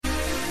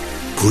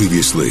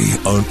Previously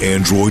on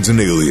Androids and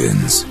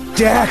Aliens.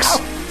 Dax,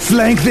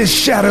 flank this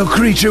shadow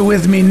creature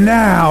with me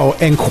now.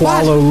 And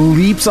Qualo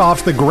leaps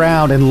off the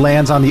ground and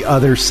lands on the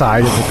other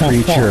side of the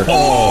creature.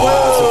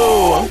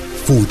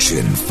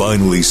 Fortune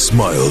finally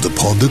smiled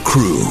upon the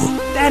crew.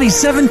 Daddy,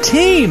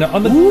 17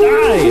 on the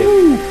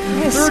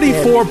die.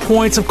 34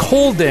 points of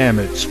cold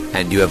damage.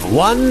 And you have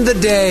won the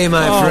day,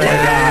 my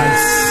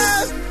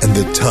friends. And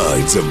the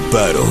tides of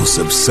battle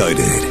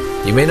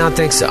subsided. You may not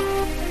think so,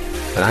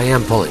 but I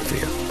am pulling for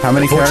you. How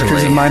many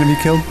characters of mine have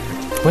you killed?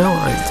 Well,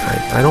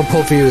 I don't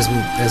pull for you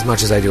as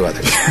much as I do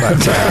others.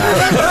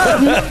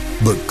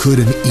 But could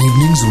an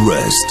evening's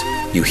rest?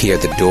 You hear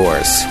the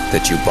doors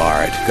that you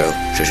barred go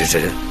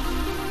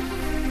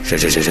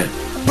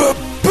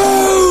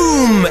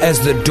boom as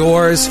the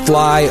doors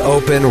fly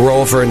open.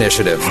 Roll for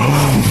initiative.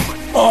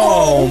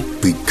 Become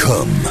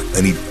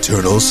an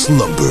eternal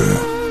slumber.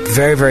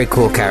 Very, very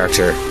cool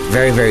character.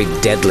 Very, very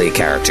deadly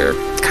character.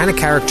 Kind of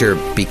character,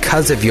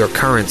 because of your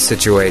current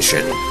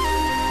situation,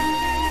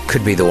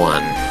 could be the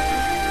one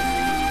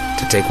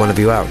to take one of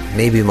you out.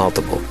 Maybe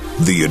multiple.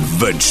 The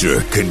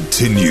adventure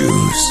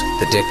continues.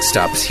 The dick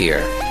stops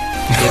here.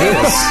 It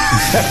is.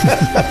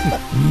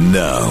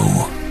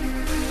 Now.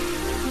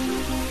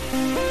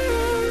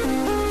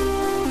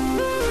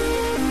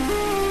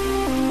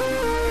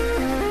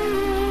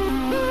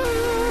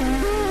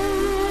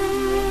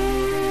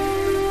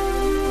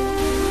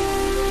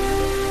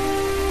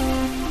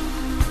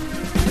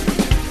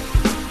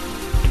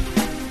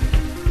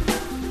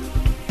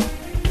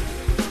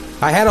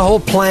 I had a whole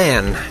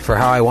plan for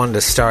how I wanted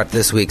to start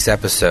this week's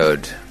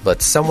episode,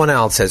 but someone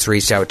else has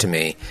reached out to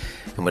me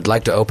and would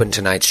like to open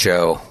tonight's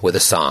show with a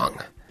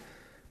song.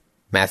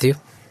 Matthew?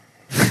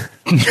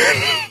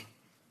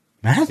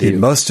 It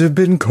must have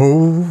been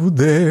cold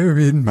there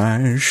in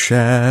my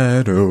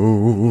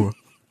shadow.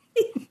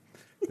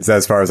 Is that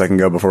as far as I can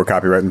go before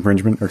copyright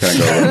infringement, or can I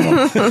go a little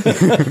more?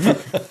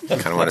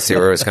 Kind of want to see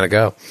where it's going to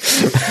go.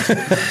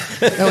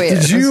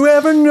 Did you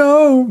ever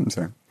know? I'm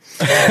sorry.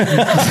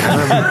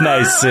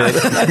 Nice, Sid.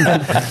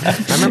 I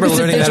remember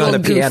learning that on the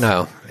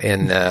piano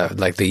in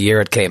like the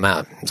year it came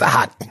out. It was a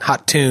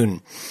hot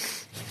tune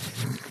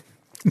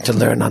to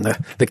learn on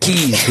the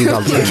keys. We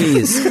called it the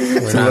keys.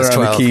 When I was 12.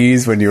 On the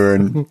keys when you were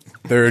in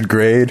third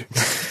grade.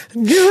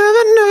 You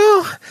ever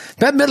know?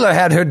 Bette Midler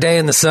had her day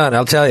in the sun,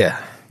 I'll tell you.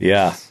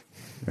 Yeah.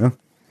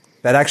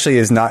 That actually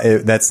is not.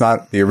 That's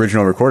not the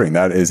original recording.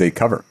 That is a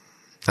cover.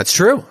 That's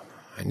true.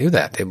 I knew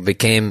that. It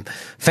became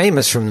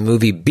famous from the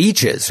movie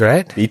Beaches,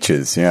 right?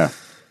 Beaches, yeah.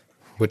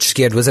 Which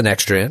Skid was an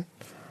extra in.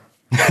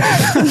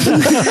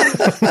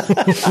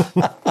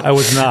 I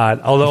was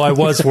not, although I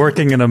was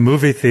working in a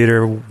movie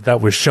theater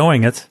that was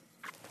showing it.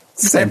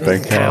 Same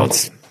thing.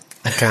 Counts.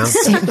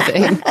 Same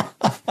thing.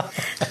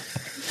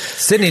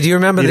 Sydney, do you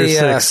remember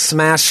the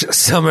smash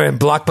summer and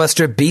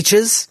blockbuster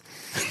Beaches?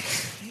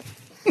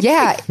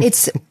 Yeah,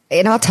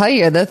 and I'll tell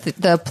you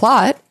the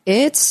plot.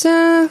 It's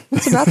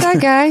about that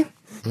guy.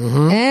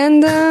 Mm-hmm.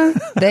 And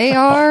they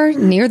are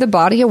near the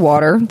body of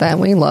water that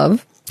we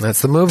love.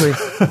 That's the movie.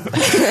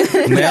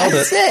 Nailed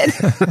it.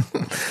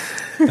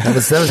 That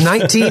was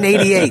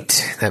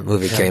 1988. That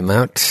movie came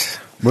out.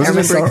 I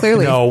remember it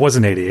clearly. No, it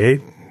wasn't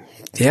 88.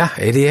 Yeah,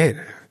 88.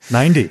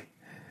 90.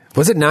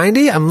 Was it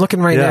 90? I'm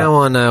looking right now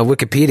on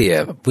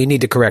Wikipedia. We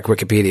need to correct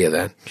Wikipedia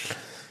then.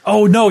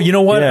 Oh, no, you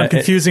know what? I'm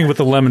confusing with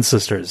the Lemon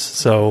Sisters.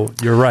 So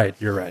you're right.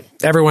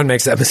 Everyone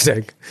makes that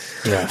mistake.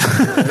 Yeah.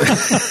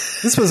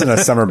 This wasn't a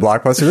summer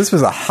blockbuster. This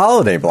was a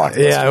holiday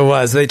blockbuster. Yeah, it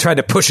was. They tried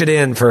to push it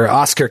in for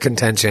Oscar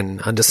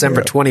contention on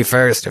December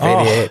 21st of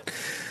 88.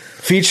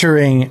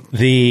 Featuring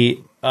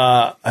the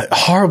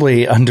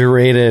horribly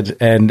underrated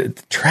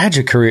and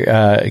tragic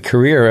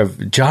career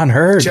of John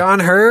Hurd.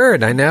 John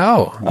Hurd, I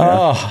know.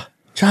 Oh,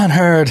 John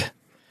Hurd.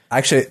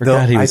 Actually,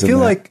 I feel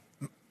like,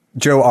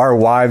 Joe, our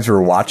wives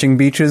were watching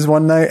Beaches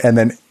one night, and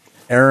then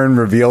Aaron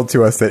revealed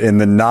to us that in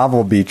the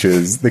novel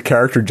Beaches, the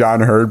character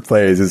John Hurd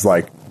plays is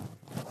like,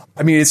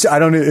 I mean, it's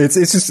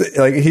just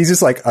like, he's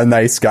just like a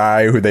nice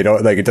guy who they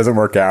don't, like, it doesn't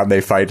work out, and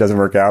they fight, doesn't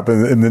work out, but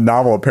in the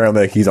novel,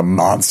 apparently, like, he's a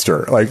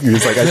monster. Like,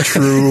 he's like a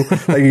true,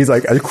 like, he's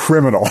like a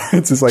criminal.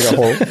 It's just like a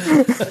whole,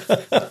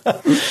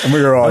 and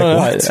we were all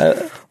like,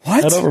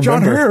 what?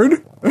 John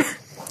Hurd?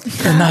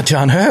 Not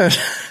John Hurd.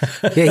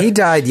 Yeah, he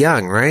died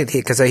young, right?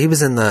 Because he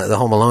was in the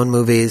Home Alone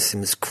movies. He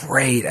was a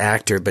great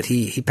actor, but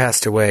he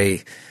passed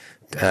away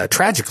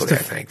tragically, I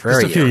think.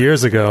 Very just a few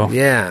years ago.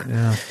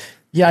 Yeah.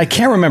 Yeah, I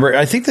can't remember.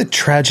 I think the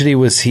tragedy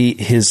was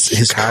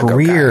his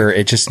career. Guy.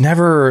 It just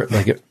never,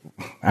 like,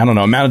 I don't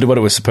know, amounted to what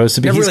it was supposed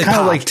to be. He's really kind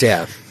of like,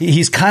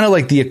 he's kind of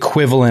like the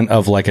equivalent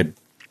of like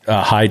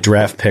a high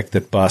draft pick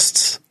that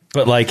busts.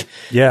 But like,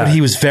 but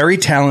he was very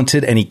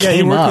talented, and he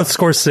came up with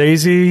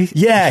Scorsese.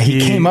 Yeah, he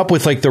came up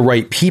with like the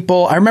right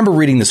people. I remember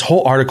reading this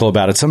whole article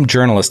about it. Some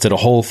journalist did a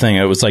whole thing.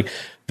 It was like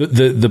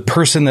the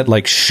person that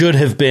like should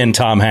have been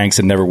Tom Hanks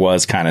and never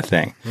was, kind of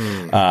thing.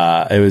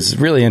 It was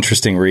really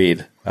interesting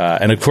read,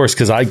 and of course,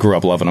 because I grew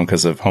up loving him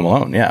because of Home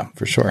Alone. Yeah,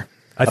 for sure.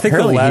 I think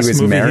the last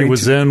movie he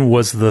was in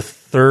was the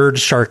third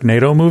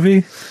Sharknado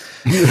movie.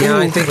 Yeah,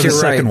 I think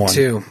you're right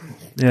too.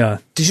 Yeah.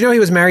 Did you know he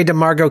was married to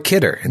Margot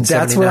Kidder in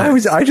That's 79?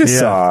 what I just Yeah.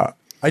 saw.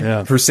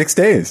 For 6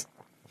 days.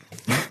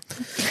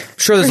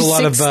 Sure, there's For a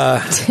lot of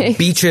 6 days.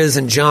 Beaches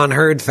and John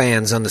Hurd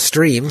fans on the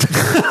stream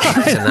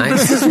tonight.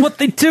 This is what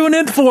they tune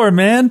in for,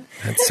 man.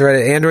 That's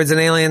right. Androids and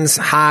Aliens,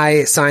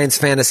 high science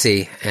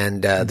fantasy,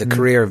 and the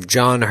career of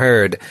John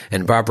Hurd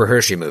and Barbara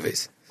Hershey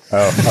movies.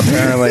 Oh,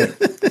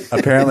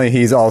 apparently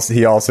he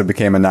also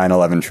became a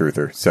 9/11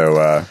 truther.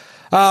 So,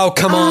 Oh,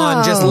 come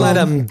on. Just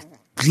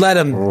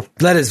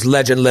let his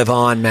legend live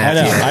on, I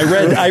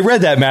Matthew. know. I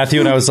read that,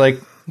 Matthew, and I was like,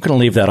 I'm going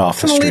to leave that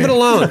off the I'm gonna stream. leave it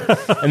alone.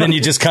 And then you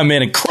just come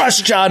in and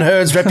crush John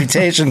Hurd's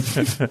reputation.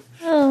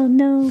 Oh,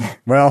 no.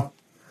 well,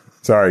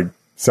 sorry,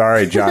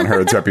 John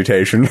Hurd's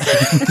reputation.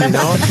 You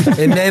know?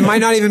 And it might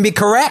not even be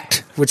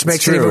correct, which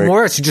makes it true. even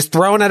worse. You're just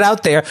throwing it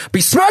out there,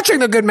 besmirching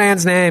the good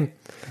man's name.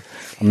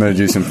 I'm going to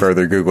do some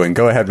further Googling.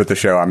 Go ahead with the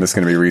show. I'm just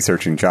going to be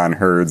researching John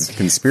Hurd's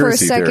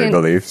conspiracy theory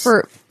beliefs.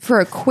 For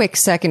a quick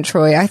second,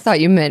 Troy, I thought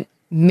you meant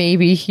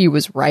maybe he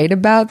was right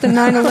about the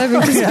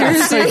 9/11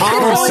 conspiracy.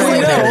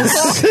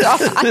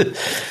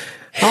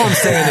 All I'm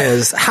saying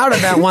is, how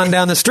did that one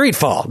down the street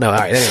fall? No, all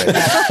right, anyway.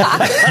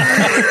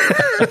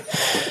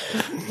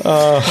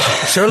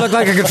 Sure looked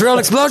like a controlled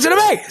explosion to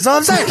me. That's all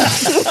I'm saying.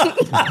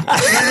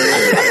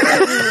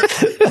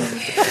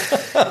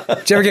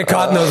 Did you ever get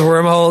caught in those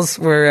wormholes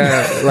where,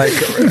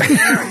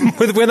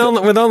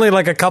 with only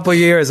like a couple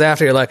years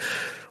after, you're like,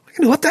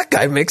 you know what? That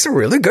guy makes a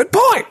really good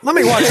point. Let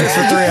me watch this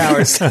for 3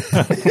 hours. Speaking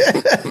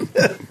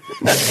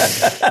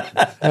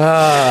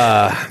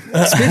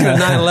of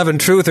 9/11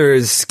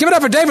 truthers, give it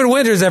up for David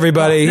Winters,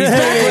 everybody. He's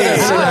back with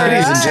us tonight.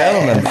 Ladies and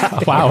gentlemen.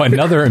 Wow,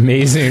 another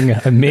amazing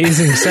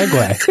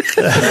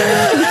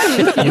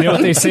segue. You know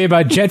what they say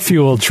about jet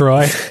fuel,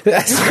 Troy?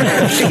 That's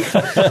right.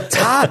 It's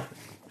hot.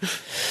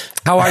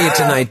 How are you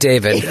tonight,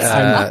 David?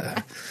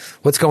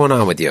 What's going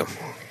on with you?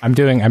 I'm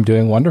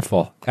doing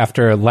wonderful.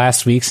 After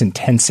last week's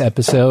intense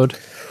episode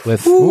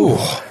with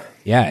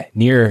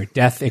near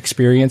death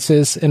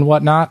experiences and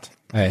whatnot.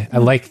 I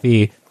like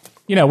the,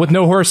 with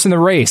no horse in the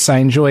race, I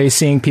enjoy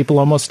seeing people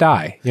almost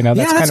die.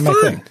 That's kind of my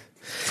thing.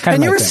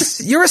 And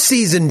you're a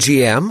seasoned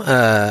GM.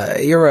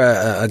 You're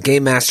a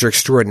game master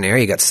extraordinaire.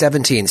 You got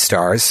 17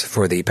 stars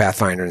for the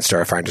Pathfinder and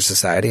Starfinder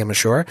Society, I'm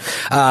sure.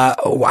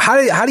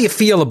 How do you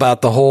feel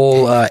about the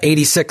whole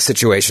 86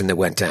 situation that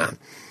went down?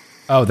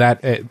 Oh,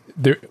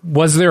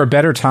 was there a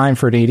better time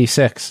for an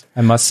 86?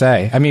 I must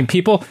say. I mean,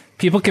 people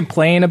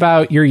complain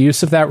about your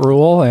use of that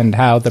rule and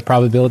how the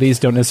probabilities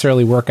don't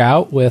necessarily work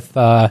out with,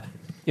 both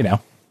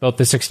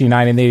the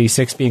 69 and the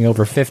 86 being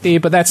over 50,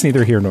 but that's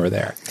neither here nor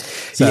there.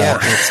 So, yeah,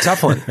 it's a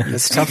tough one.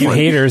 It's a tough you one.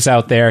 haters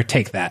out there,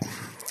 take that.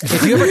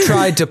 If you ever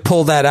tried to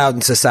pull that out in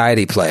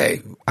society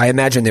play, I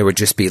imagine there would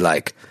just be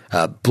like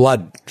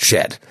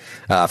bloodshed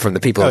from the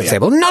people at the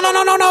table.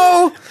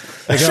 No.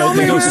 Show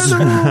me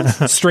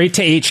straight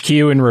to HQ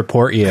and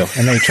report you,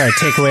 and they try to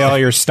take away all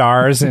your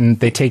stars, and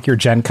they take your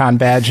Gen Con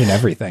badge and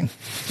everything.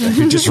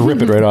 You just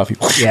rip it right off you.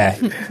 Yeah,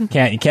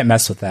 you can't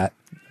mess with that.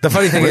 The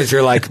funny thing is,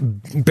 you're like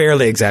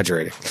barely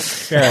exaggerating.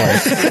 Barely.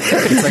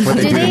 It's like what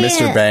they do to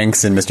Mr.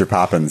 Banks and Mr.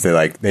 Poppins.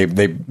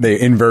 They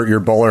invert your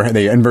bowler,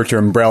 they invert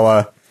your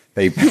umbrella,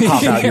 they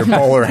pop out your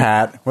bowler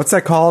hat. What's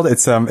that called?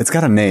 It's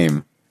got a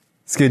name.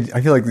 It's good.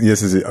 I feel like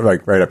this is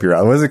like right up your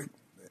alley. What is it?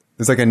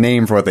 There's like a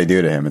name for what they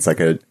do to him. It's like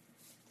a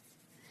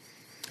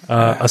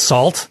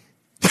assault.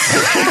 It'll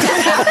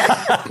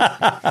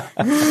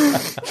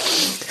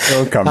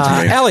come to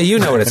me. Ellie, you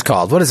know what it's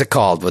called. What is it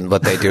called when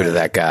what they do to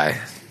that guy?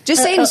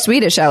 Just say it in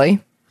Swedish,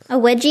 Ellie. A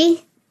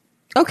wedgie?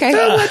 Okay.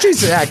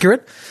 Wedgie's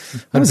accurate.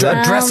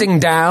 Dressing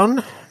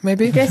down,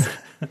 maybe?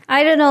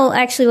 I don't know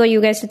actually what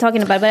you guys are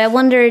talking about, but I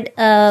wondered,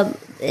 I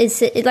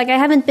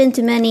haven't been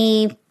to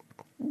many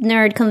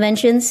nerd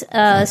conventions,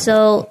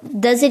 so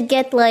does it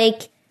get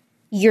like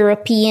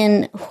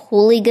European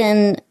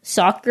hooligan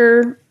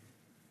soccer?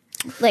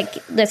 Like,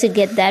 does it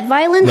get that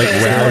violent? Like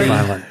rowdy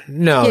violent?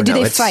 No. Yeah, do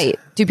they fight?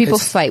 Do people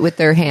fight with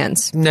their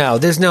hands? No,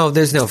 there's no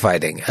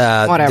fighting.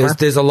 Whatever.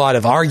 There's a lot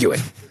of arguing.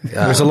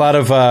 There's a lot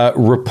of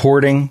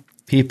reporting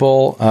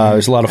people.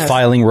 There's a lot of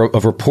filing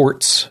of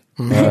reports,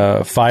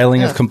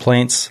 filing of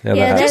complaints.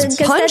 Yeah, just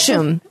punch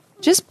them.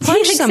 Just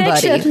punch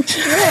somebody. Yeah,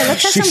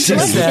 let's have some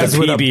says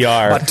with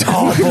PBR. A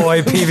tall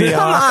boy PBR.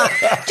 Come on,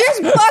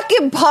 just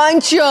fucking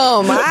punch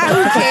them.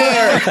 Who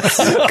cares?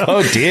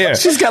 Oh dear.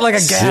 She's got like a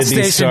gas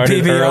Sydney station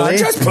started PBR. early.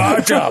 Just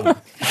punch them.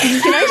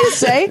 Can I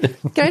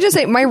just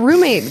say, my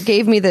roommate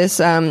gave me this.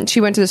 She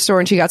went to the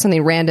store and she got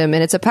something random,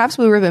 and it's a Pabst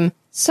Blue Ribbon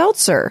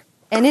seltzer,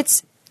 and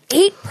it's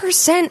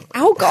 8%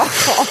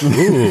 alcohol.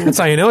 Ooh, that's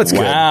how you know it's good.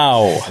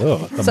 Wow.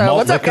 Oh, the So malt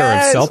what's up, liquor of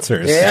guys?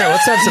 seltzers. Yeah,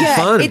 let's have some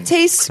fun. It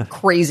tastes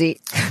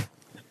crazy.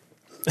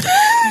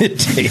 It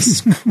tastes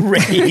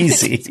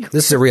crazy.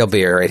 This is a real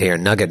beer right here.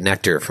 Nugget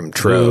Nectar from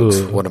Trogs.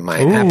 Ooh. One of my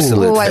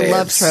absolute Oh, faves. I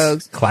love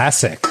Trogs.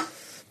 Classic.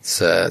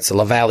 It's a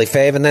La Valley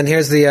fave. And then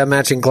here's the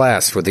matching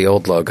glass with the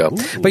old logo.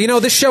 Ooh. But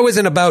this show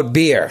isn't about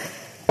beer.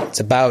 It's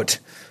about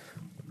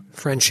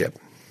friendship.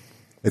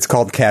 It's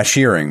called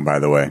cashiering, by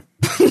the way.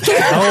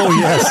 Oh,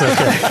 yes.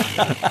 Okay.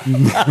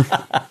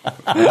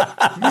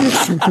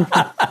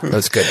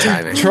 That's good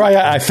timing. Troy,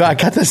 I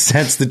got the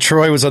sense that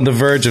Troy was on the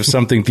verge of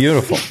something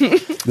beautiful.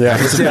 Yeah.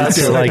 It's about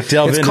to like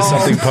delve into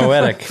something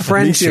poetic.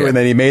 Friendship. And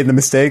then he made the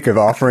mistake of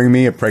offering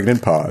me a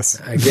pregnant pause.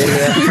 I gave you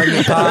that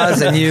pregnant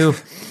pause, and you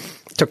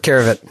took care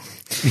of it.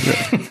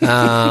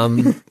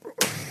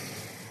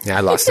 Yeah,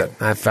 I lost it.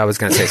 I was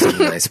going to say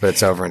something nice, but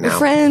it's over now.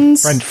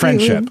 Friends.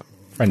 Friendship.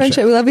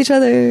 Friendship. We love each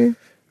other.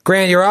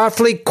 Grant, you're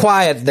awfully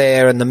quiet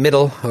there in the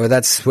middle, or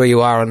that's where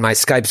you are on my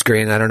Skype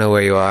screen. I don't know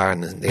where you are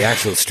on the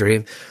actual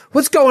stream.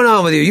 What's going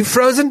on with you? You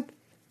frozen?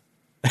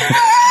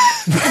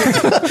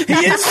 He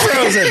is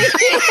frozen.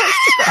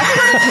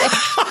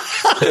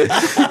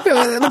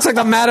 It looks like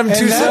the Madame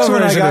Tussauds That's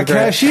when I got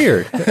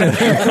cashiered.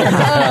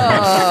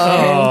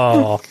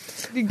 Oh.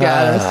 You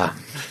got us.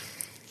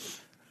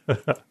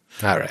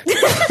 All right.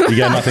 You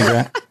got nothing,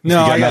 Grant?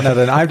 No, I got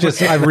nothing. I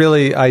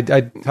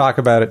talk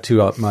about it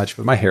too much,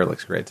 but my hair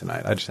looks great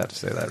tonight. I just have to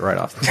say that right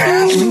off the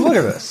bat. Look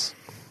at this.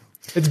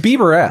 It's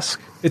Bieber-esque.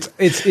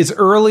 It's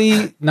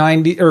early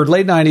 90s or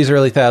late 90s,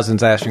 early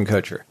 2000s Ashton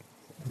Kutcher.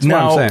 That's what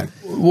I'm saying.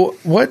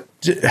 What?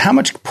 How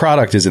much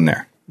product is in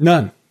there?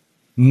 None.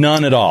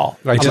 None at all.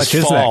 How just much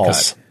is that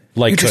falls cut?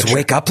 like You just Kutcher.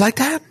 wake up like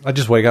that? I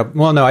just wake up.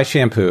 Well, no, I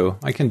shampoo.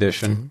 I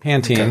condition.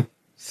 Pantene. Okay.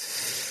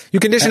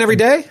 You condition every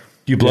day?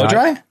 You blow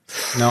dry?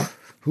 No.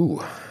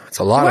 Ooh, it's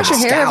a lot Wash of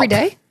your hair every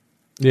day?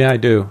 Yeah, I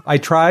do. I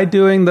tried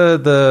doing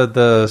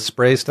the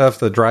spray stuff,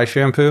 the dry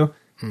shampoo,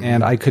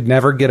 and I could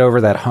never get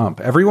over that hump.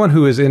 Everyone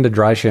who is into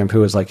dry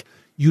shampoo is like,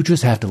 you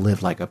just have to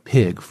live like a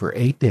pig for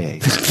 8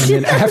 days. And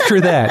then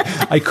after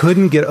that, I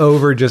couldn't get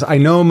over I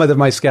know that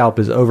my scalp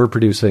is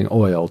overproducing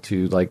oil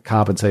to like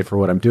compensate for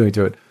what I'm doing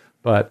to it,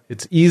 but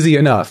it's easy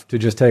enough to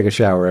just take a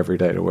shower every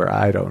day to where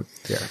I don't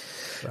care.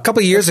 So, a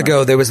couple of years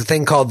ago, there was a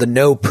thing called the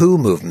no poo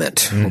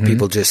movement, where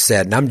people just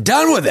said, I'm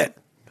done with it.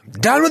 I'm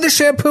done with the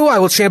shampoo. I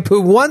will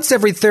shampoo once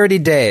every 30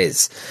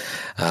 days.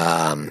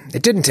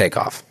 It didn't take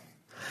off.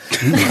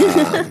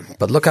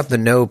 But look up the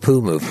no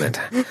poo movement.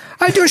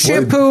 I do a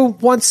shampoo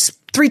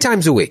 3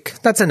 times a week.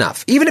 That's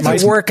enough. Even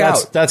if you work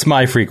out. That's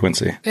my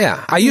frequency.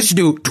 Yeah. I used to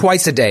do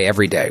twice a day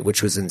every day,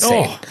 which was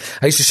insane.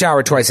 I used to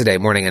shower twice a day,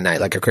 morning and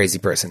night, like a crazy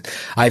person.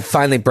 I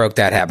finally broke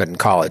that habit in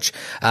college.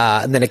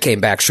 And then it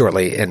came back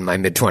shortly in my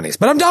mid-20s.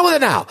 But I'm done with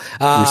it now.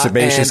 Your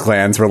sebaceous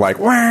glands were like,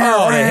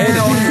 wow.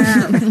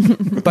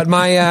 But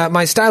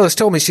my stylist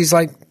told me, she's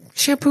like,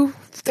 shampoo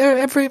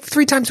every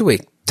 3 times a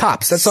week.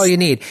 Tops. That's all you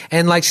need.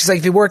 And like, she's like,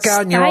 if you work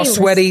out and you're all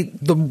sweaty,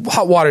 the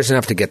hot water's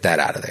enough to get that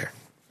out of there.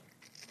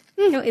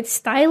 No, it's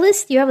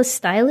stylist. You have a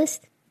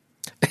stylist?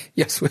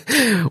 Yes. What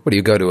do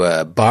you go to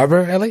a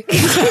barber, Ellie?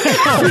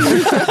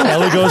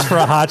 Ellie goes for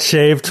a hot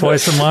shave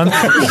twice a month.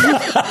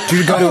 Do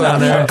you go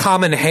to a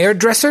common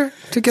hairdresser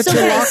to get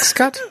your locks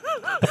cut?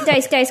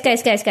 Guys.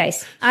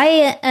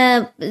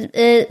 I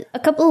a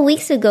couple of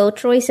weeks ago,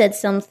 Troy said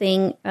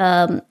something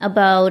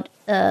about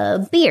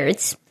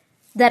beards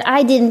that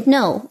I didn't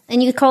know,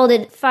 and you called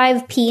it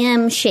 5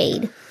 p.m.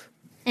 shade.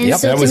 And yep,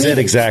 so that was it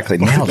exactly.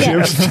 Nailed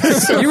it.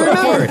 So you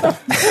remembered. And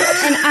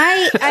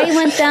I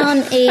went down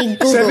a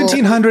Google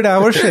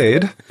 1700-hour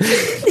shade.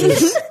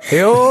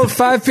 The old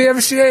 5 p.m.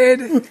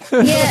 shade.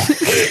 Yeah.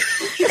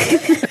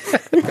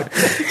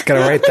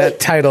 Gotta write that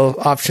title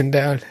option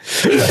down.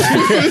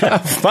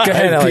 5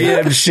 ahead,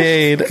 p.m.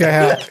 shade. Go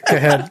ahead.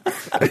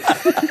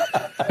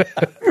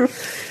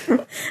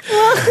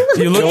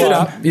 You looked it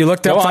up. You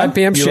looked up 5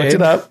 p.m. shade. You looked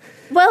it up.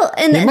 Well,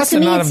 and You must to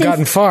have me not it's have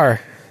gotten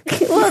far.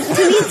 Well,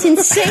 to me it's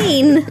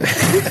insane.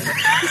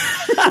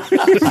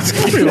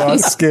 We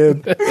lost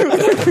skin.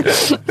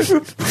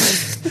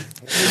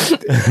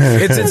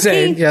 It's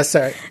insane. Yes,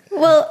 sorry.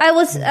 Well,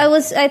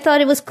 I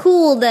thought it was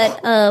cool that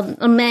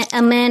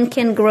a man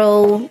can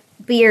grow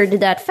beard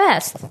that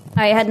fast.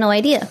 I had no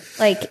idea.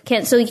 Like,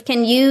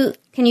 can you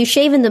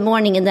shave in the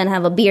morning and then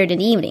have a beard in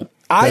the evening?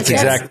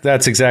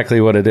 That's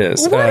exactly what it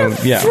is. What a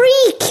yeah.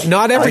 freak!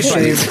 Not every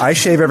shave. I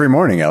shave every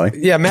morning, Ellie.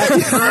 Yeah, Matthew.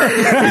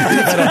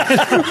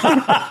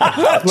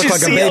 Look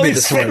like a baby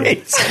this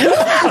morning.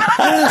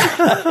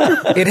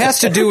 It has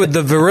to do with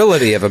the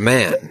virility of a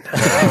man.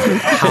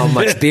 How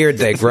much beard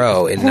they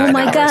grow in 9 Oh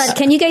my hours. God!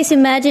 Can you guys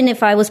imagine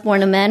if I was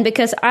born a man?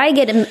 Because I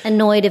get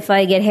annoyed if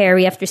I get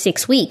hairy after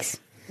 6 weeks.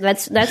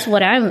 That's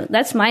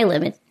my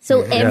limit.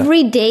 So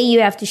every day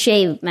you have to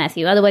shave,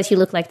 Matthew. Otherwise, you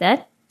look like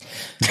that.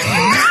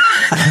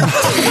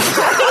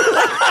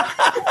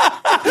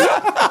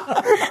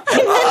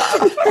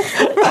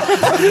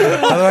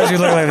 Otherwise, you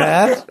look like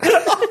that.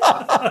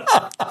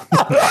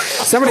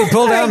 Somebody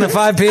pull down the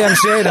 5 p.m.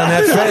 shade on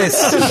that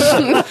face.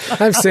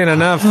 I've seen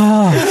enough.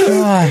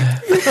 I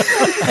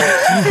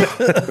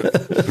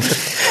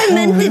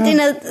meant it in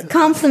a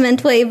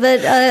compliment way,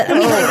 but I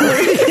mean,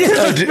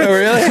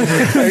 Really?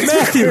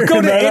 Matthew,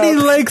 go to any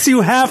lengths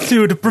you have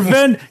to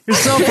prevent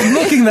yourself from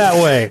looking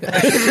that way.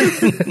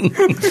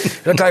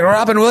 Look like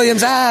Robin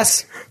Williams'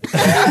 ass.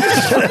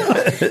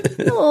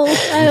 oh,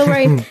 all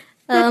right.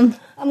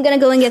 I'm gonna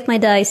go and get my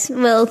dice.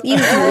 Well,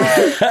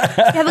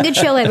 have a good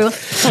show, everyone.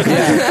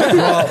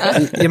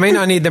 Well, you may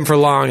not need them for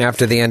long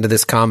after the end of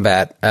this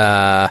combat.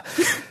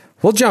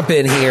 We'll jump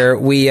in here.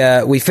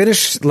 We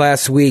finished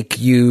last week.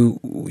 You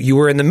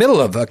were in the middle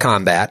of a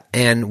combat,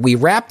 and we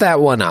wrapped that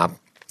one up.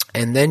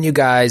 And then you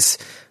guys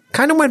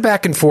kind of went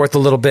back and forth a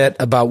little bit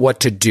about what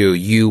to do.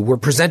 You were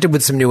presented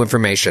with some new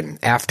information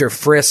after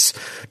Friss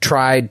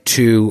tried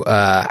to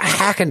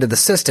hack into the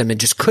system and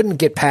just couldn't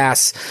get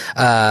past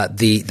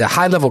the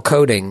high-level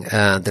coding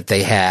that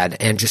they had,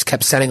 and just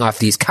kept setting off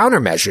these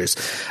countermeasures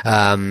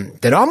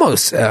that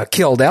almost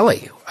killed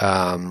Ellie,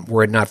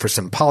 were it not for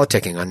some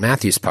politicking on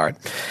Matthew's part.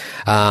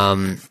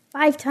 5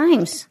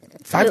 times.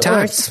 5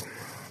 times.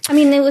 I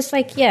mean, it was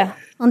like,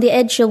 on the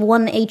edge of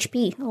 1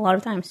 HP a lot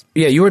of times.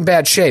 Yeah, you were in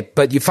bad shape,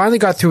 but you finally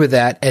got through with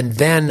that, and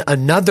then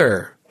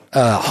another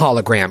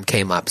hologram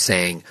came up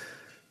saying,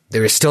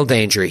 there is still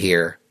danger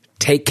here.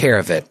 Take care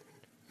of it.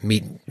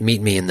 Meet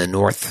me in the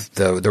north,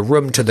 the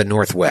room to the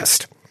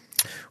northwest,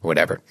 or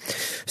whatever.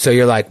 So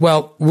you're like,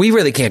 well, we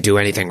really can't do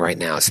anything right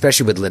now,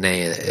 especially with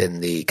Linnea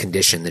in the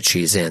condition that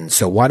she's in.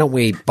 So why don't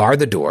we bar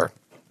the door,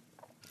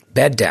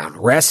 bed down,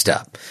 rest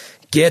up,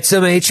 get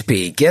some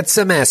HP, get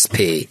some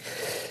SP,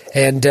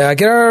 and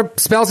get our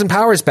spells and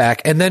powers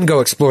back, and then go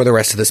explore the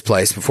rest of this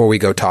place before we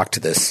go talk to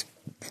this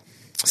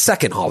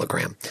second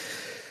hologram.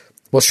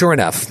 Well, sure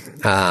enough,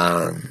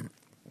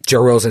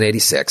 Joe rolls an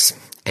 86,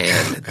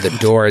 and the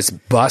doors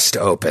bust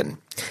open,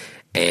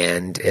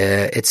 and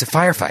it's a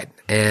firefight.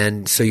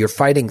 And so you're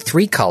fighting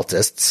 3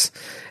 cultists,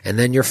 and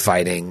then you're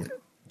fighting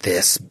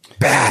this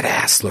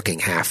badass-looking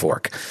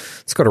half-orc.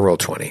 Let's go to roll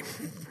 20.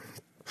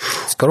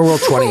 Let's go to roll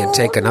 20 and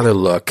take another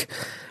look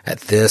at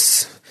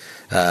this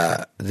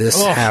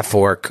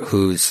half-orc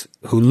who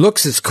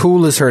looks as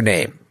cool as her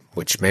name,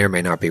 which may or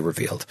may not be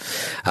revealed.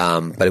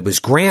 But it was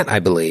Grant, I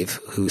believe,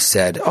 who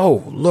said,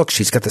 oh, look,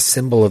 she's got the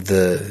symbol of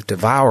the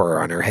Devourer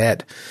on her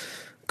head.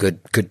 Good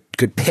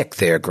pick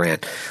there,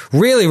 Grant.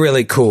 Really,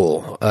 really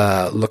cool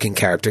looking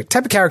character.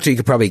 Type of character you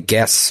could probably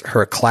guess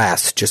her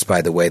class just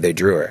by the way they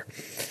drew her.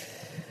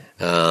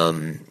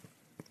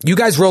 You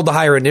guys rolled the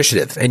higher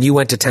initiative, and you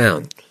went to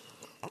town.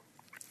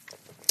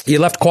 You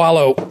left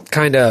Qualo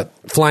kind of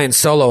flying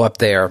solo up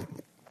there,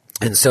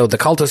 and so the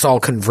cultists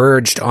all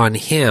converged on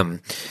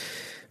him.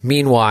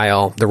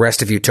 Meanwhile, the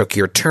rest of you took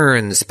your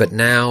turns, but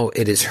now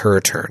it is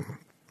her turn.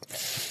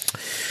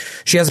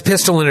 She has a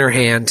pistol in her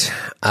hand.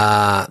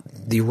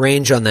 The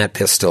range on that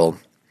pistol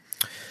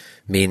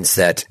means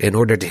that in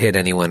order to hit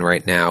anyone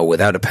right now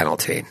without a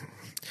penalty,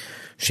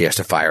 she has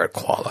to fire at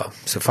Qualo.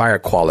 So fire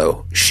at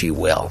Qualo, she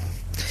will.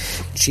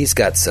 She's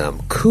got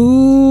some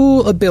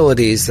cool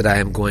abilities that I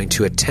am going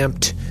to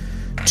attempt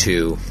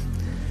to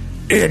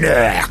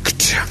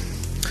enact.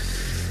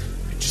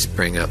 Just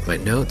bring up my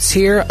notes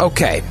here.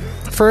 Okay,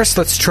 first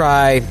let's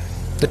try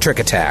the trick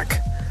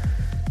attack.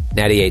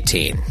 Natty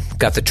 18.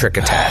 Got the trick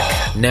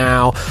attack.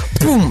 Now,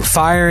 boom,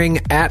 firing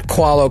at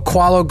Qualo.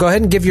 Qualo, go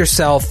ahead and give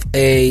yourself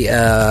a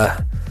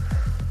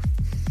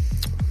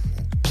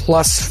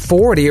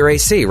 +4 to your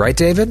AC, right,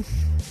 David?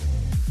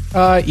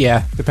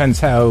 Yeah, depends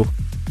how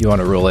you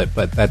want to rule it,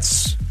 but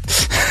that's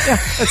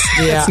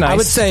that's nice. I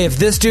would say if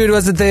this dude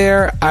wasn't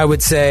there, I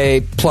would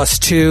say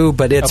 +2,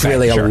 but it's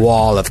really a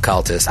wall of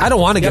cultists. I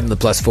don't want to give him the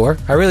 +4.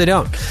 I really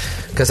don't,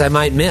 because I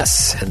might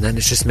miss, and then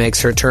it just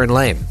makes her turn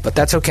lame. But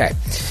that's okay.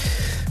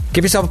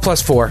 Give yourself a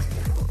 +4.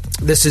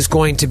 This is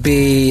going to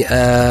be,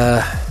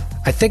 I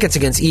think it's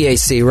against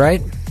EAC,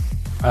 right?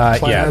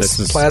 This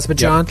is Plasma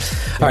John.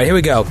 Yep. All right, here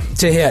we go.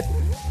 To hit.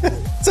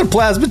 It's a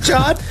Plasma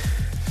John.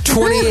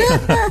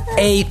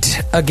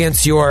 28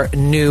 against your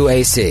new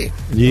AC.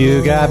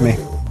 You got me.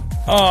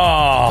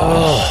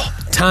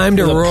 Time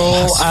to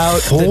roll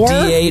out the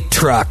D8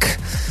 truck.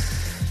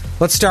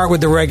 Let's start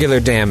with the regular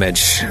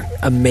damage.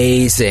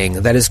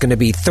 Amazing. That is going to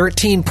be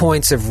 13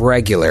 points of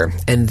regular.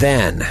 And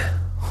then...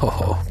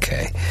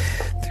 okay.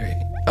 3.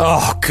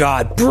 Oh,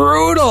 God.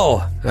 Brutal.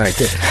 All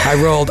right. I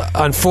rolled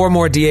on 4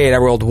 more D8. I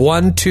rolled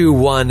 1, 2,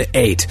 1,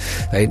 8.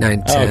 8,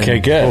 9, 10. Okay,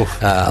 good.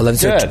 11,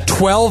 so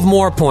 12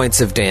 more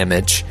points of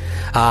damage.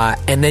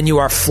 And then you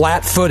are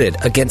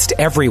flat-footed against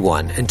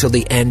everyone until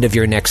the end of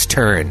your next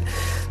turn.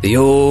 The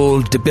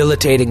old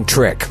debilitating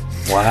trick.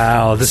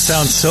 Wow, this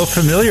sounds so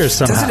familiar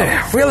somehow. Doesn't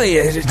it?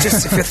 Really,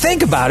 just if you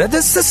think about it,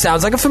 this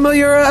sounds like a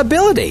familiar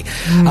ability.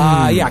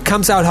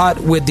 Comes out hot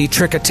with the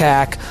trick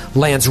attack,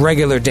 lands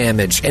regular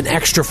damage, an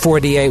extra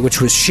 4d8,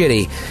 which was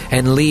shitty,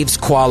 and leaves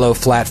Qualo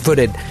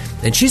flat-footed.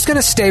 And she's going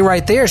to stay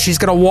right there. She's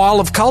got a wall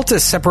of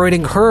cultists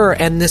separating her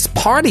and this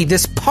party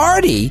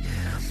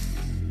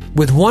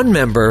with one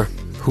member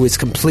who is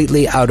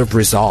completely out of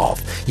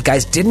resolve. You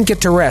guys didn't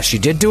get to rest. You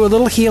did do a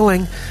little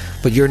healing,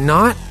 but you're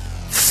not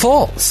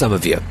full, some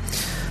of you.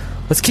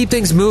 Let's keep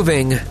things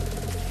moving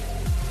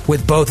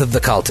with both of the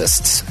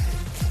cultists.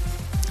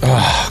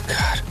 Oh,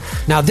 God.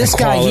 Now, this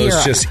guy here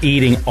is just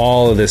eating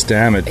all of this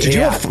damage. Did you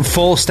have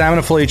full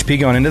stamina, full HP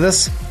going into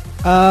this?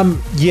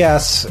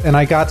 Yes, and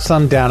I got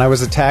some down. I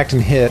was attacked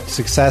and hit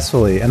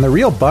successfully. And the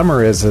real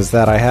bummer is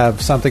that I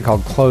have something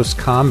called close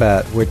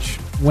combat, which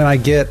when I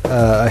get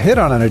a hit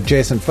on an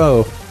adjacent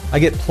foe, I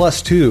get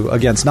 +2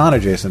 against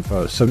non-adjacent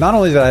foes. So not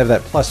only did I have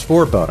that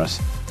 +4 bonus,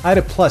 I had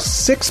a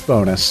 +6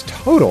 bonus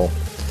total.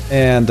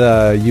 And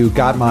you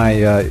got my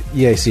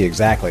EAC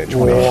exactly at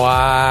 20.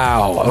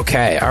 Wow.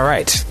 Okay. All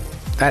right.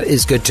 That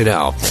is good to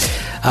know.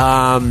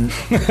 All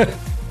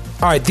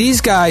right.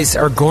 These guys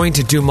are going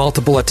to do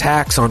multiple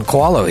attacks on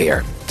Qualo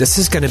here. This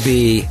is going to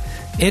be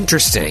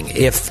interesting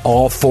if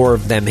all 4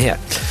 of them hit.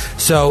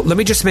 So let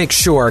me just make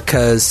sure,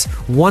 because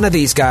one of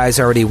these guys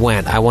already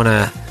went.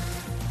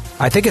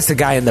 I think it's the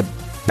guy in the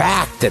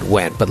back that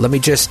went, but let me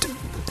just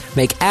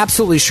make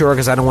absolutely sure,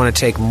 because I don't want to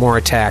take more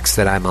attacks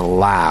than I'm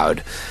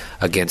allowed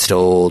against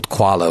old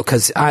Qualo,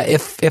 because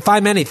if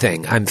I'm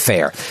anything, I'm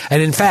fair.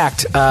 And in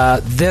fact,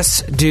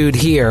 this dude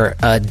here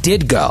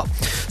did go.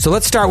 So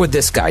let's start with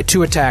this guy.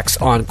 2 attacks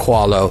on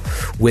Qualo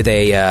with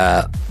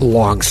a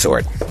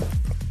longsword.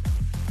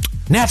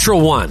 Natural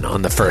 1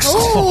 on the first.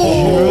 First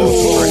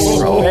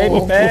roll.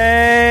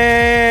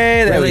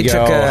 Really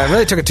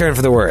took a turn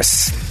for the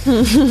worse.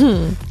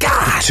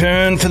 God.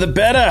 Turn for the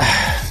better.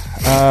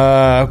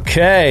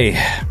 Okay.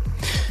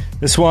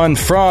 This one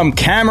from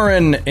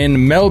Cameron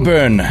in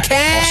Melbourne,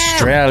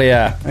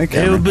 Australia.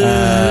 Okay.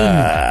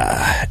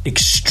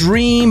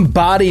 Extreme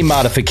body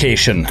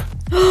modification.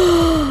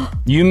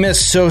 You miss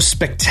so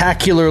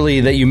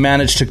spectacularly that you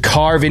manage to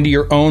carve into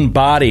your own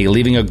body,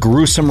 leaving a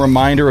gruesome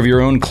reminder of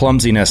your own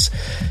clumsiness.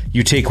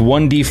 You take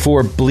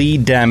 1d4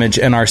 bleed damage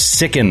and are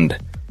sickened.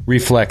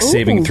 Reflex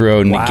saving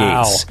throw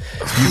negates.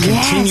 You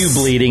continue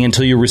bleeding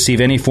until you receive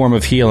any form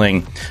of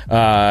healing.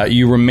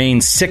 You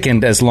remain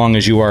sickened as long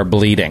as you are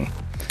bleeding.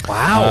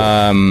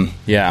 Wow.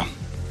 Yeah.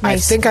 I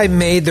think I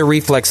made the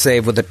reflex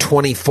save with a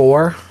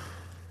 24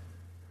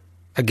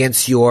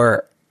 against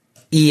your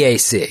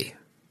EAC.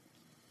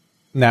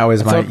 Now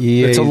is my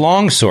EAC... It's a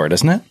longsword,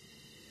 isn't it?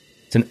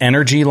 It's an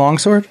energy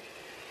longsword?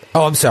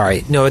 Oh, I'm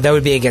sorry. No, that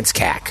would be against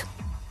CAC.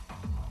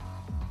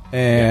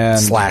 And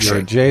slashing. you're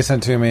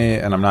adjacent to me,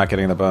 and I'm not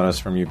getting the bonus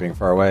from you being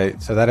far away.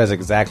 So that is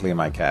exactly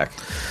my CAC.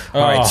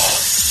 All right.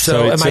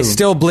 So am I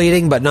still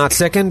bleeding but not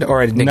sickened,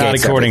 or it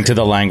negates not according everything?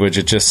 to the language?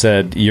 It just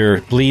said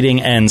you're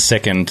bleeding and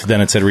sickened.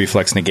 Then it said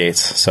reflex negates.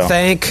 So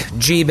thank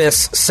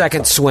Jeebus.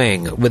 Second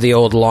swing with the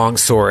old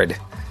longsword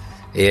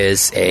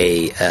is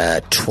a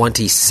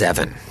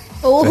 27.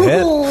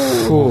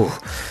 Oh,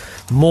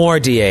 More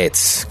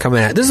D8s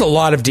coming out. This is a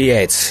lot of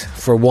D8s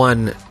for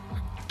one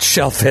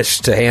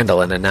shellfish to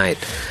handle in a night.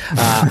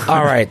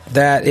 All right,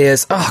 that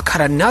is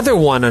another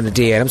 1 on a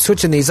D8. I'm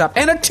switching these up,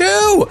 and a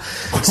 2.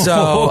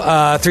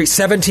 So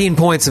 17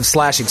 points of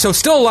slashing. So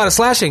still a lot of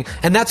slashing,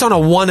 and that's on a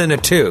 1 and a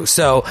 2.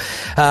 So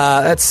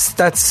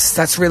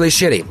that's really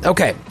shitty.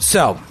 Okay,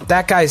 so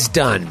that guy's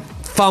done.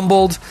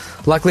 Fumbled.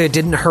 Luckily, it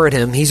didn't hurt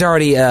him. He's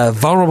already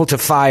vulnerable to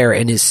fire,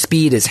 and his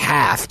speed is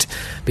halved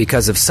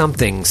because of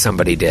something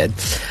somebody did.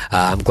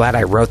 I'm glad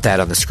I wrote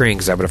that on the screen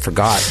because I would have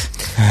forgot.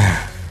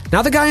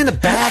 Now the guy in the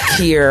back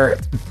here,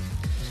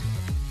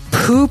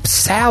 Poop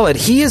Salad,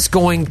 he is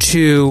going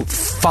to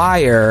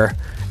fire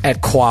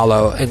at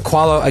Qualo. And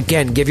Qualo,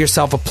 again, give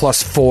yourself a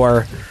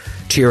 +4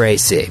 to your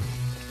AC.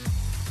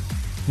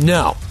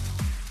 No.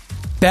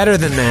 Better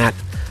than that,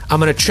 I'm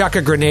going to chuck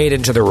a grenade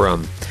into the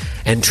room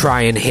and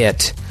try and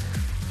hit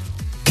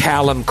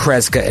Callum,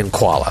 Kreska, and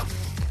Qualo.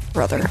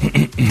 Brother.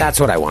 That's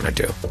what I want to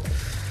do.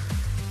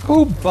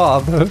 Oh,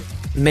 bother.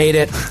 Made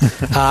it.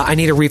 I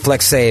need a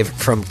reflex save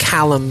from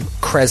Callum,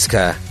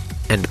 Kreska,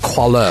 and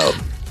Qualo.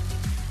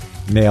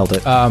 Nailed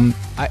it. Are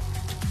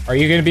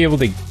you going to be able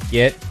to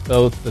get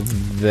both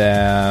of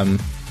them?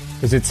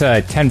 Because it's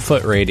a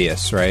 10-foot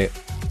radius, right?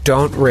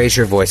 Don't raise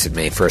your voice at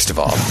me, first of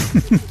all.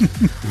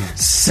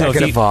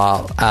 Second of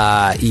all,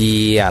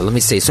 yeah, let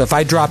me see. So if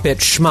I drop it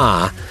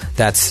schma,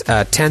 that's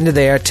 10 to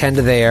there, 10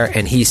 to there,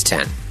 and he's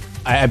 10.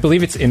 I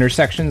believe it's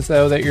intersections,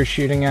 though, that you're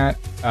shooting at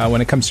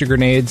when it comes to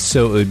grenades.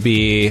 So it would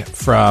be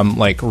from,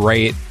 like,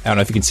 right... I don't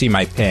know if you can see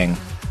my ping.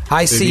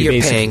 I see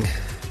your ping.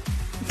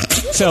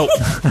 So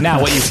now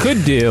what you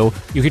could do,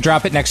 you could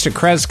drop it next to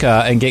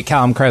Kreska and get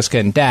Callum, Kreska,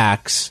 and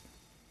Dax.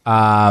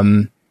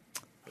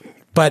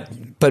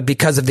 But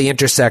because of the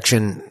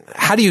intersection,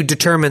 how do you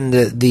determine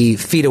the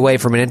feet away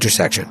from an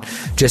intersection?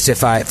 Just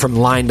from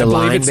line to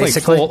line, it's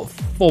basically? like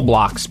full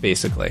blocks,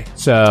 basically.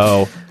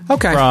 So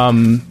okay.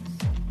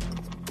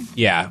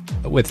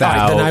 Without... All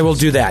right, then I will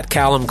do that.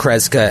 Callum,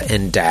 Kreska,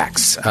 and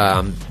Dax.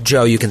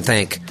 Joe, you can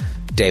thank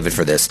David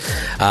for this.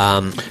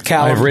 Callum,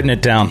 I've written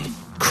it down.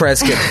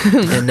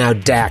 Kreska, and now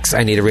Dax.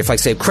 I need a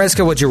reflex save.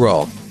 Kreska, what'd you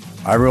roll?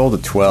 I rolled a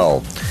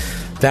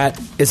 12. That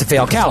is a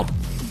fail. Callum.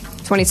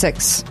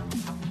 26.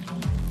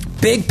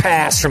 Big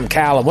pass from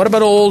Callum. What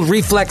about old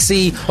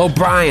reflexy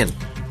O'Brien?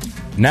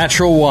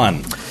 Natural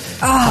 1.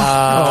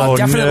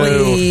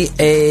 Definitely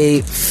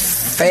a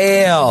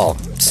fail.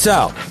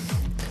 So,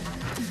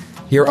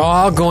 you're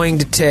all going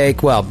to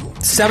take,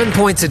 7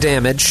 points of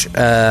damage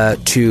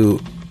to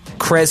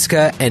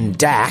Kreska and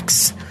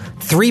Dax,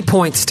 3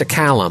 points to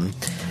Callum,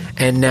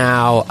 and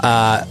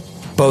now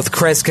Both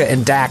Kreska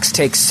and Dax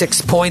take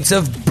 6 points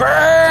of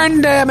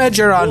burn damage.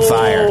 You're on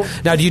fire.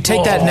 Now, do you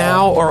take that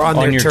now or on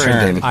their your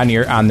turn?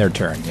 On their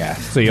turn, yeah.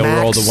 So you'll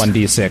roll the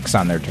 1d6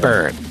 on their turn.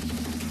 Burn.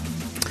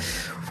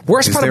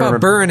 Worst part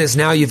about burn is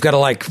now you've got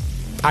to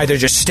either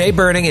just stay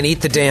burning and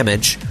eat the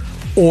damage,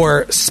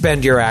 or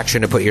spend your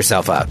action to put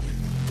yourself out,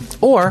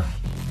 or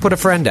put a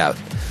friend out.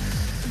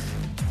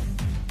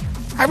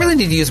 I really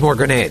need to use more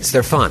grenades.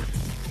 They're fun.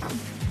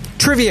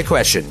 Trivia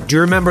question. Do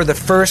you remember the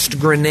first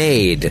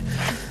grenade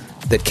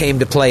that came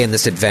to play in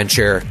this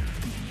adventure?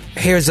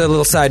 Here's a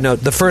little side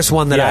note. The first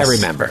one that I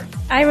remember.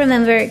 I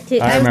remember. Too.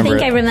 I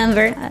think I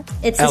remember.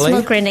 It's a Ellie?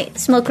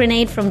 smoke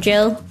grenade from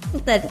Joe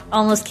that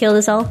almost killed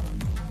us all.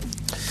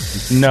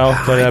 No,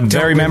 but a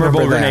very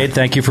memorable grenade.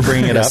 Thank you for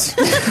bringing it up.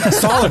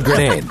 Solid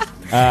grenade.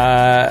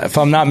 If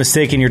I'm not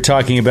mistaken, you're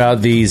talking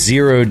about the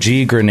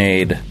 0G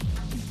grenade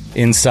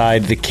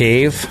inside the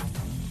cave.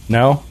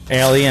 No?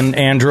 Alien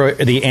android,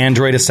 the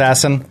android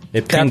assassin.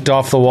 It pinked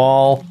off the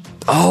wall.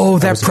 Oh,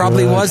 that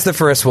probably was the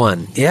first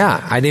one.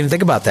 Yeah, I didn't even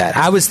think about that.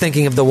 I was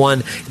thinking of the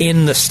one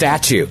in the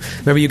statue.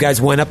 Remember you guys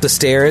went up the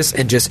stairs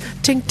and just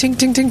tink, tink,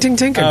 tink, tink, tink,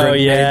 tink. Oh,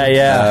 yeah.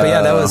 But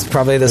yeah, that was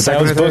probably the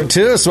second That was book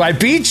 2, so I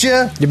beat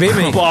you. You beat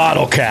me.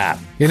 Bottle cap.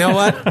 You know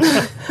what?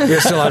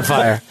 You're still on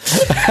fire.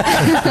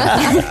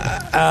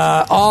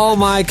 All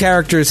my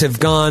characters have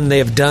gone. They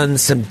have done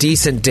some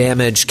decent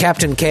damage.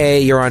 Captain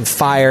K, you're on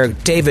fire.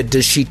 David,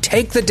 does she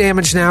take the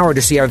damage now, or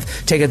does she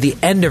take it at the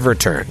end of her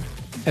turn?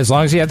 As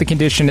long as you have the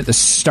condition at the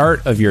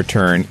start of your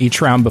turn,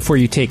 each round before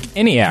you take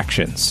any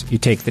actions, you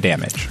take the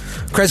damage.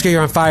 Kreska,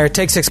 you're on fire.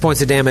 Take 6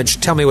 points of damage.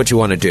 Tell me what you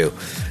want to do.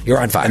 You're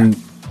on fire.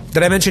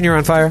 Did I mention you're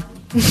on fire?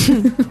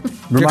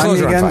 Your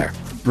clothes are on fire.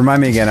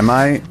 Remind me again, am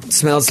I...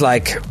 Smells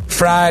like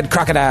fried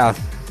crocodile.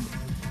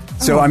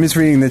 So I'm just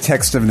reading the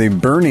text of the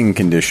burning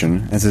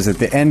condition. It says, at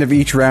the end of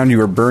each round you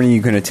are burning,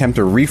 you can attempt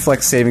a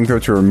reflex saving throw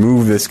to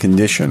remove this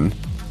condition.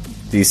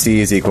 DC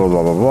is equal to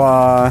blah, blah,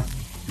 blah.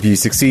 If you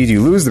succeed,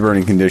 you lose the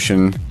burning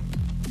condition.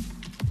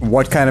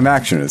 What kind of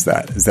action is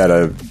that? Is that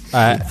a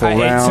full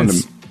round?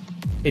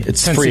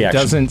 Since free it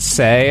action. doesn't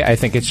say, I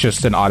think it's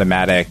just an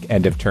automatic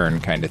end of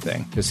turn kind of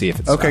thing to see if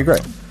it's okay,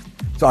 great.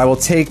 So I will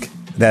take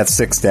that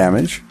 6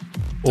 damage.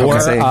 Or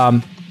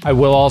I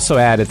will also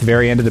add at the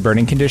very end of the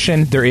burning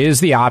condition, there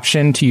is the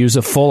option to use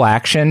a full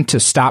action to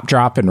stop,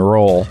 drop, and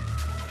roll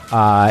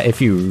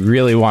if you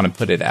really want to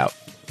put it out.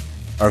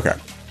 Okay.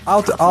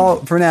 I'll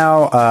for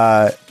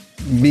now,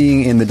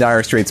 being in the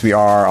dire straits we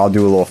are, I'll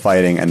do a little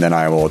fighting, and then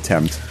I will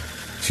attempt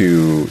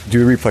to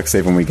do a reflex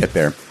save when we get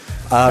there.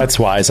 That's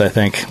wise, I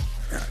think.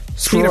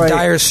 Speaking of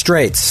dire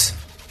straits,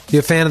 you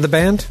a fan of the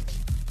band?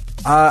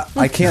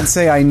 I can't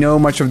say I know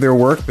much of their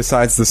work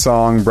besides the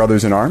song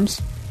Brothers in Arms.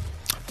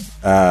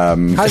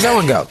 How's that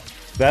one go?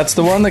 That's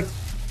the one that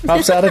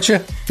pops out at you?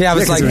 Yeah, I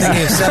was thinking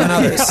of 7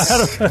 others.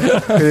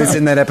 It's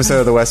in that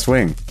episode of The West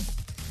Wing.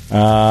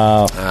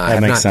 That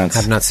makes sense.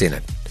 I've not seen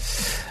it.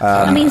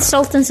 I mean,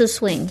 Sultans of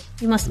Swing.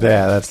 You must.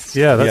 That's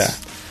the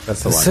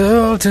one.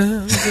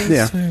 Sultans.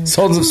 Yeah.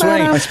 Sultans of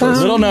Swing.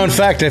 Little known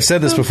fact, I've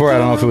said this before, I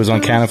don't know if it was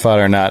on Canifod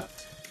or not.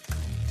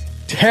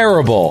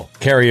 Terrible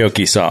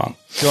karaoke song.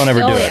 Don't ever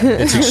do it.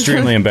 It's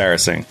extremely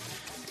embarrassing.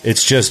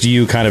 It's just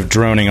you kind of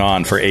droning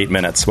on for 8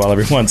 minutes while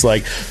everyone's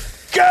like,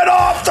 get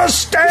off the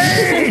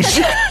stage!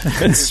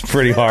 It's a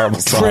pretty horrible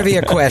song.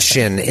 Trivia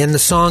question. In the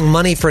song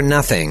Money for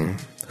Nothing,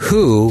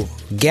 who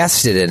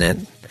guested in it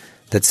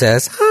that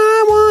says,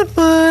 I want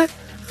my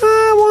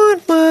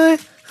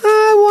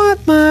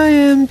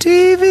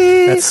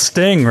MTV? That's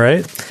Sting,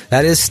 right?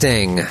 That is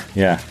Sting.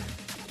 Yeah.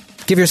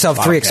 Give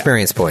yourself 3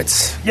 experience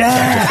points.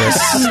 Yeah!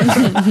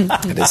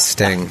 It is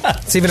Sting.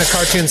 It's even a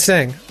cartoon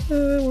Sting.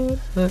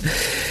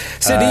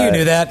 Cindy, you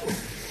knew that.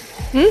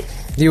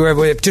 You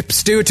were too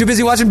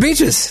busy watching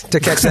Beaches to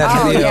catch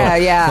that video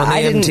on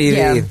the MTV.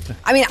 Yeah.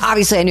 I mean,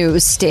 obviously I knew it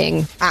was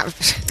Sting.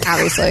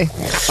 Obviously.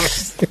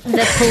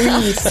 The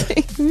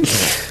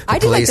Police. I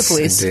do like the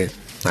Police. Indeed.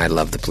 I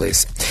love the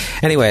Police.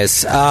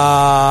 Anyways,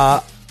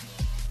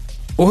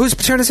 whose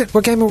turn is it?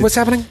 What game? What's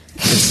happening?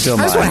 It's still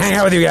I just want to mine. hang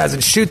out with you guys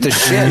and shoot the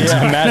shit.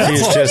 Yeah,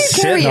 Matthew's just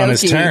sitting on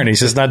his karaoke. turn. He's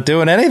just not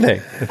doing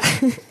anything.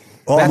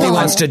 Matthew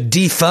wants to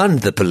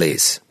defund the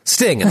police.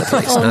 Sting and the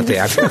police, not the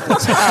actual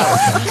police.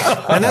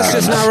 And that's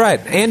just not right.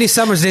 Andy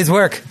Summers needs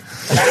work.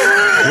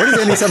 What is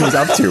Andy Summers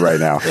up to right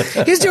now?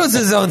 He's doing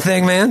his own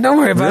thing, man. Don't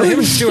worry about it. Him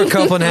and Stuart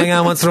Copeland hang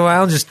out once in a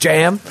while and just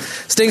jam.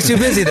 Sting's too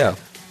busy, though.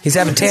 He's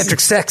having tantric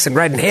sex and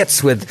writing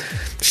hits with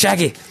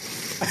Shaggy.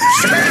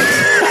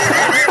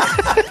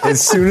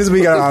 As soon as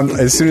we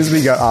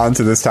got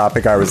onto this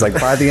topic, I was like,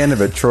 by the end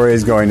of it, Troy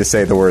is going to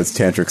say the words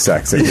tantric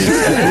sex at least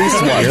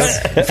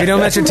once. If you don't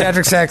mention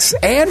tantric sex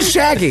and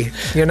Shaggy,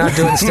 you're not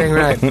doing Sting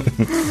right.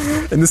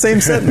 In the same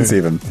sentence,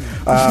 even.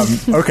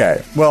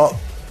 Okay, well,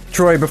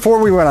 Troy, before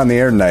we went on the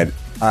air tonight,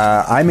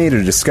 I made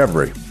a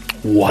discovery.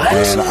 What?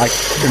 And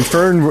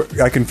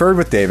I conferred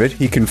with David.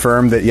 He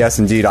confirmed that, yes,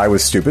 indeed, I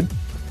was stupid.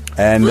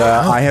 And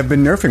I have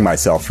been nerfing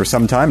myself for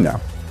some time now.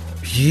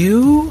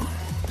 You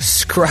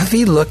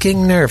scruffy-looking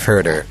nerf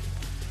herder.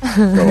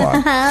 Go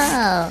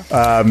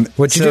on.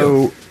 What'd you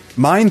do?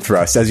 Mind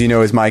Thrust, as you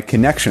know, is my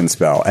connection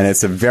spell, and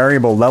it's a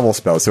variable level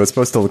spell, so it's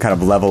supposed to kind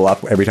of level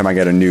up every time I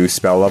get a new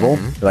spell level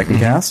that I can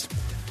cast.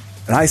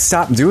 And I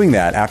stopped doing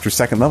that after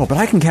 2nd level, but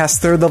I can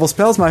cast 3rd level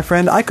spells, my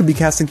friend. I could be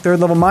casting 3rd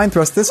level Mind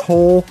Thrust this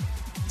whole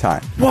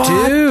time. What?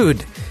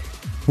 Dude,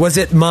 was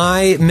it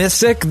my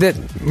Mystic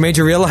that made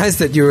you realize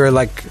that you were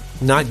like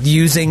not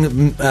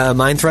using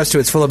Mind Thrust to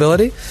its full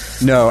ability?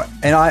 No,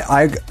 and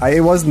I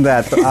it wasn't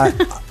that, but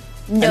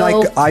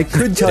I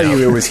could tell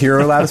you it was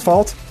Hero Lab's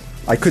fault.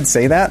 I could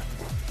say that,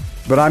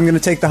 but I'm going to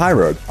take the high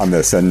road on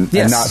this and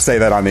not say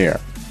that on the air.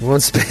 We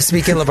won't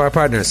speak ill of our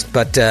partners,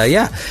 but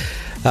yeah.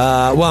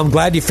 Well, I'm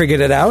glad you figured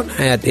it out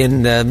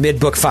in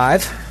mid-book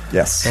 5.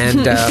 Yes.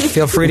 And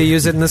feel free to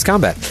use it in this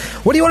combat.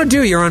 What do you want to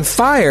do? You're on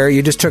fire.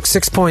 You just took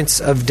 6 points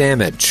of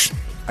damage.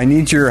 I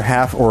need your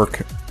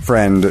half-orc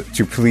friend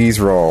to please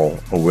roll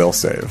a will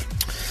save.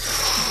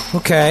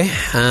 Okay.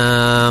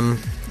 I'm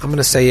going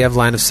to say you have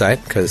line of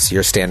sight because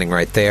you're standing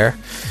right there.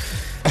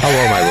 I'll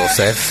roll my will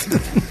save.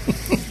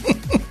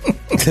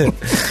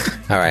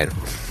 All right.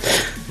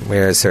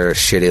 Where's her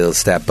shitty little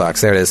stat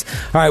box? There it is.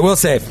 All right, will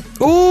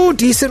save. Ooh,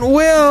 decent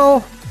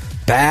will.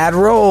 Bad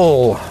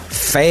roll.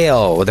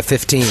 Fail with a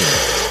 15.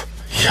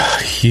 Yeah,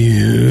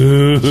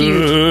 huge.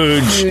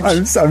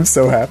 I'm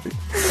so happy.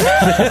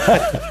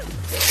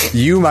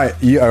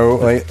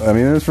 Wait, let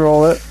me just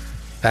roll it.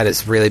 That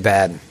is really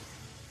bad.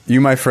 You,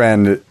 my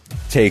friend,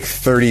 take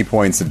 30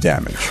 points of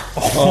damage.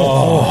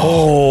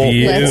 Oh,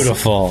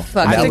 beautiful.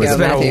 I think it's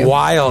been a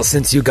while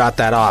since you got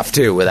that off,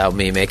 too, without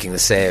me making the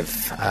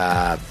save.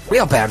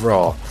 Real bad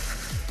roll.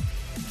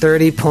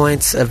 30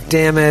 points of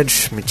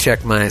damage. Let me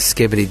check my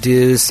skibbity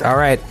doos. All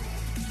right.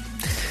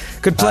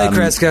 Good play,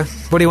 Kreska.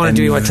 What do you want to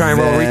do? You want to try and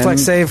roll a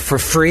reflex save for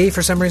free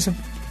for some reason?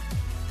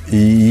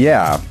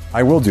 Yeah,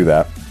 I will do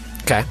that.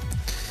 Okay.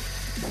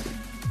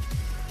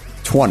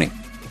 20.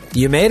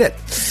 You made it.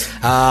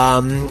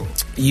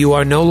 You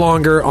are no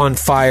longer on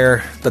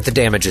fire, but the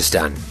damage is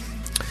done.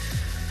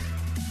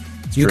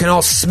 You can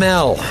all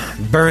smell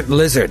burnt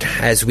lizard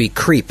as we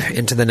creep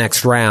into the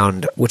next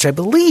round, which I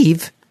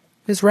believe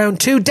is round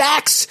 2.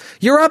 Dax,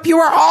 you're up. You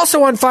are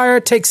also on fire.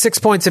 Take 6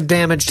 points of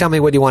damage. Tell me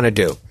what you want to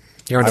do.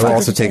 You're on I fire. will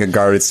also take a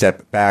guarded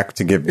step back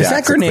to give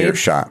Dax a clear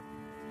shot.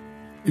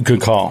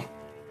 Good call.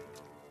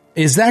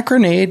 Is that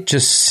grenade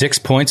just 6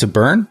 points of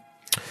burn?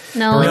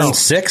 No. Burn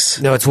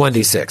 6? No, it's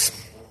 1d6.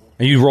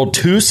 And you rolled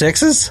 2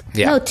 6s?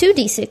 Yeah. No,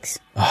 2d6.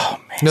 Oh,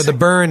 man. No,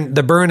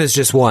 the burn is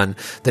just 1.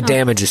 The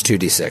damage is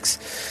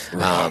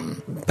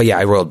 2d6. But yeah,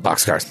 I rolled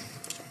boxcars.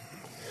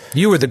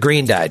 You were the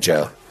green die,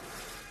 Joe.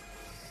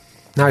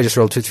 Now I just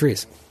rolled 2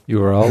 3s. You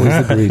were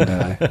always the green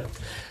die.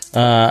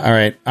 All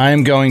right.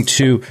 I'm going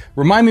to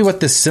remind me what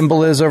this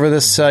symbol is over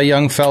this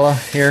young fella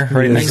here.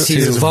 Right next to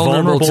He's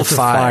vulnerable to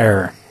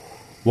fire.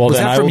 Well, Was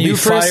then that I from will be you,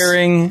 Chris?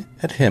 firing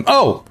at him.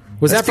 Oh!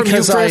 Was that from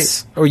you,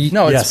 Chris?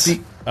 No, Yes.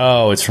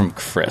 it's from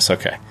Chris.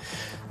 Okay.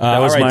 That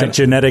was all right, my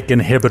genetic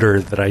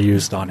inhibitor that I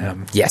used on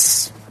him.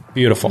 Yes.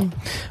 Beautiful.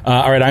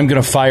 All right, I'm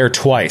going to fire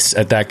twice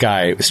at that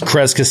guy. As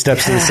Kreska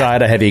steps to the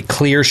side, I have a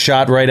clear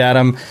shot right at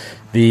him.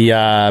 The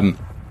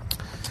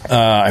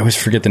I always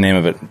forget the name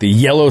of it. The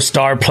Yellow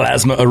Star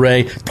Plasma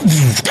Array.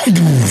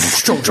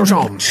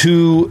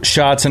 2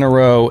 shots in a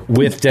row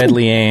with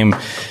deadly aim.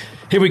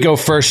 Here we go.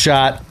 First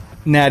shot,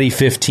 natty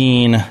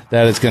 15.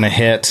 That is going to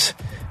hit.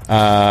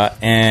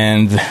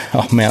 And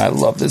oh man, I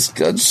love this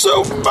gun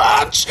so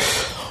much.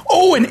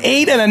 Oh, an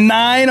 8 and a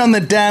 9 on the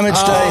damage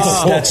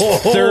dice. That's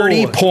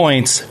 30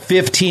 points,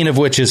 15 of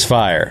which is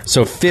fire.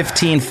 So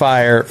 15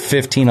 fire,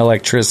 15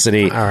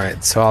 electricity. All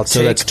right, so I'll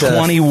take that's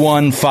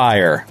 21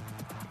 fire,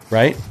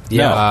 right?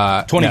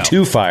 Yeah. No,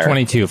 22 fire.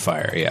 22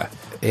 fire, yeah.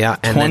 Yeah,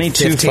 and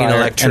 22 then 15 fire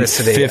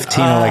electricity. and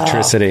 15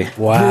 electricity.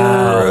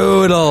 Wow.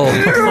 Brutal.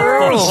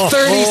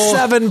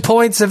 37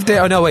 points of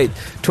damage. Oh, no, wait.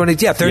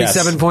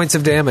 37 points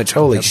of damage.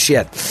 Holy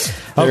shit.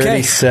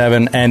 Okay.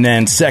 37, and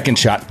then second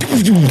shot.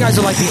 You guys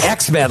are like the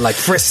X-Men. Like,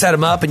 Frisk set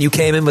him up, and you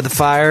came in with the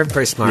fire.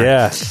 Very smart.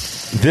 Yeah.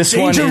 This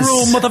one Danger is...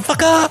 room,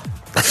 motherfucker!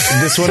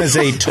 This one is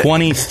a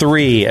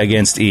 23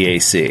 against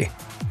EAC.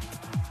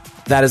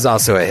 That is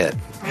also a hit.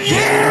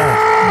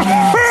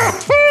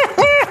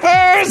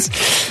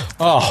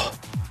 Oh,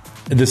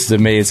 this is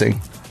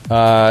amazing.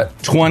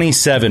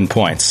 27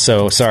 points.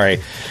 So,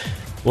 sorry.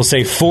 We'll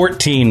say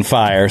 14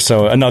 fire,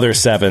 so another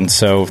 7.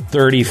 So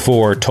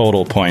 34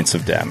 total points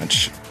of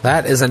damage.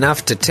 That is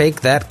enough to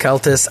take that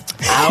cultist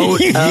out of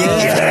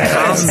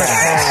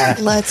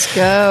combat. Let's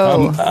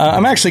go.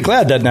 I'm actually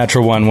glad that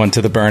natural 1 went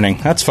to the burning.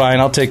 That's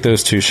fine. I'll take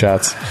those 2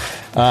 shots.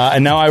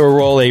 And now I will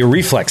roll a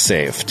reflex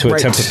save to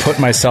attempt to put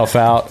myself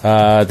out.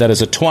 That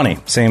is a 20,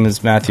 same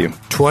as Matthew.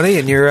 20,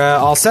 and you're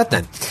all set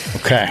then.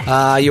 Okay.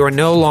 You are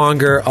no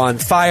longer on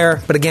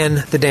fire, but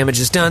again, the damage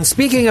is done.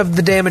 Speaking of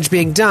the damage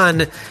being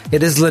done,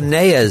 it is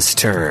Linnea's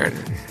turn.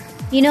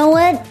 You know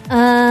what?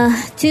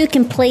 Two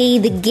can play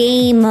the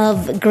game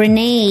of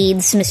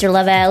grenades, Mr.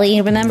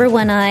 Lavallee. Remember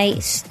when I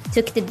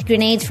took the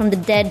grenades from the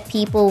dead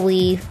people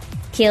we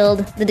killed?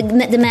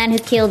 The man who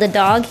killed the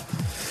dog?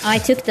 I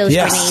took those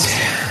grenades.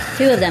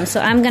 2 of them.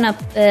 So I'm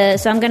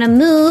gonna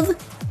move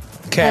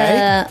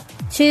Okay.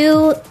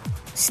 2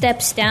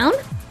 steps down,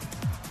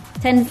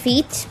 10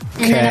 feet,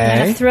 and then I'm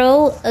going to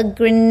throw a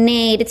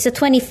grenade. It's a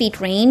 20 feet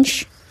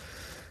range.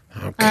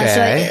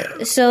 Okay.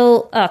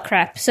 Oh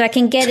crap! So I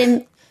can get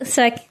in.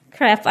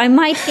 Crap! I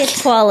might get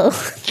Qualo.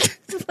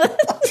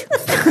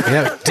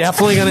 Yeah,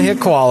 definitely going to hit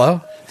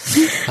Qualo.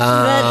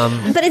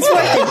 But it's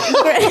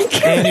worth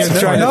it. And you're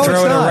trying to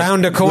throw it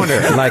around a corner.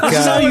 Like, This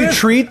is how you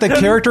treat the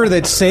character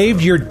that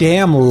saved your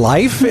damn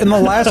life in the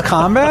last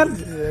combat?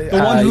 The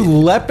one who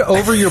leapt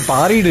over your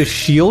body to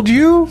shield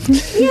you?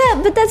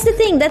 Yeah, but that's the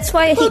thing. That's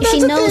why she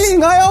knows.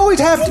 I always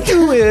have to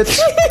do it.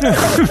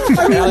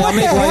 I mean, what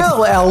the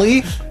hell,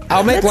 Ellie?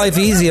 I'll make life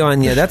easy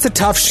on you. That's a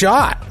tough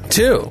shot,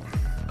 too.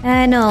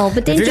 I know,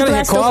 but If you're Danger going to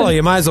hit Blast Qualo,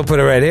 you might as well put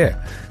it right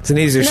here. It's an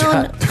easier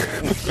shot.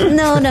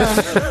 No.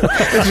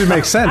 It just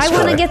makes sense. I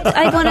want to get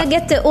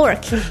the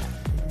orc.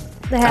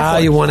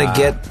 You want to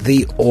get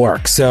the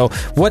orc. So,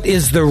 what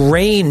is the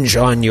range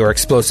on your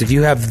explosive?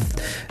 You have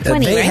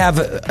 20, they right? have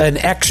an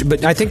extra,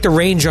 but I think the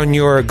range on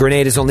your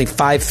grenade is only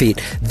 5 feet.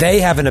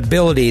 They have an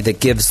ability that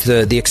gives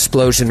the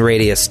explosion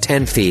radius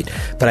 10 feet.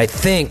 But I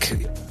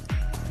think,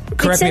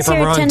 correct me if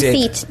I'm wrong, 10 Dick.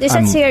 feet. This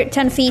says here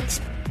 10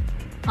 feet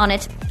on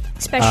it.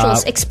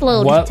 Specials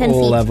explode What 10 feet.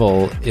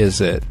 level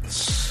is it?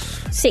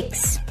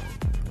 6.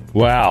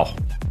 Wow.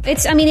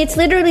 It's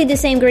literally the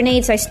same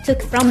grenades I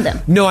took from them.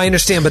 No, I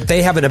understand, but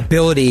they have an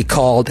ability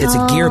called, it's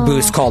a gear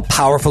boost called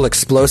Powerful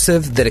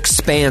Explosive that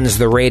expands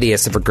the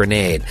radius of a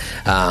grenade.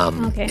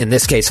 In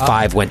this case,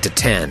 5 went to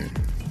 10.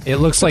 It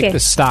looks like the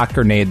stock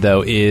grenade,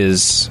 though,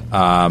 is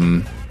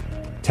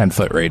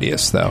 10-foot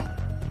radius, though.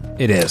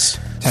 It is.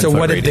 So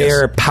what is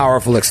their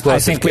Powerful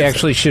Explosive? I think we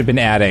actually should have been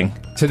adding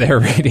to their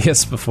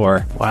radius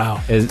before.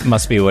 Wow. It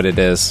must be what it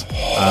is.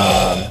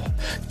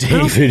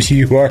 David,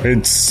 you are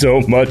in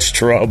so much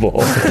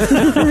trouble. Are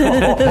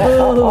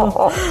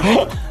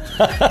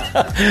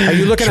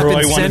you looking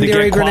Troy up wanted to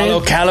incendiary get Qualo,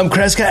 grenade? Callum,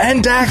 Kreska,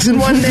 and Dax in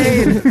one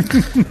name.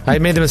 I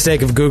made the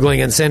mistake of Googling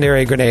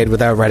incendiary grenade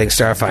without writing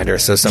Starfinder,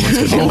 so someone's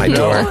going to be at my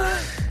door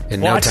in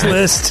no Watch time.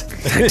 list.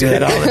 I do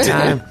that all the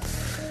time.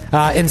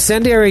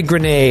 Incendiary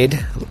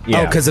grenade.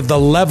 Yeah. Because of the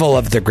level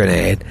of the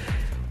grenade.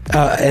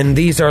 And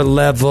these are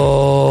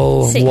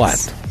level 6. what?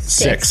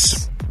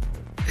 6.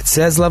 It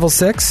says level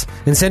 6.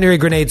 Incendiary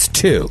grenades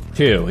 2.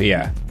 2,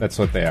 yeah. That's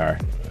what they are.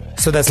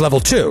 So that's level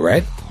 2,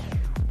 right?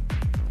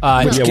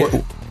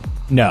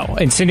 No.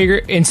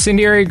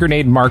 Incendiary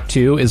Grenade Mark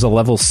II is a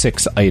level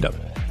 6 item.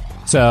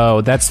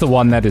 So that's the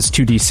one that is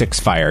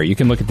 2d6 fire. You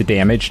can look at the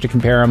damage to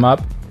compare them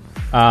up.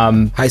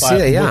 I see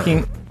it,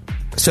 yeah.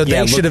 So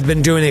they should have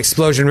been doing an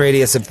explosion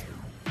radius of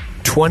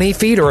 20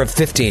 feet or of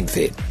 15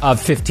 feet? Of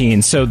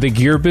 15. So the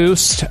gear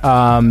boost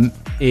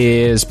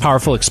is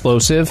Powerful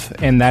Explosive,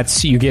 and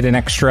that's you get an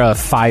extra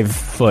 5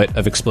 foot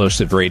of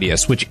explosive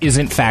radius, which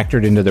isn't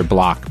factored into their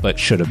block, but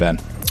should have been.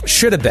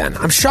 Should have been.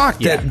 I'm shocked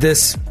that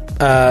this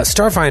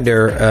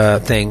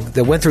Starfinder thing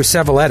that went through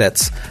several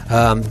edits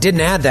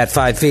didn't add that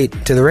 5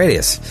 feet to the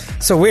radius.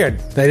 So weird.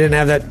 They didn't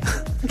have that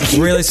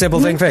really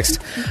simple thing fixed.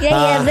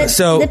 But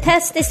so the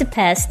pest is the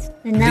pest.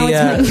 And now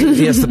it's mine.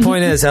 yes, the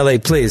point is, Ellie,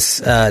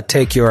 please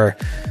take your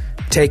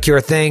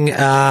thing.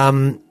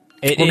 We're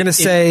going to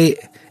say...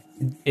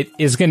 It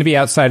is going to be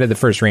outside of the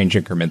first range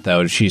increment,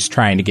 though. She's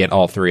trying to get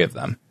all 3 of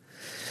them.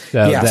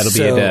 So that'll be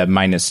the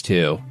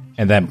 -2.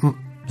 And then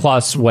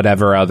plus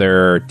whatever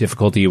other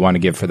difficulty you want to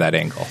give for that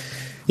angle.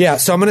 Yeah,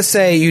 so I'm going to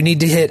say you need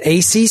to hit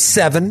AC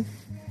 7,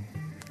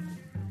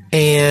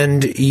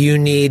 and you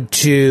need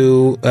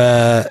to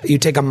you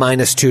take a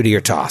 -2 to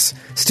your toss.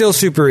 Still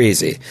super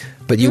easy,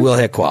 but you will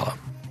hit Qualo.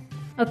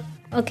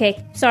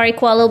 Okay, sorry,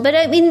 Qualo, but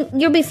I mean,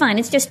 you'll be fine.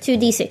 It's just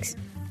 2d6.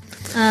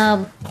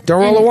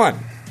 Don't roll a 1.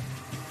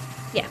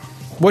 Yeah.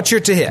 What's your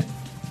to hit?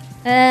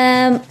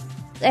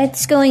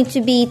 It's going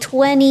to be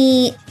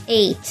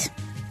 28.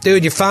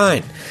 Dude, you're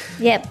fine.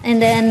 Yep,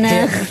 and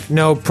then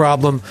No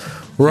problem.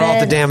 Roll off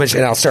the damage,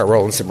 and I'll start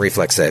rolling some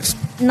reflex saves.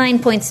 9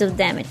 points of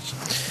damage.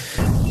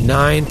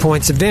 9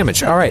 points of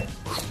damage. All right.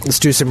 Let's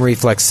do some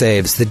reflex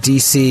saves. The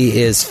DC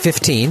is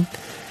 15.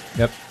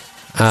 Yep.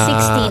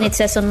 16, it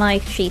says on my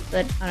sheet,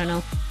 but I don't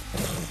know.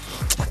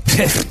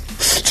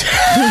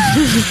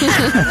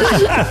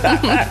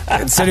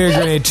 Incendiary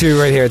Grenade 2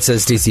 right here. It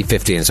says DC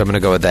 15, so I'm going to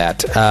go with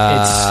that.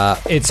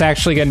 It's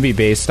actually going to be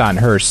based on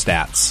her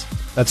stats.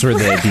 That's where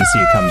the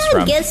DC comes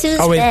from. Guess who's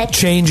Oh, it back?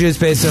 changes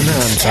based on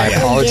that. I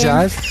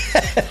apologize.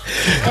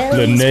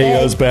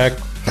 Linnea's back.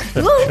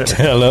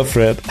 Hello,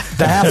 Fred.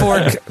 The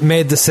half-orc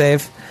made the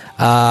save.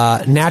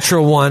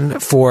 Natural 1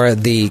 for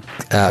the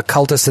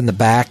cultist in the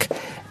back.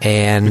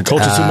 And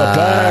Cultist in the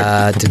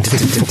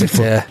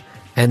back.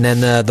 And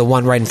then the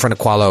one right in front of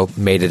Qualo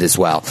made it as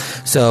well.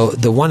 So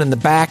the one in the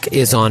back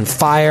is on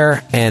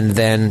fire, and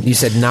then you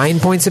said 9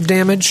 points of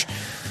damage.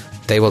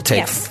 They will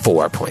take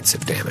 4 points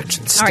of damage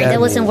instead. All right, that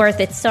wasn't worth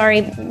it.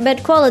 Sorry.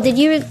 But Qualo, did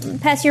you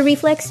pass your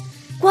reflex?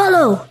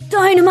 Qualo,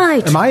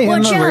 dynamite! Am I in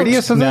Watch the out.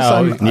 radius of this?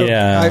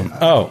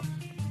 No,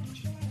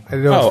 I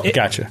don't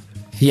gotcha.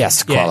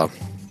 Yes, Qualo.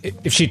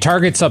 If she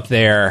targets up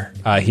there,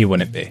 he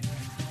wouldn't be.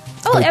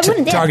 Oh, I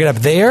wouldn't dare. Target up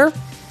there?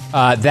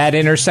 That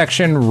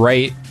intersection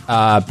right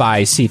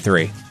by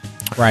C3,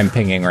 where I'm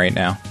pinging right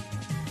now.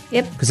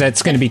 Yep. Because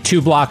that's going to be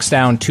 2 blocks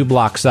down, 2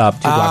 blocks up,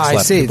 2 blocks left,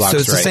 I see. 2 blocks So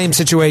it's right. the same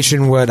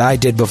situation what I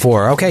did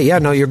before. Okay, yeah,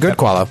 no, you're good,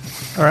 Qualo.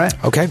 All right.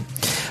 Okay.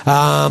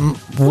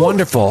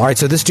 Wonderful. All right,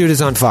 so this dude is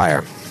on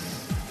fire.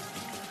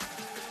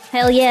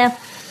 Hell yeah.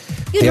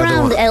 Good The other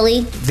round, one-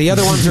 Ellie. The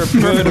other ones are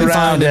perfectly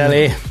round, fine.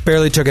 Ellie.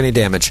 Barely took any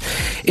damage.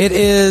 It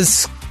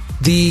is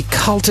the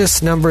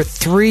cultist number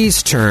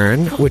 3's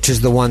turn, which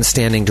is the one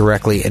standing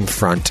directly in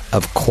front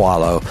of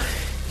Qualo.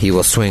 He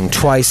will swing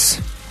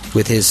twice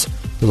with his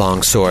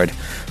longsword.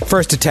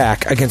 First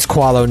attack against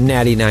Qualo,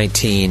 natty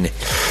 19.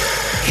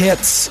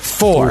 Hits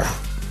 4.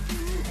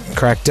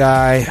 Cracked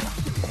die.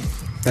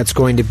 That's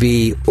going to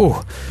be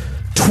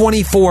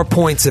 24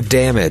 points of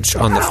damage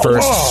on the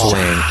first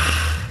swing.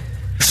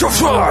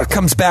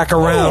 Comes back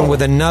around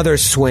with another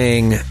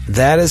swing.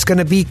 That is going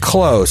to be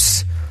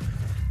close.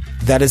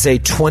 That is a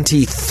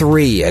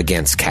 23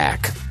 against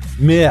CAC.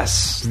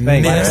 Miss.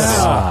 Thank Miss.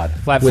 God.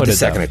 With Flat-footed, the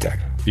second though. attack.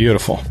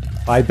 Beautiful.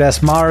 By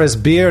Besmara's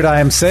beard, I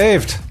am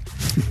saved.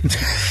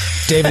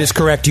 David is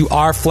correct. You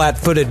are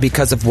flat-footed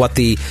because of what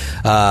the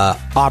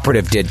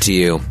operative did to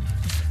you.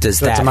 Does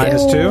That's that a hit?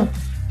 -2.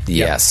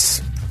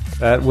 Yes.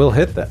 That will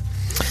hit that.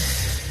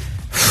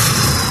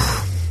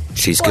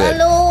 She's good.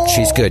 Hello.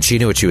 She's good. She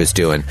knew what she was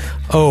doing.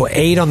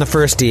 8 on the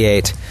first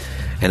D8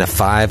 and a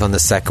 5 on the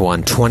second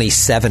one.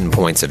 27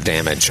 points of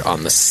damage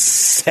on the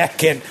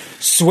second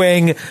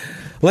swing.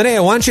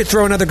 Linnea, why don't you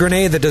throw another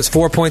grenade that does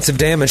 4 points of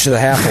damage to the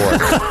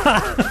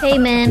half-orc? Hey,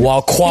 man.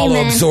 While Qualo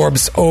Hey, man.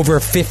 absorbs over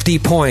 50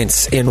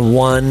 points in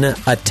one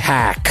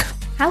attack.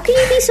 How can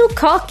you be so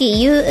cocky?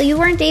 You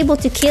weren't able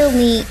to kill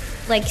me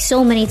like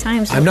so many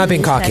times. I'm not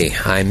being This cocky.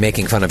 time. I'm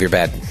making fun of your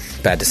bad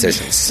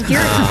decisions.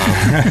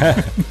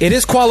 It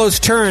is Qualo's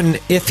turn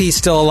if he's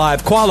still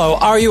alive. Qualo,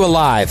 are you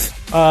alive?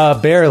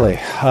 Barely.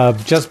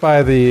 Just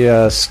by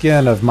the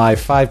skin of my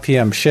 5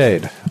 p.m.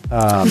 shade.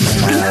 Am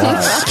I alive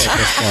at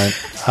this point?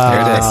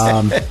 There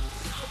it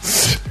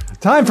is.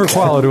 Time for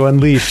Qualo to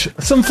unleash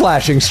some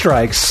flashing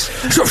strikes.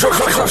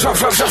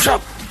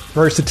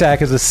 First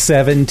attack is a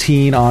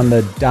 17 on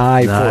the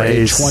die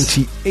Nice. for a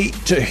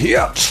 28 to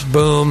hit.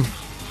 Boom.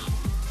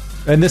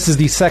 And this is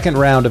the second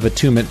round of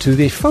attunement to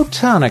the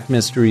photonic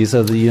mysteries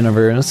of the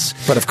universe.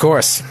 But of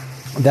course.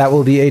 That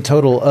will be a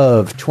total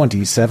of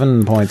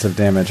 27 points of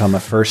damage on the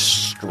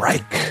first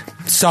strike.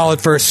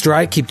 Solid first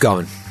strike. Keep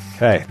going.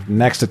 Okay,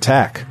 next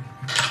attack.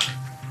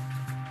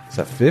 It's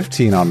a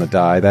 15 on the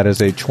die. That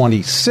is a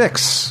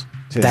 26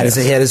 to That is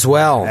a hit as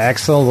well.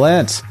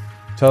 Excellent.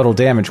 Total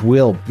damage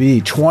will be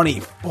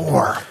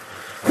 24.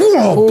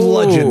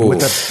 Bludgeoned with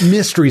the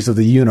mysteries of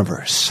the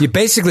universe. You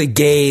basically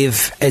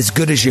gave as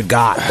good as you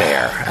got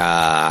there.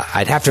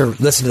 I'd have to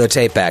listen to the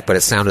tape back, but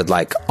it sounded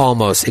like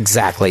almost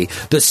exactly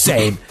the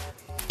same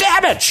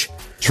damage.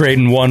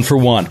 Trading 1 for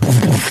 1.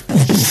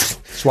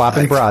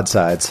 Swapping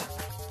broadsides.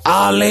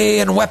 Ali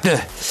and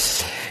Wepner.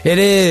 It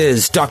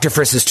is Dr.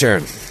 Friss's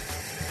turn.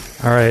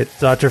 All right,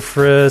 Dr.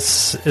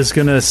 Friss is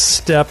going to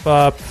step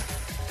up,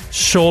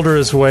 shoulder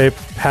his way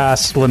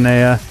past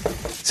Linnea.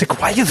 It's like,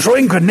 why are you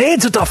throwing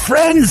grenades at our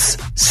friends?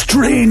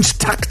 Strange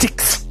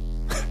tactics.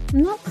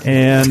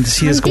 And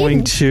he is I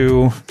going didn't.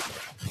 to...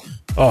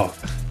 Oh,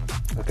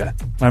 okay.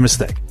 My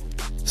mistake.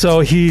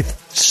 So he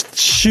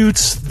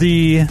shoots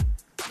the...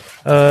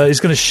 he's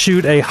going to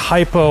shoot a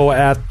hypo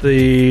at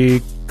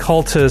the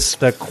cultist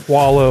that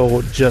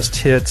Qualo just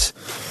hit,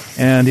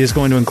 and he's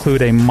going to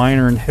include a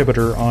minor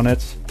inhibitor on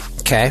it.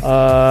 Okay.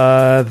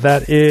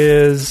 That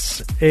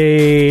is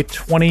a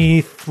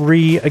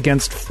 23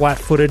 against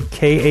flat-footed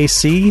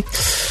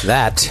KAC.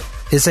 That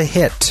is a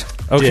hit.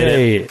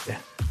 Okay.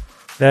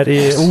 That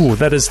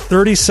is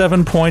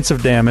 37 points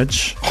of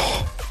damage.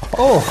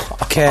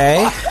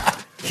 Okay.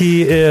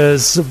 He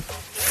is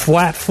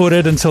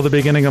flat-footed until the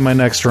beginning of my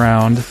next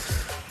round,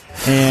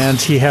 and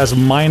he has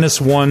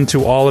 -1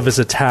 to all of his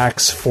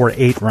attacks for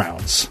 8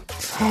 rounds.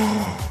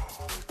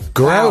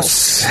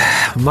 Gross.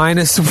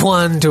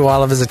 -1 to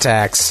all of his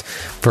attacks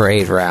for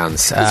 8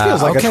 rounds. This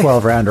feels like a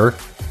 12-rounder.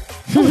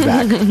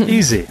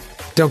 Easy.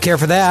 Don't care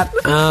for that.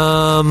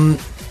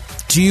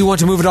 Do you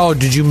want to move at all, or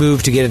did you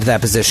move to get into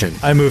that position?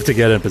 I moved to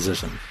get in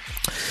position.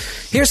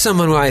 Here's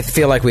someone who I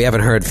feel like we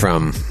haven't heard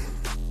from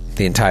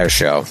the entire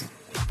show.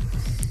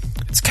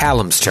 It's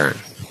Callum's turn.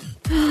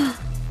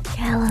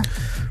 Callum.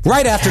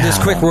 Right after this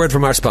quick word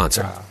from our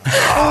sponsor.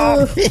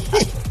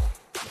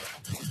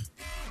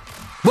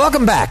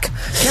 Welcome back.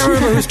 Can't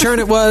remember whose turn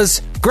it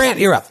was. Grant,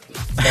 you're up.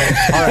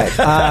 All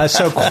right.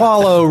 So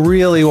Qualo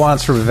really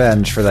wants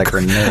revenge for that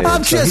grenade.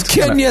 I'm So just he's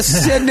gonna- kidding you,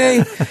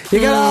 Sydney. You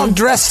got all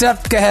dressed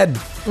up. Go ahead.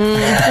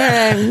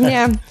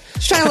 Yeah.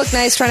 Just trying to look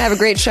nice, trying to have a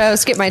great show.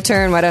 Skip my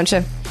turn, why don't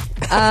you?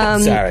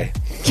 Sorry.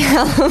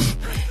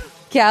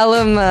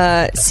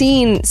 Callum,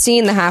 seeing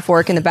the half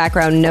orc in the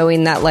background,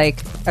 knowing that,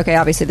 like, okay,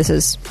 obviously this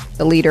is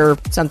the leader,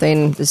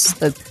 something, this is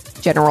the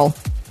general.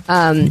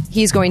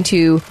 He's going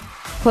to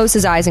close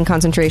his eyes in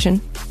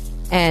concentration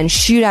and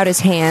shoot out his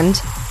hand,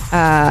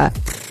 and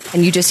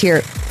you just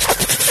hear,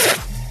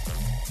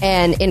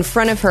 and in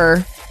front of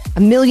her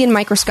a million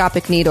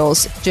microscopic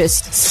needles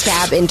just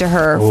stab into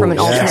her from an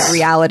alternate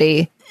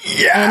reality.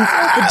 And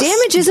the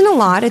damage isn't a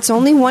lot. It's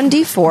only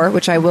 1d4,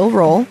 which I will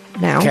roll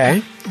now.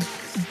 Okay.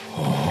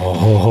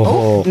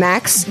 Oh,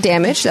 max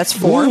damage. That's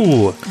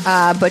 4.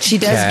 But she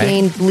does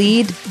gain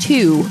bleed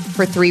 2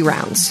 for 3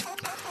 rounds.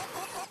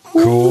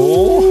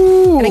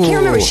 Cool. And I can't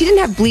remember. She didn't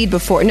have bleed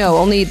before. No,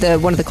 only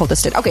one of the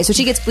cultists did. Okay, so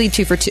she gets bleed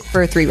 2 for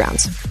 3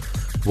 rounds.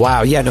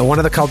 Wow. Yeah. No. One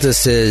of the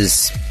cultists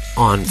is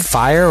on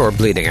fire or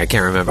bleeding. I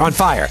can't remember. On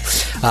fire.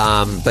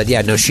 But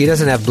yeah. No. She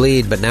doesn't have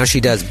bleed, but now she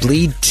does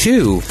bleed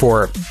 2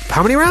 for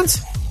how many rounds?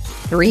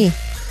 3.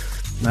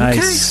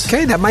 Nice.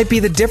 Okay. That might be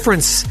the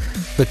difference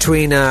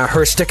between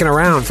her sticking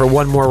around for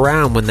one more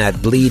round when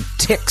that bleed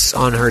ticks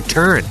on her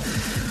turn.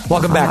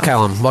 Welcome back,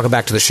 Callum. Welcome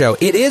back to the show.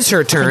 It is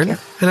her turn,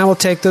 and I will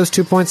take those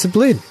 2 points of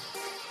bleed.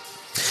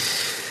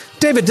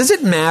 David, does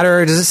it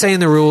matter? Does it say in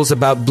the rules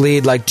about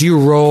bleed? Like, do you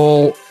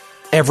roll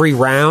every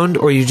round,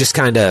 or you just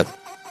kind of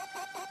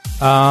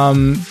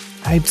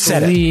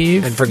set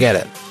it and forget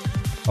it?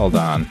 Hold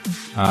on.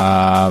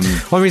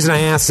 One reason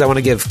I asked is I want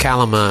to give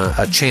Callum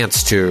a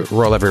chance to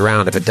roll every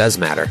round if it does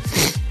matter.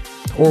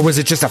 Or was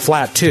it just a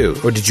flat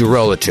 2, or did you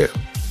roll a 2?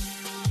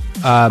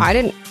 I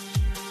didn't.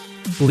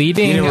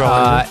 Bleeding,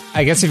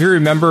 I guess if you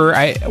remember,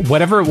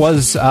 whatever it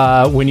was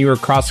when you were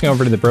crossing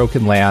over to the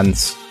Broken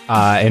Lands,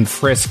 and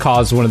Frisk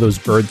caused one of those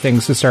bird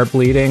things to start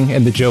bleeding,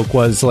 and the joke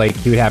was like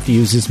he would have to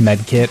use his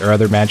med kit or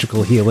other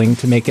magical healing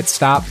to make it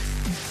stop.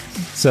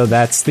 So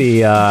that's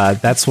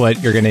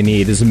what you're going to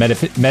need is a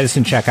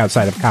medicine check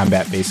outside of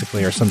combat,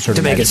 basically, or some sort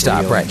of to make it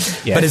stop, healing.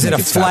 right? Yeah, but is it a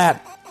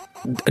flat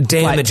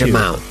damage flat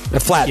amount? A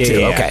flat 2,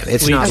 yeah. okay.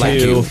 It's Bleed not like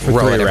 2 you for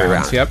roll 3 it every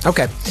rounds. round. Yep.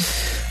 Okay.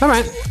 All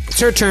right. It's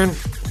her turn.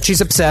 She's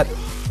upset.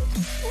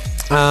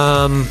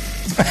 I'm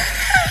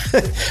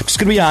just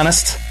gonna be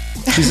honest.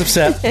 She's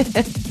upset,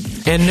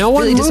 and no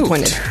one really moved.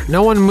 Disappointed.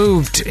 No one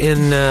moved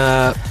in.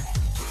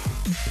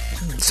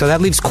 So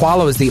that leaves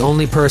Qualo as the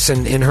only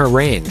person in her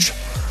range.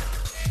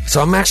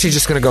 So I'm actually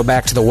just going to go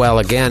back to the well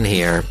again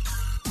here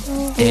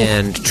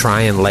and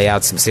try and lay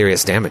out some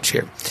serious damage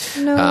here.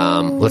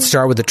 No. Let's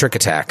start with the trick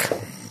attack.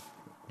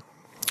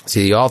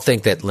 See, you all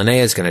think that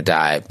Linnea is going to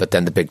die, but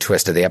then the big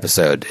twist of the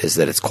episode is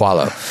that it's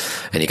Qualo,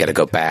 and you got to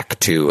go back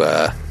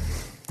to.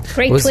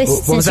 Great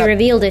twist since you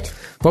revealed it.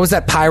 What was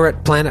that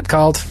pirate planet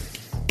called?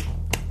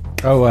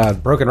 Oh,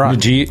 Broken Rock.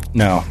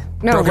 No.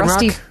 No, Broken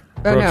Rusty. Rock?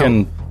 Oh,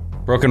 no.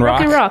 Broken Rock.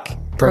 Broken Rock.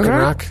 Broken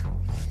Rock?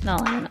 No, I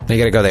don't know. You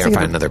got to go there and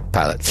find another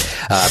pilot.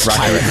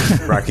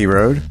 Rocky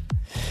Road.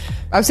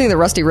 I was thinking the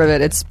Rusty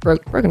Rivet. It's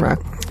Broken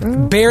Rock.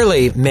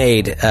 Barely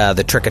made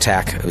the trick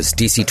attack. It was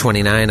DC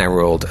 29. I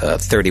rolled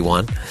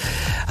 31.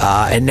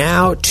 And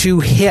now to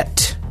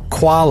hit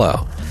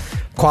Qualo.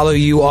 Qualo,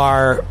 you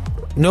are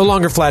no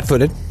longer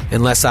flat-footed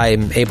unless I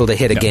am able to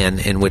hit again,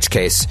 in which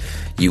case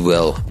you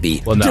will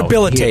be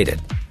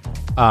debilitated.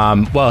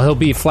 He'll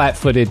be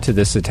flat-footed to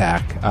this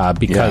attack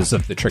because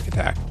of the trick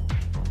attack.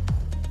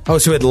 Oh,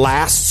 so it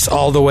lasts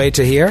all the way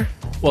to here?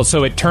 Well,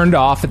 so it turned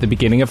off at the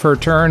beginning of her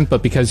turn,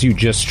 but because you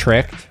just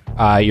tricked,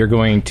 you're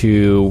going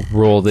to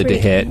roll to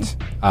hit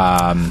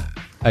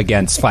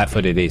against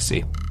flat-footed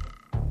AC.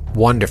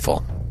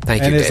 Wonderful.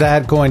 Thank you, And is David.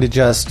 that going to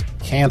just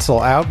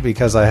cancel out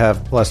because I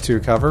have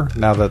 +2 cover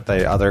now that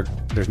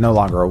there's no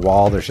longer a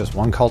wall, there's just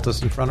one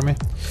cultist in front of me?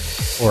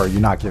 Or are you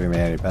not giving me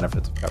any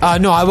benefits of cover?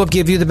 No, I will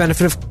give you the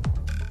benefit of...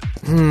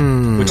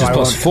 Which is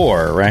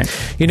 +4, right?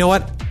 You know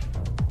what?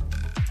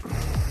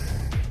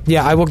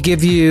 Yeah, I will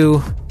give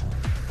you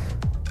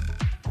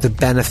the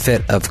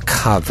benefit of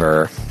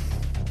cover.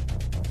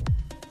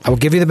 I will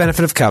give you the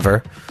benefit of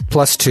cover,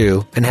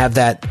 +2, and have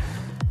that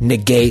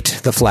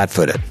negate the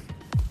flat-footed.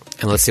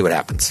 And let's see what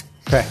happens.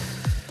 Okay.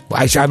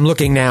 Well, I'm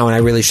looking now, and I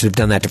really should have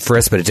done that to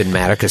Frisk, but it didn't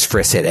matter because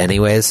Frisk hit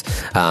anyways.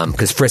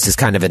 Because Frisk is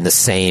kind of in the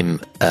same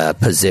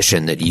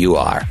position that you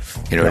are.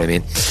 You know what I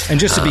mean? And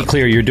just to be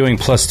clear, you're doing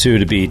 +2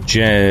 to be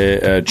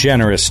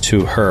generous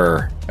to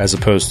her, as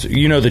opposed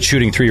to that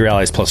shooting 3 of your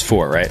allies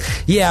 +4,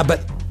 right? Yeah,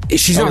 but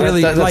she's not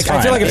really that's like. fine.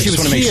 I feel like if I she was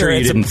just want to make here, sure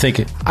you didn't think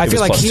it. I feel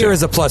like here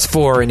is a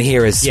 +4, and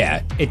here is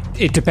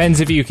It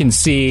depends if you can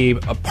see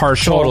a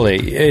partial.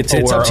 Totally, it's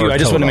up to you. I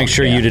just want to make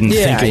sure you didn't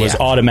think it was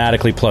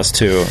automatically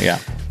 +2. Yeah.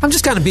 I'm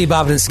just kind of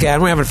bebopping and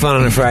scatting. We're having fun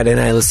on a Friday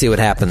night. Let's see what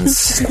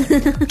happens.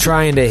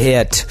 Trying to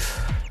hit.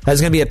 That's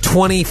going to be a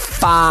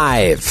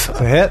 25.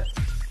 To hit?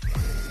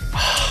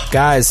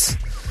 Guys,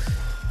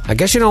 I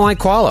guess you don't like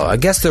Qualo. I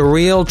guess the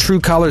real true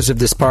colors of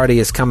this party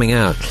is coming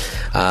out.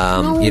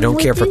 You don't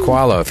care for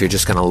Qualo if you're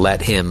just going to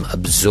let him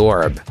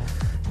absorb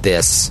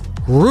this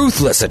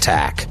ruthless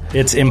attack.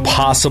 It's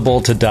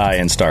impossible to die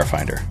in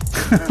Starfinder.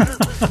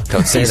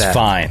 Don't say that. He's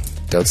fine.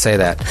 Don't say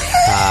that.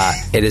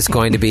 It is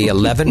going to be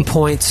 11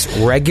 points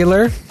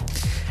regular,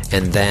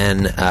 and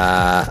then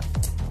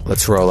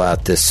let's roll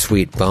out this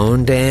sweet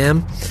Bone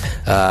Dam.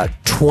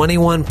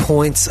 21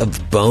 points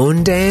of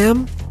Bone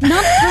Dam.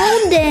 Not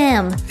Bone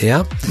Dam.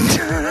 Yeah.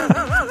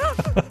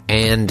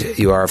 And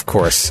you are, of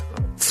course,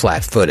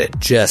 flat-footed.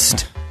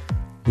 Just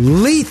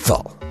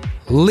lethal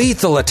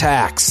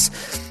attacks.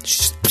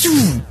 Just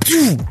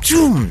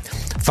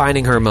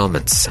finding her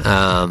moments.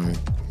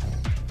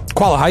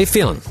 Qualo, how you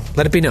feeling?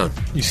 Let it be known.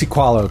 You see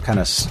Qualo kind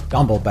of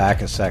stumble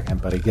back a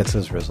second, but he gets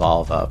his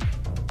resolve up.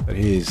 But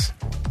he's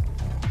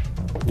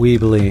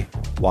weebly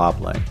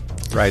wobbling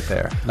right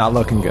there. Not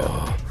looking good.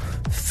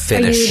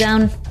 Finish Are you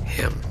down?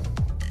 him.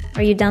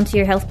 Are you down to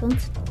your health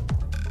points?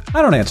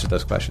 I don't answer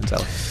those questions,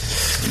 Ellie.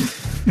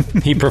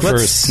 He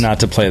prefers not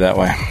to play that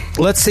way.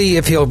 Let's see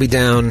if he'll be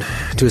down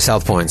to his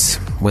health points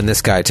when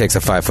this guy takes a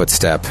 5-foot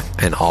step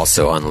and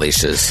also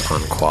unleashes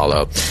on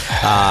Qualo.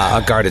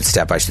 A guarded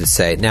step, I should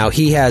say. Now,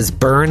 he has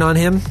burn on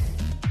him.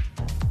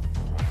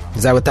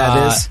 Is that what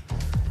that is?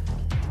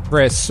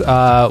 Chris,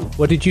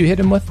 what did you hit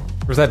him with?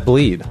 Where's that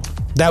bleed?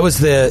 That was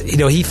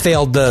he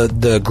failed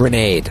the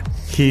grenade.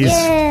 He's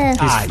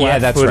yeah,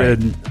 that's right.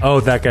 Oh,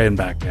 that guy in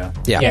back, yeah.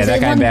 Yeah,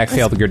 that guy in back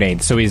failed the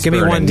grenade, so he's Give me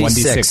burning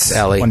 1d6,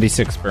 Ellie.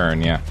 1d6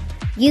 burn, yeah.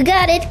 You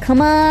got it.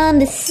 Come on,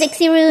 the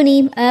sexy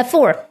Rooney.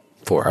 4.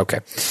 4, okay.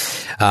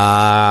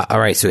 All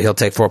right, so he'll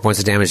take 4 points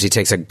of damage. He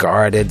takes a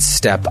guarded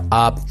step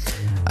up.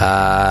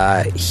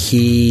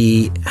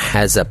 He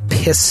has a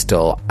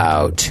pistol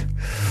out.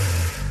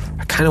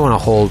 I kind of want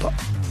to hold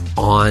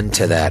on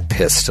to that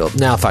pistol.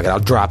 Now, fuck it. I'll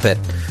drop it,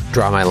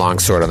 draw my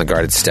longsword on the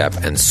guarded step,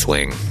 and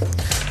swing.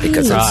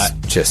 Because it's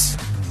just...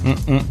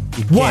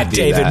 What,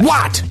 David? That.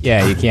 What?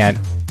 Yeah, you can't.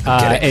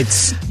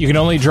 It's you can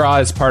only draw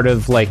as part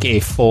of like a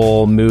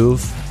full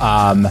move.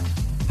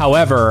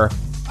 However,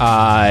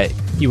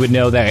 he would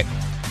know that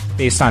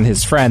based on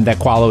his friend that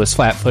Qualo is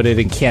flat-footed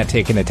and can't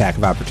take an attack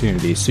of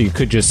opportunity. So you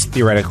could just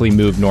theoretically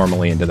move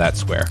normally into that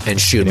square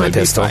and shoot my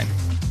pistol.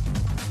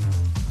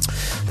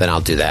 Then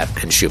I'll do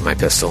that and shoot my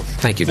pistol.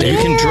 Thank you,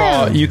 David.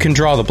 You can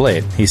draw the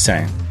blade. He's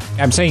saying.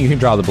 I'm saying you can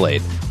draw the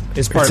blade.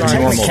 It's part It's of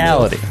a normal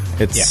technicality. move.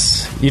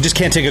 It's you just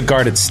can't take a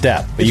guarded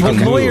step, but you What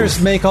can lawyers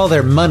move. make all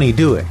their money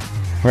doing.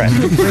 Right.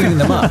 Bringing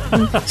them up.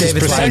 David's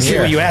Precisely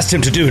what you asked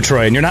him to do,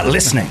 Troy, and you're not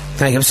listening.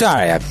 Thank you. I'm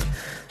sorry.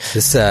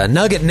 This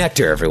nugget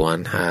nectar,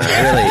 everyone,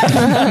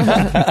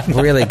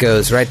 really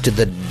goes right to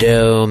the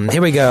dome.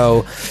 Here we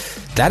go.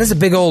 That is a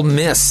big old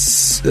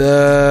miss.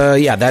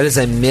 That is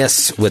a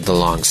miss with the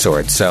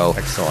longsword. So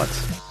Excellent.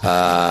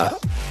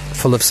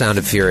 Full of sound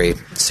of fury,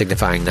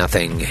 signifying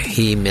nothing.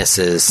 He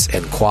misses,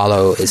 and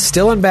Qualo is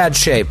still in bad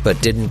shape,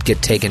 but didn't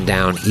get taken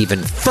down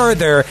even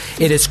further.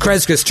 It is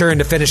Kreska's turn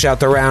to finish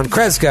out the round.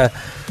 Kreska,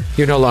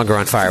 you're no longer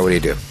on fire. What do you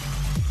do?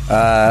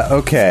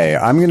 Okay,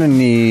 I'm going to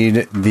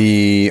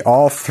need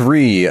all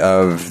three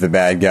of the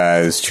bad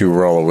guys to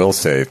roll a will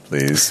save,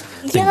 please.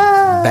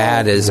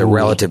 Bad is a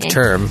relative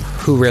term.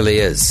 Who really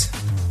is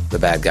the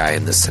bad guy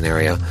in this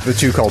scenario? The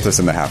two cultists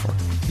and the half-orc.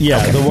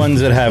 Yeah, the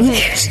ones that have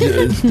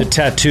the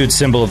tattooed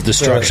symbol of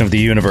destruction of the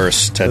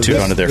universe tattooed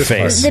onto their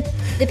face.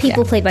 The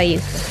people played by you.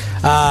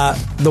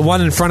 The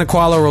one in front of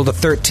Qualo rolled a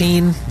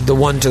 13. The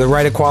one to the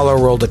right of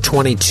Qualo rolled a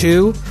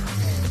 22.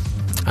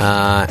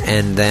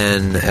 And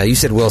then you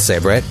said will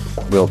save, right?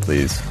 Will,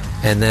 please.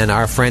 And then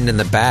our friend in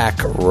the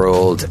back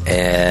rolled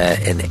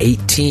an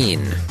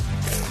 18.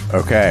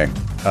 Okay.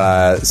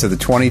 So the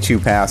 22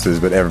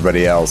 passes, but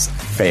everybody else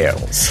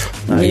fails.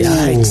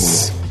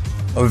 Yikes.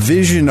 A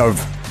vision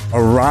of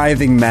a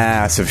writhing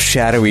mass of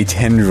shadowy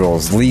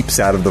tendrils leaps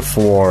out of the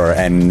floor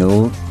and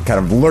kind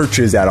of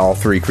lurches at all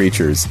three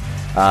creatures.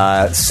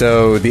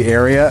 So the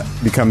area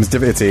becomes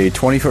it's a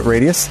 20-foot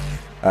radius.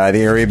 The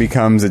area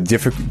becomes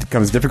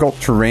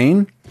difficult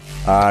terrain.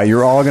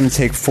 You're all going to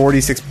take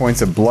 46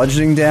 points of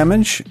bludgeoning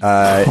damage.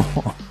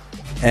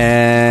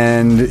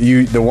 And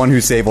the one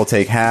who's saved will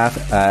take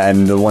half,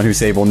 and the one who's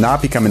saved will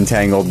not become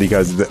entangled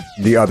because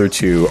the other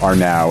two are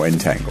now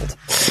entangled.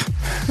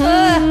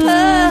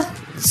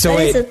 So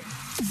wait,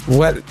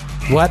 what?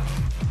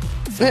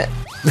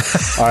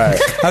 All right,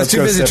 I was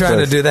too busy trying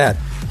to do that.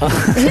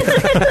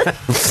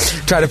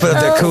 Try to put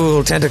up that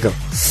cool tentacle.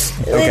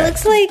 It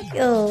looks like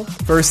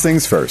First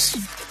things first.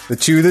 The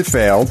two that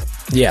failed,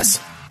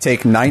 Yes.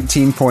 take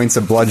 19 points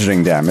of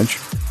bludgeoning damage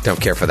Don't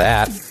care for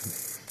that.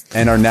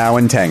 and are now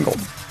entangled.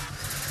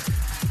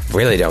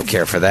 Really don't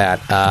care for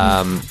that.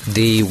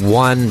 The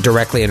one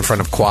directly in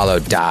front of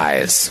Qualo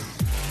dies.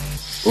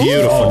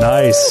 Beautiful.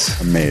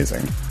 Nice.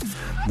 Amazing.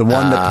 The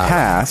one that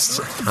passed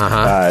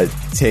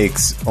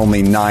takes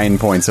only 9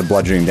 points of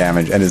bludgeoning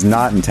damage and is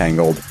not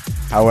entangled.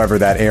 However,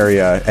 that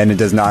area, and it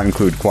does not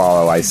include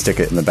Qualo, I stick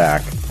it in the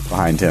back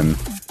behind him.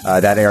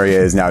 That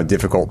area is now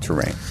difficult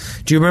terrain.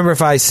 Do you remember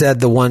if I said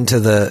the one to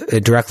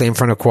the directly in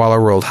front of Qualo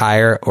rolled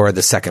higher or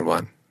the second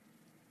one?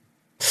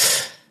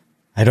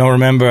 I don't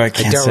remember. I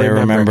can't say I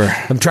remember.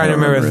 I'm trying to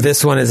remember if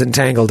this one is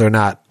entangled or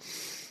not.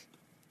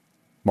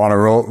 Want to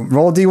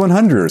roll a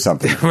D100 or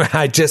something?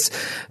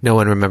 No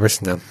one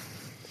remembers. No.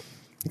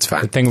 It's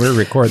fine. Good thing we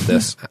record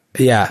this.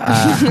 Yeah,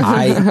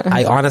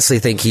 I honestly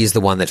think he's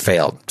the one that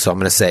failed, so I'm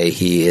going to say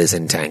he is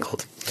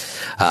entangled.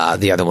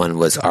 The other one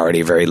was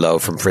already very low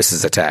from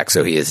Friss's attack,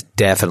 so he is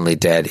definitely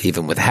dead,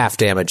 even with half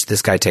damage.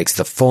 This guy takes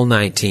the full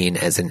 19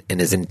 and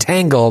is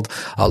entangled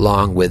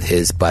along with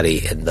his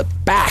buddy in the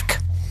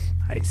back.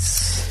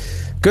 Nice.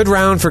 Good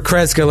round for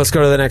Kreska. Let's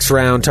go to the next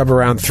round. Top of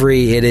round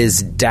 3. It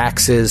is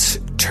Dax's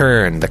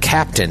turn. The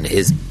captain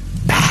is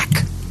back.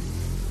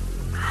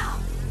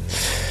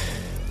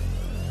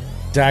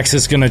 Dax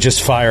is going to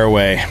just fire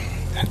away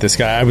at this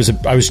guy. I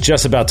was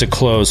just about to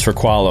close for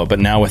Qualo, but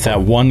now with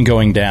that one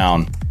going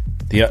down,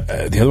 the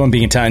other one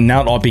being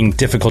now all being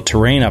difficult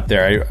terrain up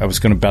there, I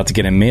was about to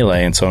get in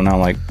melee, and so now I'm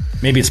like,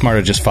 maybe it's smarter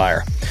to just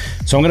fire.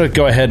 So I'm going to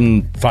go ahead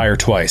and fire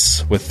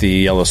twice with the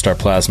Yellow Star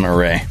Plasma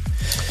Array.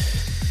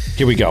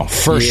 Here we go.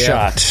 First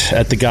shot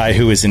at the guy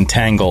who is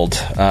entangled.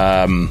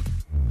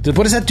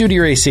 What does that do to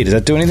your AC? Does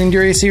that do anything to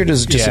your AC, or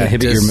does it just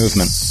inhibit your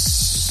movement?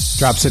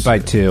 Drops it by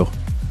 2.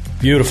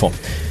 Beautiful.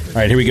 All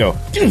right, here we go.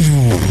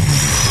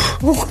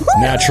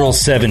 Natural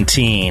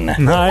 17.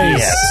 Nice.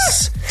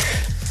 Yes.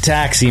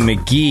 Taxi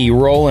McGee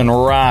rolling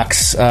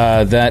rocks.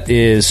 That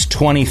is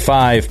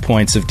 25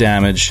 points of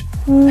damage.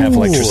 Half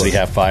electricity,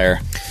 half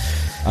fire.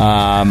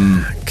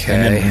 Okay.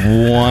 And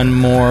then one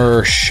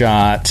more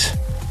shot.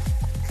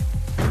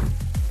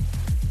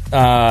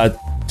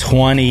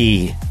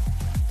 20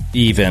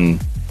 even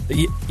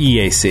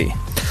EAC.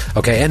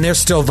 Okay, and they're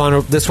still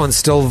vulnerable. This one's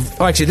still...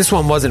 Oh, actually, this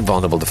one wasn't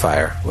vulnerable to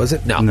fire, was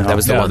it? No, that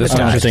was the one that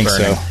died. I think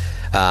so.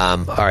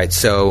 All right,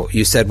 so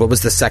you said, what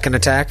was the second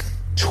attack?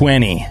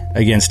 20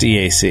 against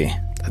EAC.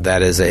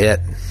 That is a hit.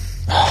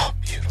 Oh,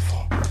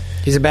 beautiful.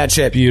 He's a bad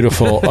shit.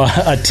 Beautiful.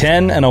 A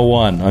 10 and a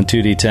 1 on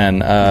 2d10.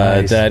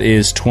 Nice. That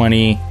is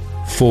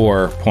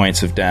 24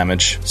 points of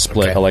damage,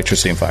 split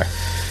electricity and fire.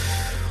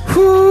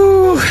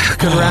 Whew,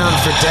 good round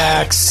for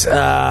Dax.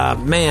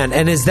 Man,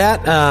 and is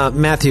that,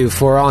 Matthew,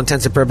 for all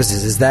intents and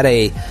purposes, is that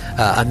a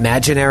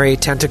imaginary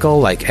tentacle,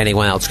 like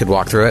anyone else could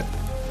walk through it?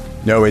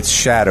 No, it's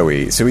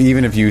shadowy. So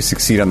even if you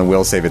succeed on the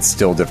will save, it's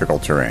still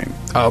difficult terrain.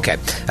 Oh, okay.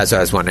 That's what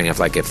I was wondering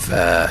if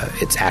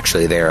it's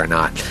actually there or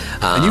not.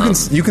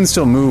 And you can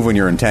still move when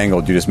you're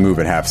entangled. You just move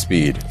at half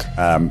speed.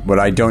 What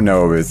I don't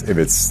know is if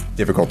it's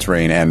difficult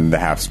terrain and the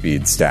half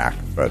speed stack.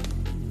 But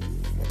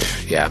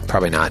yeah,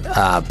 probably not.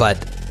 But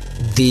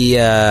the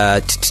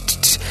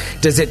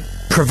does it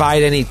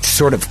provide any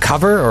sort of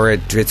cover, or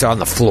it's on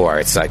the floor?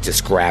 It's like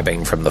just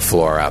grabbing from the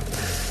floor up.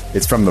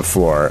 It's from the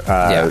floor.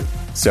 Yeah.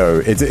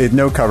 So it's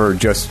no cover,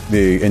 just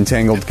the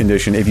entangled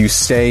condition. If you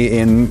stay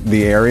in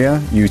the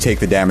area, you take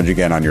the damage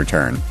again on your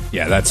turn.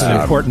 Yeah, that's an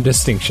important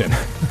distinction.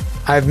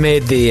 I've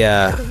made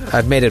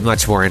it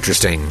much more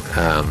interesting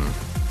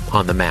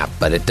on the map,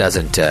 but it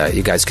doesn't.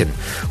 You guys can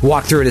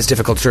walk through it as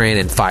difficult terrain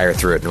and fire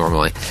through it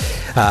normally.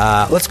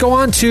 Let's go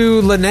on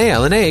to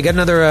Linnea. Linnea, you got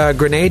another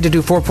grenade to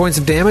do 4 points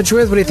of damage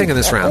with? What do you think in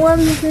this round? Well,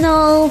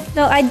 no,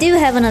 I do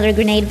have another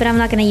grenade, but I'm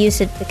not going to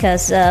use it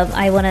because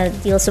I want to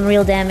deal some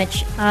real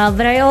damage.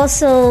 But I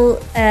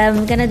also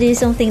am going to do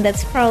something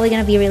that's probably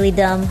going to be really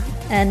dumb,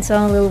 and so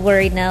I'm a little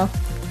worried now.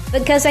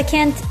 Because I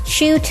can't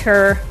shoot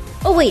her.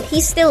 Oh, wait,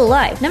 he's still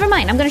alive. Never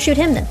mind, I'm going to shoot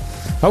him then.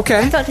 Okay.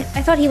 I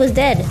thought he was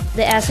dead,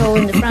 the asshole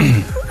in the front.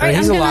 Right,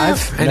 he's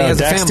alive, and he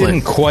has a family. Dax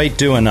didn't quite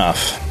do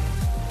enough.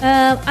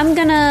 I'm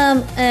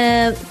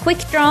gonna quick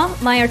draw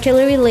my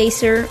artillery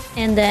laser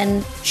and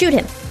then shoot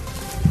him.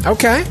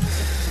 Okay.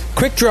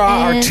 Quick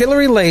draw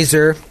artillery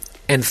laser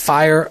and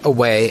fire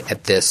away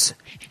at this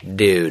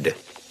dude.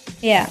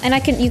 Yeah,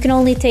 and you can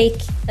only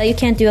take you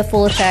can't do a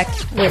full attack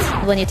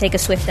when you take a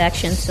swift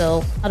action.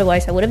 So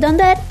otherwise, I would have done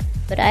that,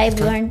 but I've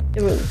learned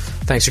the rules.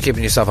 Thanks for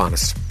keeping yourself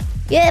honest.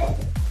 Yep.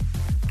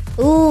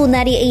 Ooh,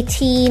 natty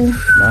 18.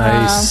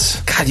 Nice.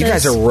 God, you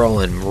guys are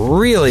rolling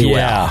really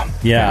well.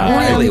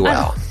 Yeah. Really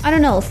well. I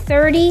don't know,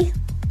 30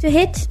 to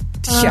hit?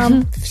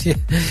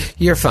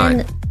 You're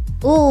fine.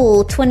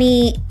 And,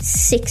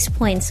 26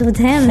 points of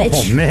damage.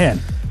 Oh, man.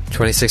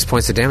 26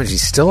 points of damage.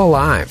 He's still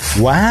alive.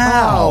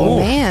 Wow. Oh,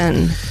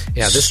 man.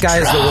 Yeah, this guy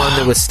is the one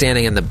that was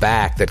standing in the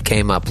back that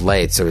came up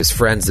late, so his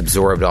friends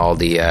absorbed all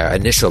the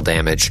initial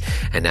damage,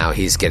 and now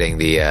he's getting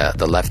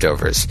the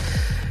leftovers.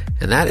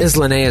 And that is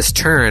Linnea's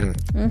turn.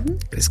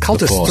 Mm-hmm. Is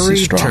Cultist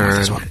 3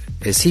 turn?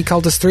 Is he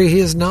Cultist 3? He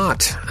is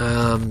not.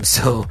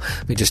 So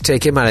we just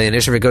take him out of the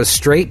initiative. It goes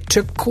straight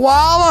to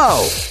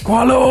Qualo.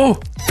 Qualo!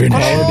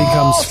 Qualo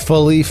becomes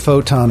fully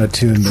photon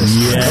attuned.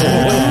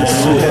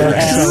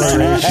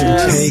 Acceleration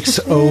takes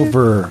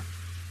over,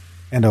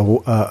 and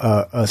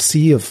a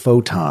sea of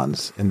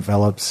photons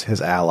envelops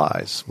his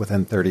allies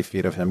within 30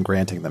 feet of him,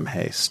 granting them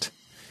haste.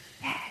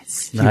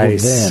 Yes.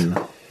 Nice. Then,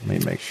 let me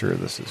make sure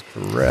this is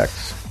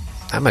correct.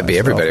 That might be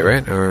everybody,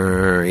 right?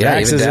 Or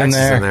Dax even is Dax in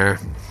there. is in there.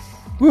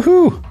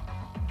 Woohoo!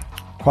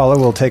 Qualo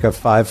will take a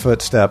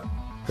 5-foot step,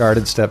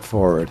 guarded step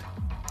forward,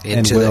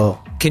 and will.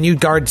 Can you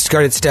guarded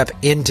step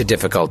into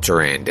difficult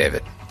terrain,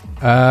 David?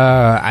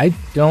 I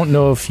don't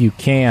know if you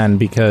can,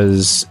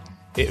 because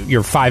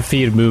your 5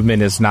 feet of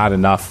movement is not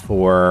enough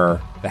for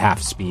the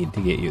half speed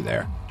to get you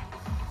there.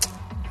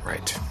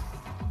 Right.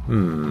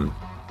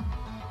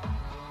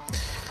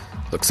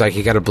 Looks like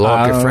you got to blow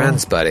up your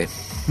friends, buddy.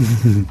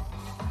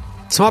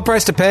 Small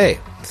price to pay.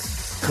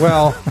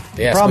 Well,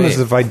 the Yes, problem me. is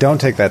if I don't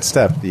take that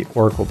step, the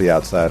orc will be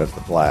outside of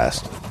the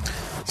blast.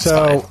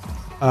 So,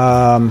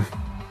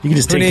 You can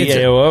just take the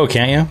AOO,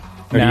 can't you? Or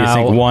do you Now-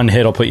 think one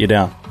hit will put you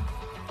down?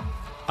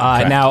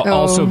 Now,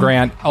 also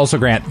Grant,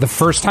 the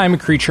first time a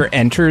creature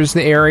enters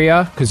the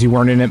area, because you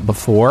weren't in it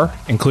before,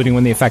 including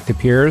when the effect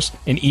appears,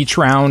 in each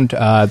round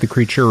the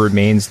creature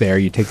remains there,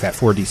 you take that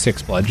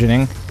 4d6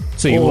 bludgeoning.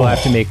 So you will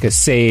have to make a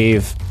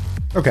save.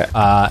 Okay.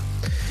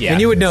 Yeah.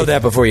 And you would know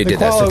that before you did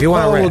that. So if you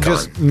want to we'll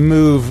just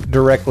move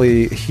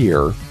directly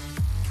here.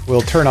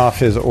 We'll turn off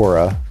his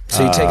aura.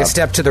 So you take a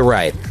step to the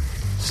right.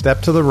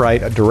 Step to the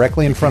right,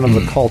 directly in front of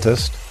the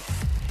cultist,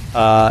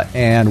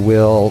 and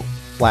will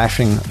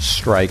flashing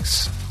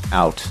strikes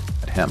out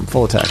at him.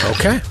 Full attack.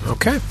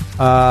 Okay.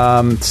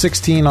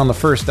 16 on the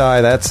first die.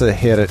 That's a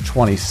hit at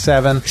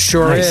 27.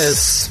 Sure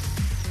is.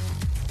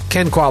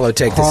 Can Qualo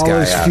take this guy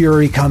Qualo's out?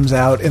 fury comes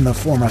out in the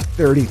form of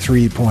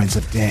 33 points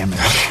of damage.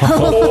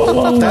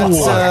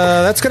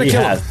 That's going to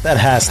kill him. That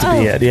has to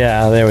be it.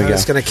 Yeah, there we go.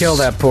 That's going to kill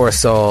that poor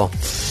soul.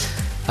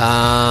 So,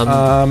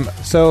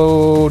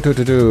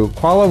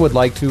 Qualo would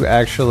like to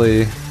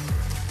actually...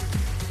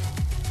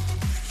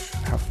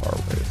 How far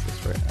away is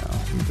this right now?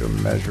 I'm going to do a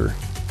measure.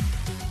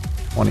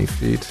 20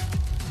 feet.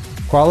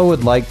 Qualo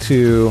would like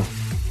to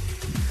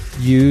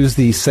use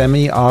the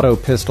semi-auto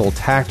pistol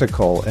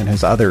tactical in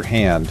his other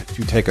hand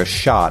to take a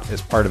shot as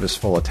part of his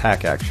full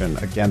attack action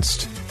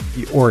against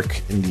the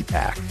orc in the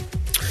back.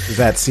 Does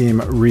that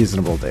seem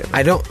reasonable, David?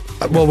 I don't...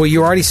 Well,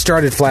 you already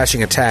started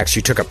flashing attacks.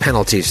 You took a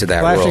penalty to that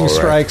Flashing roll,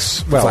 right?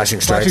 strikes. Well,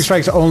 Flashing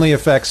strikes only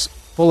affects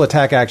full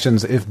attack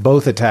actions if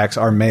both attacks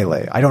are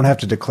melee. I don't have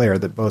to declare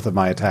that both of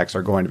my attacks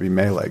are going to be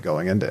melee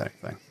going into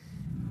anything.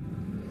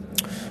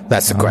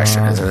 That's the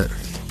question, isn't it?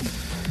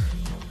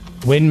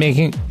 When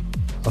making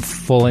a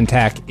full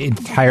attack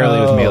entirely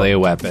with melee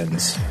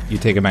weapons, you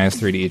take a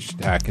 -3 to each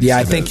attack. Yeah,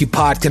 I think you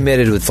pot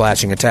committed with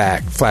flashing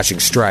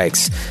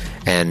strikes,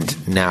 and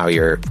now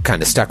you're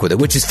kind of stuck with it,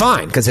 which is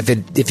fine because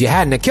if you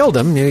hadn't have killed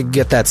him, you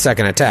get that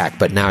second attack.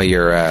 But now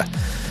your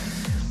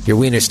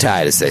wiener's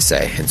tied, as they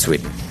say in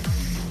Sweden.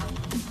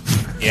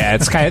 Yeah,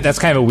 that's kind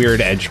of a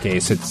weird edge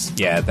case.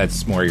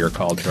 That's more your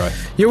call, Troy.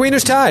 Your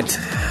wiener's tied.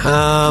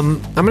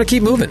 I'm going to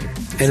keep moving,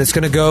 and it's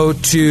going to go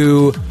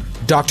to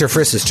Dr.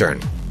 Friss's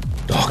turn.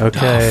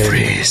 Okay.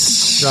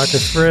 Dr.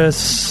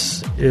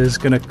 Friss is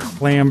going to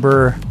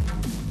clamber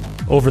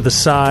over the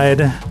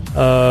side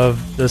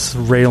of this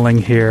railing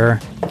here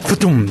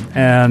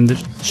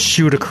and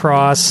shoot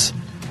across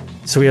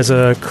so he has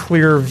a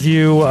clear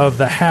view of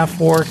the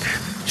half-orc.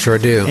 Sure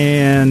do.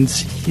 And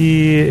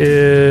he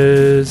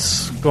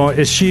is going...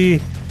 Is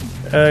she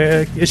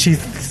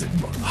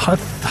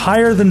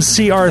higher than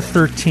CR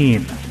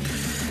 13?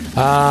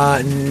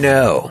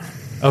 No.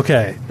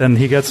 Okay, then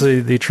he gets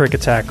the trick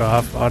attack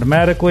off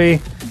automatically,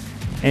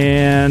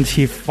 and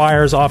he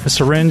fires off a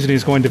syringe, and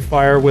he's going to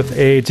fire with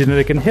a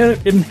genetic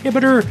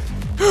inhibitor.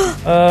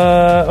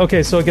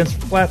 Okay, so against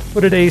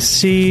flat-footed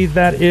AC,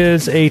 that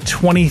is a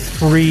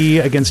 23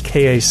 against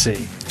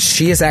KAC.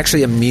 She is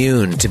actually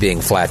immune to being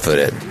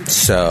flat-footed,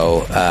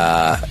 so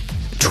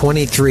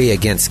 23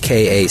 against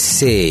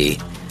KAC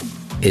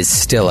is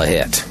still a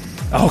hit.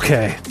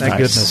 Okay, thank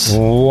goodness.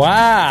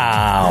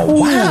 Wow.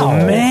 Wow,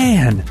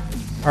 man.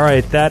 All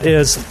right, that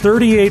is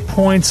 38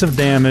 points of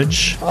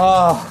damage.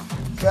 Oh,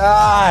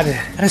 God.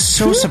 That is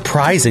so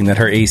surprising that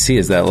her AC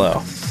is that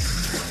low.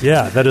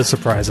 Yeah, that is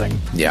surprising.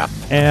 Yeah.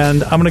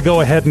 And I'm going to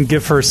go ahead and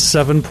give her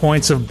 7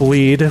 points of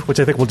bleed, which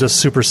I think will just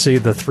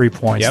supersede the 3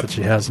 points that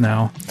she has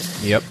now.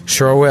 Yep.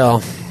 Sure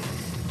will.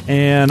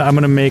 And I'm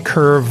going to make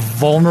her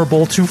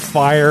vulnerable to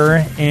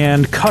fire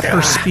and cut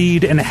her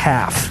speed in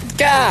half.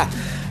 Gah!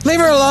 Leave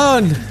her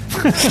alone!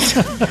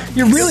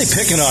 You're really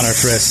picking on her,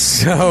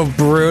 Friss. So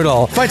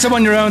brutal. Fight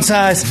someone your own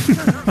size.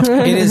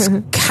 It is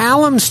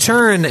Callum's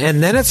turn,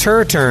 and then it's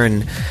her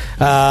turn.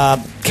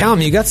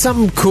 Callum, you got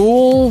something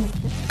cool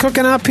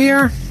cooking up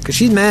here? Because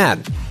she's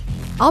mad.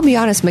 I'll be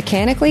honest,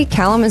 mechanically,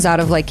 Callum is out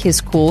of like his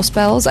cool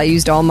spells. I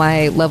used all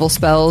my level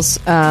spells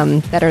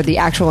that are the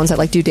actual ones that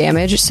like do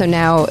damage. So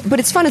now, but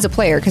it's fun as a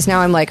player because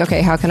now I'm like,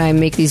 okay, how can I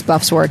make these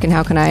buffs work and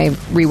how can I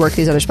rework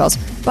these other spells?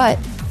 But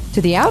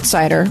to the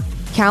outsider,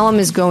 Callum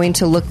is going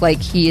to look like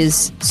he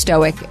is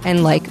stoic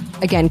and like,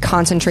 again,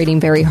 concentrating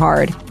very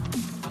hard.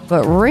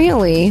 But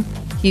really,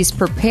 he's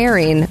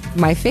preparing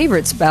my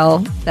favorite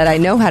spell that I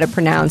know how to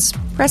pronounce,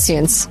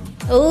 prescience.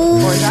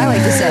 Oh, or as I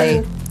like to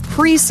say,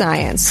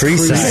 pre-science.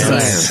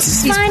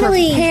 Pre-science. He's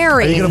Finally.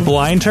 preparing. Are you going to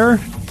blind her?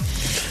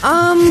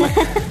 No.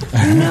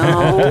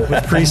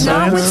 With pre-science?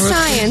 Not with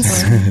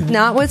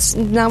science.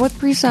 not with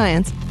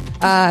pre-science.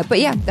 But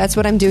yeah, that's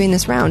what I'm doing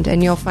this round,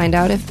 and you'll find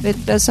out if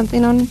it does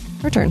something on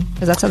her turn,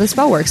 because that's how the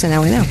spell works, and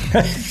now we know.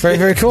 Very,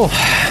 very cool.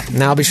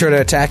 Now I'll be sure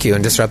to attack you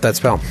and disrupt that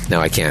spell.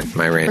 No, I can't.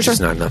 My range is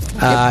not enough.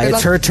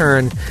 It's her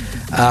turn.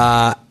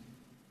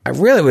 I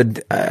really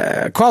would...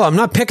 Qualo, I'm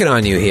not picking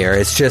on you here.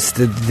 It's just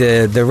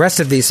the rest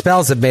of these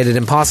spells have made it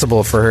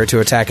impossible for her to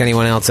attack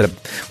anyone else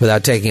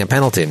without taking a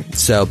penalty.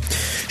 So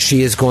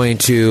she is going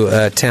to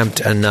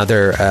attempt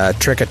another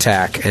trick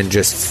attack and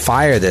just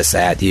fire this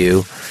at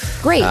you.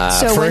 Great.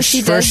 So when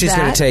she does she's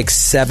going to take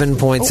 7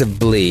 points of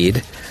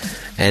bleed.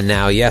 And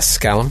now, yes,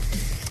 Callum?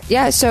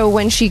 Yeah, so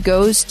when she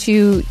goes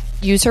to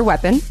use her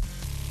weapon,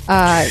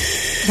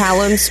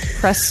 Callum's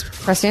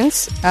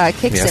prescience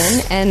kicks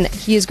in, and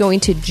he is going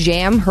to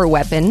jam her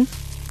weapon.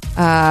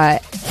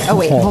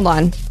 Hold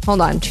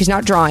on. She's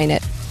not drawing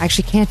it. I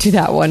actually can't do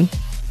that one.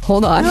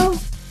 Hold on. No.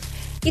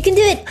 You can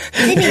do it,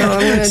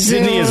 Sydney.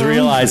 Sydney is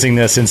realizing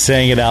this and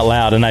saying it out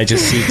loud, and I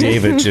just see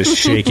David just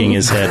shaking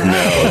his head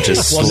no,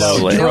 just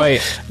slowly.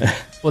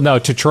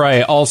 To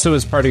Troy, also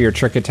as part of your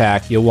trick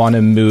attack, you'll want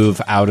to move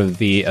out of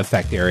the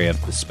effect area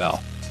of the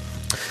spell.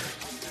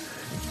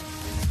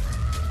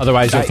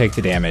 Otherwise, you'll take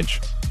the damage.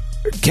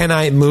 Can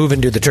I move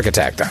and do the trick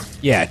attack, though?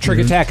 Yeah, trick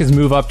attack is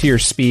move up to your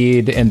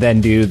speed and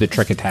then do the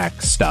trick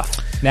attack stuff.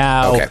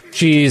 Now,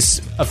 she's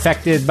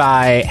affected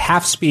by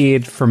half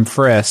speed from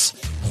Friss,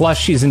 plus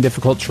she's in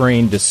difficult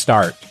terrain to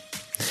start.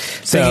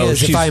 So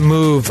if I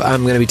move,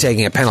 I'm going to be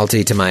taking a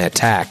penalty to my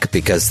attack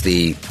because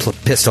the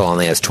pistol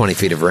only has 20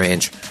 feet of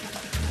range.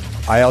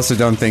 I also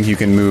don't think you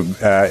can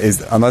move,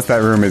 unless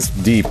that room is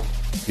deep,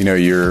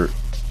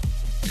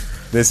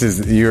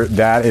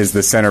 that is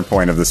the center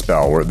point of the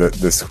spell, where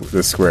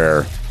the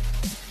square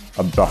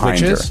behind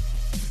her.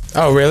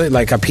 Oh, really?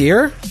 Like up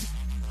here?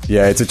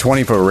 Yeah, it's a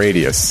 20-foot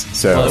radius.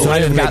 So I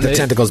didn't make the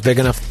tentacles big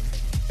enough.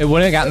 It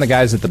wouldn't have gotten the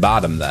guys at the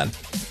bottom then.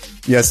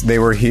 Yes, they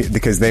were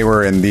because they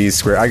were in these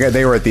square.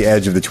 They were at the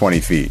edge of the 20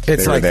 feet.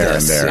 It's they were like there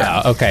this. and there.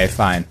 Yeah, okay,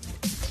 fine.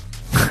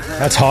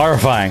 That's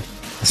horrifying.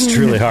 It's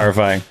truly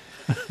horrifying.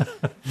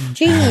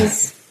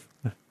 Jeez,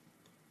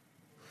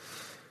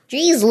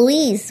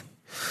 Louise.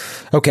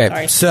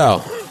 Okay,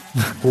 so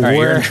right,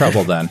 you're in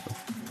trouble then.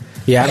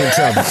 Yeah, I'm in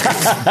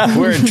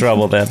trouble. We're in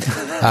trouble then.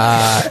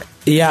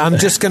 Yeah, I'm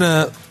just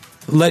gonna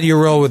let you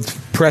roll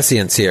with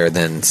prescience here,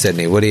 then,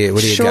 Sydney. What do you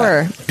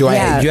Sure. got? Do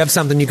you have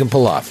something you can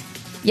pull off?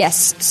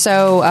 Yes.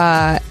 So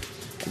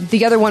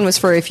the other one was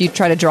for if you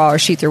try to draw or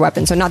sheath your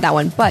weapon. So not that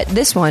one, but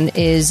this one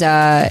is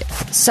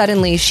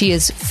suddenly she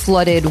is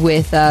flooded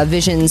with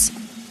visions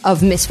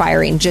of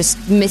misfiring,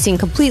 just missing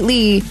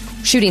completely,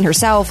 shooting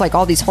herself, like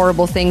all these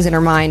horrible things in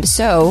her mind.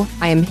 So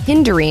I am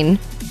hindering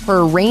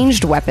her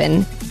ranged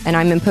weapon, and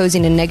I'm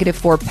imposing a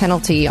 -4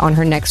 penalty on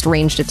her next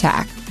ranged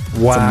attack.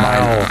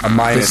 Wow. A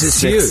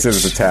 -6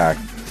 of attack.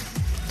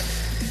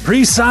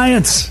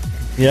 Pre-science.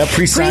 Yeah,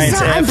 pre-science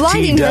I'm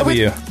blinding her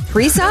FTW. with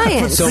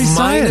pre-science. So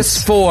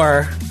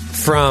 -4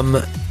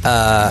 from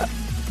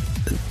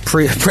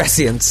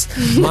prescience,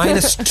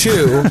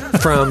 -2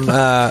 from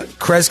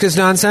Kreska's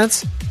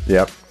nonsense.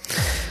 Yep.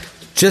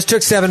 Just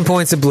took 7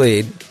 points of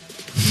bleed.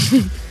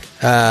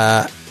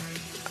 I'll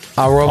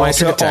roll my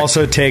trick attack.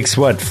 Also takes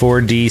what,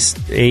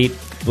 4d8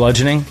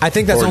 bludgeoning? I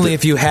think that's only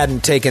if you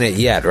hadn't taken it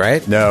yet,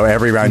 right? No,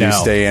 every round you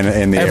stay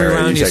in the every area,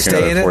 round you take stay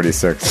another in it?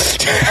 46.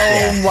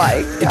 Oh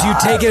my god. Do you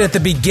take it at the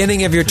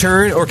beginning of your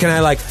turn, or can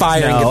I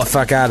fire and get the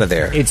fuck out of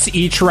there? It's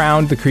each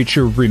round the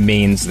creature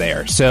remains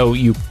there, so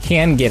you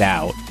can get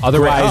out.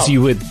 Otherwise,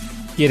 you would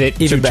get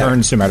it Even 2 better.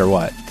 turns no matter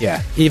what.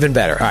 Yeah. Even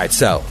better. All right,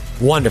 so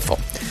wonderful.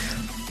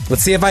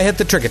 Let's see if I hit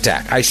the trick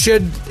attack. I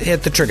should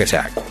hit the trick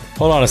attack.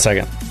 Hold on a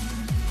second.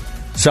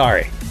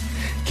 Sorry.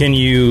 Can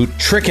you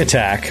trick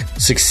attack,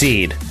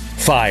 succeed,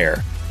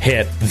 fire,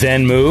 hit,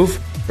 then move?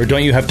 Or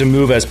don't you have to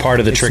move as part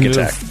of the trick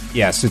attack?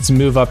 Yes, it's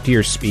move up to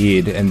your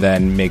speed and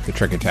then make the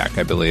trick attack,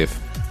 I believe.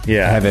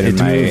 Yeah. I have it in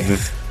it's my...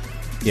 move.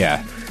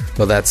 Yeah.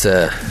 Well, that's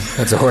a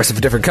horse of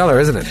a different color,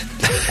 isn't it?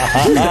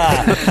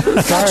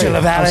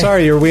 I'm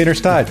sorry, your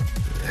wiener's tied.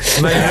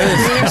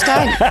 Wiener's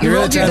tied. You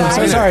rolled your die.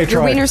 I'm sorry, Your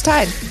Troy. wiener's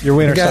tied. Your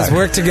wiener's You guys tied.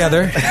 worked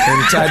together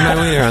and tied my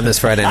wiener on this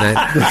Friday night.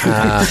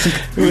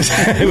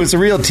 It was a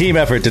real team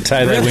effort to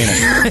tie that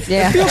wiener.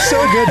 Yeah. It feels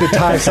so good to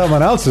tie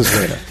someone else's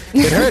wiener.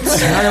 It hurts.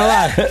 Not gonna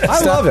lie. I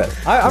love it.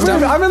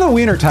 I'm in the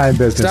wiener time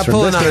business. Stop from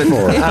pulling this on day it.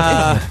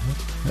 forward.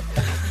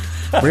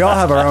 We all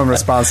have our own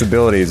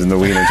responsibilities in the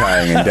wiener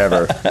tying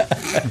endeavor.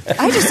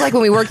 I just like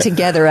when we work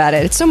together at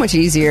it. It's so much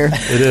easier.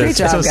 It is. Great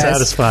job, so guys.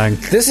 satisfying.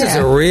 This is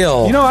a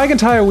real I can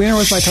tie a wiener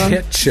with my tongue.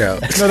 shit show.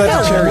 No,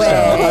 that's No cherry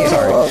way.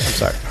 style. I'm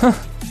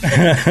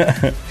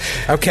sorry.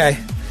 Okay.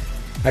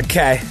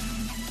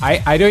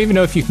 I don't even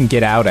know if you can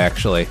get out,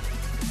 actually.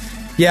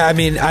 Yeah, I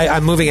mean,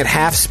 I'm moving at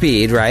half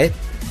speed, right?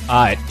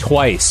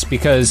 Twice,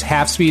 because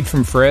half speed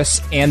from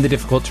Friss and the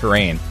difficult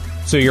terrain.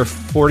 So your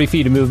 40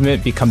 feet of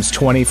movement becomes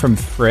 20 from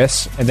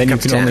Friss, and then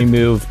Becomes you can 10. only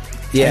move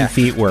 10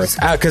 feet worth.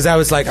 Because I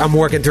was like, I'm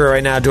working through it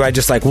right now. Do I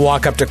just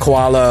walk up to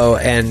Koalo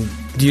and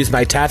use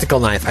my tactical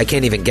knife? I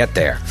can't even get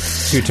there.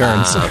 2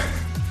 turns.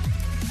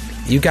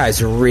 You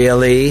guys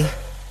really,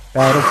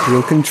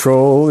 Battlefield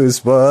control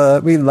is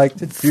what we like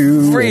to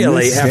do.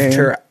 really in this game. effed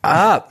her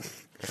up.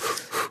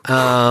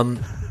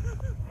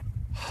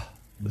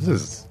 This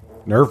is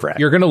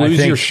nerve-wracking. You're going to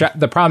lose your shot.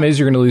 The problem is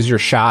you're going to lose your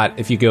shot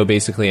if you go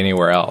basically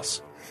anywhere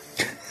else.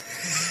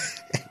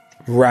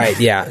 Right,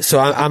 yeah. So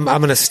I'm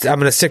gonna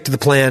stick to the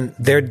plan.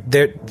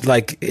 They're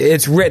like,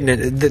 it's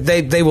written.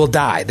 They will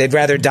die. They'd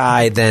rather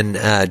die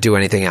than do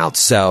anything else.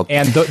 So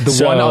And the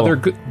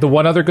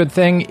one other good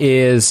thing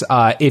is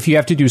if you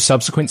have to do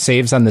subsequent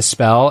saves on the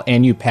spell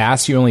and you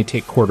pass, you only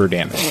take quarter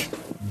damage.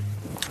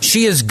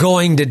 she is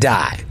going to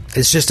die.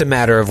 It's just a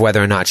matter of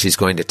whether or not she's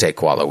going to take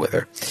Koala with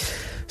her.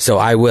 So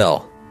I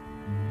will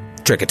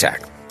trick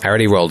attack. I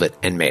already rolled it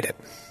and made it.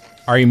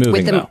 Are you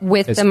moving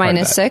With though? the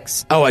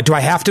 -6? Oh, do I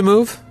have to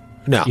move?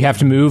 No. You have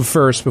to move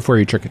first before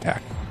you trick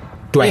attack.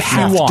 Do I If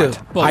have you want, to?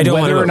 but I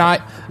don't whether wanna or not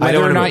move. I don't whether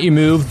or wanna not move. you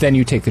move, then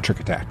you take the trick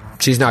attack.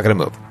 she's not going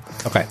to move.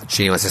 Okay.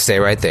 She wants to stay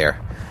right there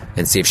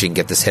and see if she can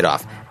get this hit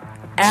off.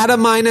 At a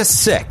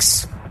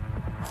 -6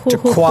 to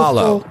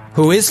Qualo,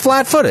 who is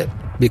flat-footed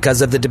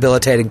because of the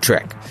debilitating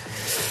trick.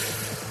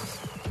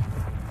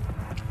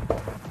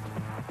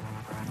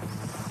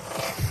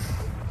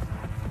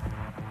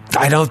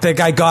 I don't think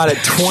I got it.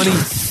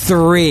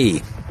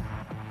 23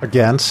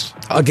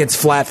 Against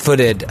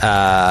flat-footed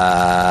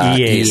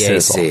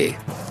EAC.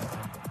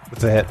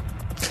 It's a hit.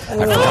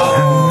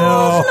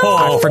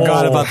 I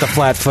forgot about the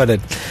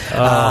flat-footed.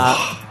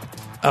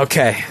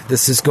 Okay,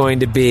 this is going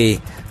to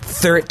be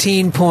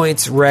 13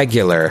 points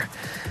regular,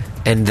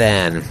 and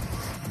then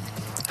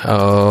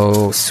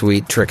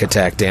sweet trick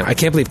attack damage. I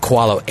can't believe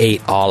Qualo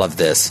ate all of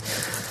this.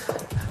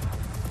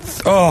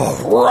 Oh,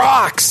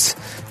 rocks!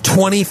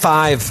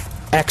 25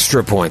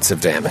 extra points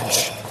of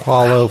damage.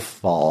 Qualo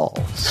falls.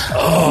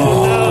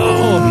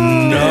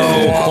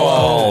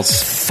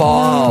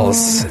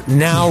 Falls.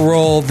 Now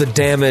roll the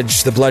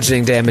damage, the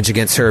bludgeoning damage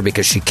against her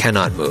because she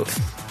cannot move.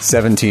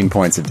 17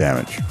 points of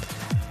damage.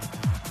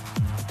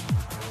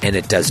 And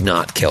it does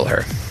not kill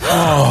her.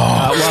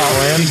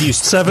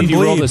 Did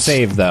you roll the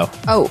save, though?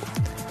 Oh.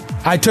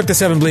 I took the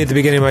 7 bleed at the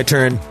beginning of my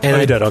turn. And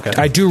you did, okay.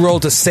 I do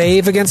roll to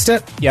save against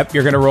it? Yep,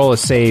 you're going to roll a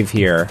save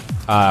here.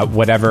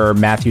 Whatever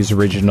Matthew's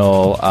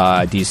original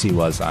DC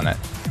was on it.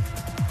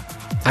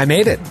 I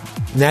made it.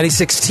 Natty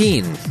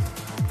 16.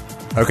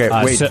 Okay,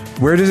 wait.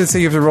 Where does it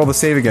say you have to roll the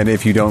save again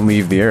if you don't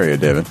leave the area,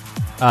 David?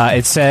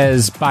 It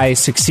says, by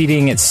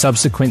succeeding its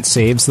subsequent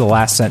saves, the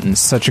last sentence,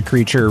 such a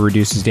creature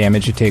reduces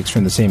damage it takes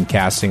from the same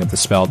casting of the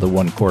spell to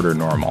 1/4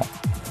 normal.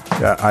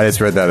 Yeah, I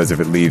just read that as if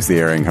it leaves the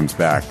area and comes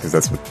back, because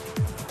that's what...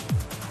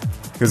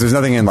 Because there's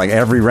nothing in, like,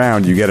 every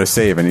round you get a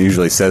save, and it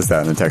usually says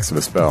that in the text of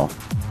a spell.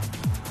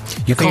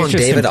 You calling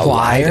David a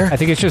liar? I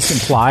think it's just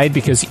implied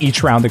because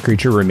each round the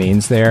creature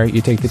remains there, you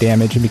take the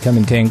damage and become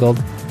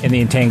entangled, and the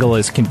entangle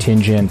is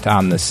contingent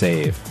on the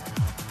save.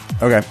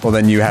 Okay, well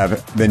then you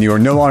are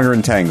no longer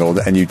entangled,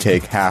 and you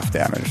take half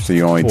damage, so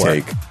you only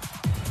take...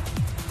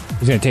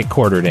 He's going to take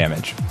 1/4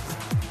 damage.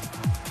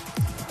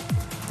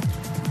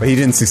 But he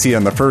didn't succeed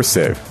on the first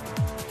save.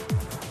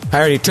 I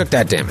already took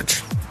that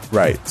damage.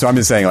 Right, so I'm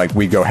just saying, like,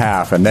 we go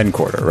half and then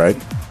 1/4, right?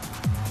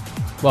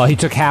 Well, he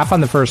took half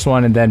on the first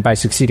one, and then by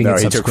succeeding in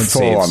subsequent he took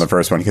full saves. on the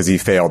first one because he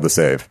failed the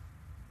save.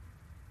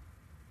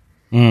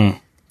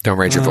 Don't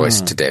raise your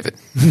voice to David.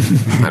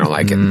 I don't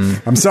like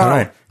it. I'm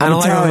sorry. I don't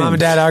like when Mom and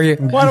Dad argue.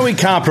 Why don't we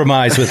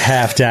compromise with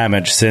half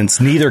damage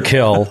since neither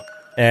kill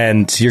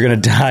and you're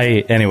going to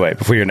die anyway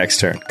before your next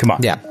turn? Come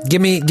on. Yeah,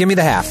 give me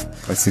the half.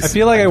 I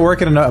feel like I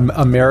work at an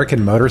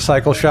American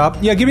motorcycle shop.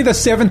 Yeah, give me the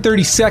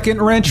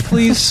 732nd wrench,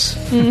 please.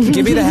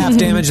 Give me the half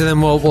damage, and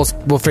then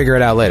we'll figure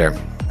it out later.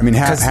 I mean,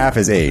 half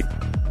is 8.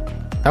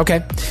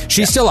 Okay.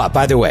 She's still up,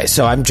 by the way,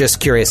 so I'm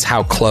just curious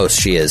how close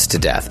she is to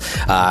death.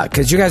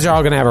 Because you guys are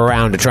all going to have a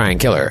round to try and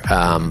kill her.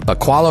 But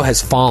Qualo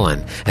has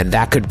fallen, and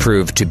that could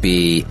prove to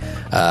be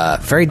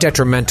very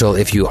detrimental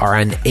if you are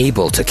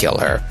unable to kill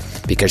her,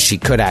 because she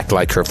could act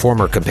like her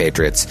former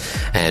compatriots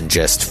and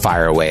just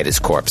fire away at his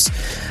corpse.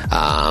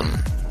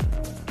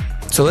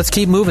 So let's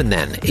keep moving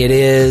then. It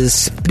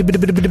is...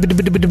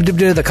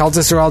 The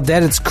cultists are all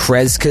dead. It's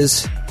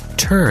Kreska's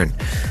turn.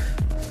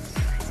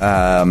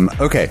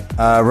 Okay.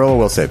 Roll a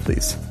will save,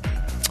 please.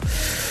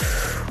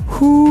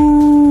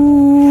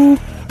 Ooh,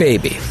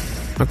 baby.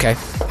 Okay,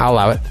 I'll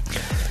allow it.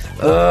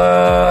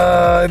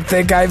 I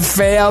think I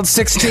failed.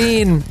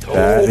 16.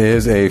 That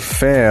is a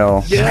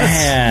fail.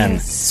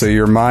 Man. So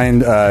your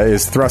mind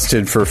is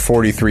thrusted for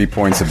 43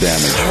 points of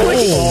damage.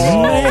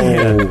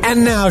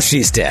 And now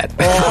she's dead.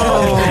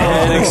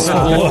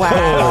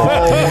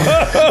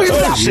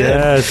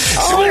 Yes.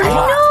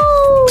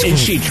 Is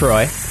she,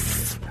 Troy?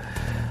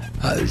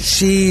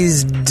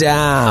 She's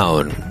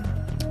down.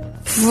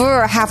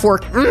 For half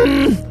work.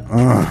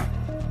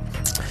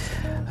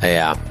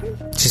 Yeah,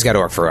 she's got to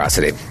work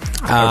ferocity.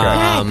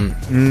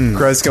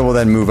 Kreska will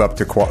then move up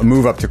to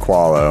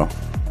Qualo,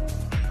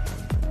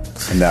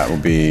 and that will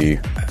be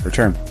her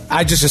turn.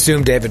 I just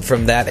assumed, David,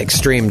 from that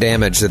extreme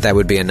damage that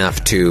would be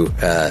enough to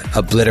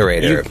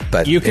obliterate her.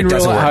 But you can it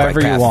doesn't rule it work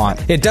however like you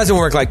want. It doesn't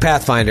work like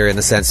Pathfinder in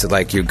the sense that,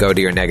 like, you go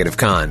to your negative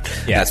con.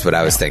 Yeah. That's what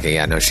I was thinking.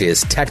 Yeah, no, she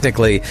is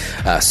technically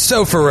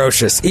so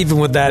ferocious, even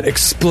with that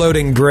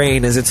exploding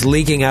brain as it's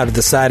leaking out of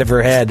the side of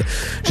her head.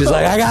 She's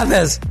like, I got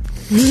this.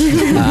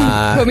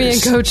 Put me in,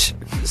 coach.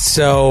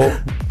 So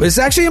it's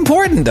actually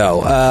important,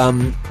 though.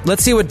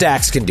 Let's see what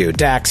Dax can do.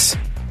 Dax,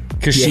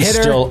 Because you she's hit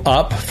her. still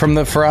up from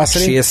the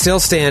ferocity? She is still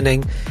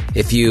standing.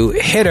 If you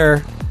hit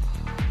her,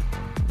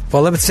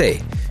 well, let's see.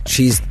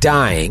 She's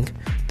dying.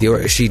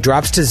 She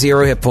drops to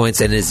 0 hit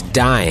points and is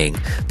dying,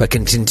 but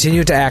can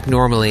continue to act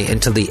normally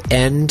until the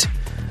end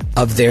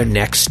of their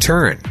next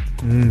turn.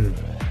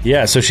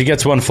 Yeah, so she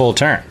gets one full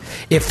turn.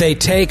 If they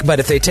take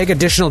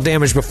additional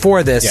damage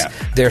before this,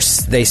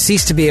 they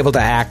cease to be able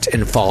to act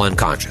and fall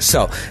unconscious.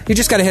 So you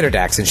just got to hit her,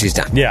 Dax, and she's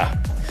done.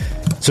 Yeah.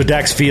 So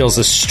Dax feels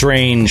a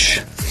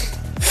strange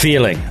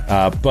feeling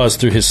buzz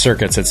through his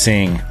circuits at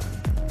seeing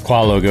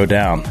Qualo go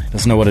down.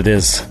 Doesn't know what it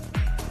is.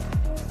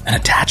 An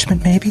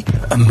attachment, maybe?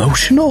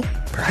 Emotional?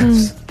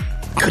 Perhaps.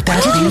 Could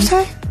that What did you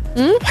say?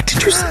 What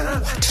did you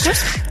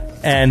say?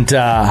 And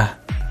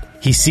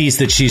he sees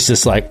that she's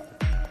just like,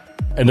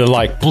 and they're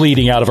like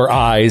bleeding out of her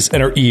eyes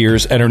and her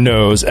ears and her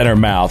nose and her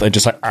mouth and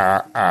just like,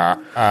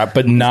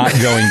 but not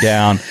going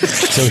down.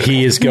 So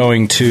he is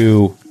going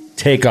to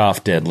take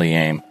off deadly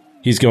aim.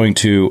 He's going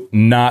to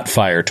not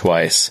fire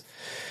twice.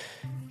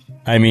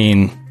 I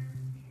mean,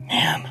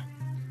 man.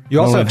 You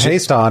also have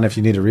haste on if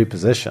you need to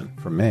reposition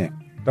from me.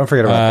 Don't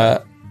forget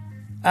about that.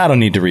 I don't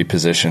need to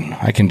reposition.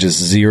 I can just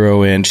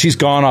zero in. She's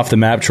gone off the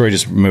map. Troy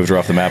just moved her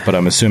off the map, but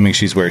I'm assuming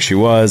she's where she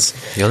was.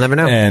 You'll never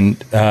know. And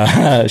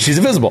she's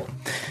invisible.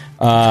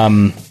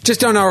 Just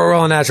don't know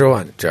roll a natural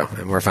one, Joe,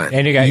 and we're fine.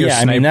 And you got your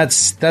I mean,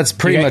 that's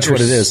pretty much what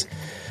it is.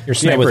 Your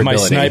sniper with my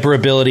ability. sniper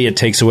ability, it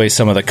takes away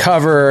some of the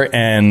cover,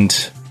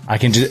 and I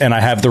can and I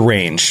have the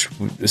range.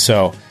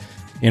 So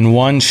in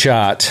one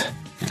shot,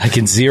 I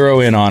can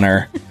zero in on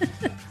her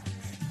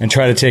and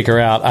try to take her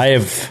out. I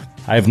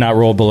have not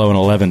rolled below an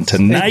 11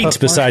 tonight,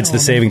 besides the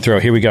saving throw.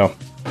 Here we go.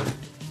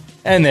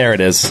 And there it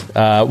is.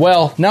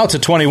 Well, now it's a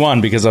 21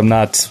 because I'm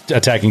not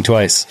attacking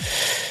twice.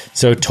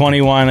 So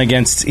 21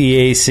 against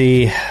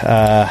EAC.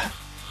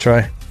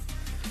 Troy?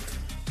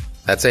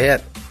 That's a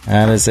hit.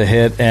 That is a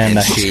hit. And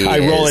I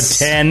roll a is-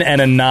 10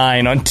 and a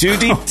 9 on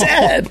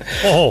 2d10.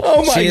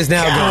 Oh my She is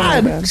now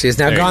God. gone. She is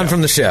now gone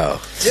from the show.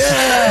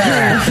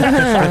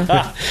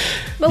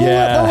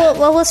 But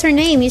what was her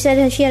name? You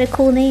said she had a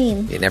cool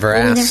name. You never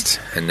asked,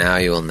 and now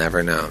you will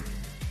never know.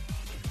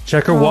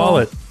 Check her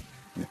wallet.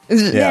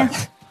 Yeah.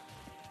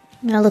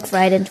 I'm gonna look for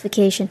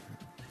identification.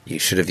 You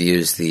should have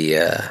used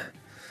the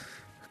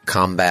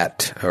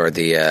combat or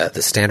the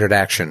standard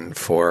action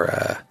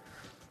for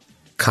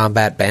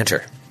combat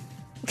banter.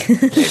 Maybe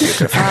you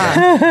could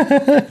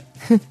have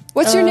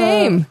What's your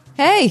name?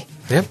 Hey.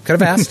 Yep,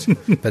 could have asked.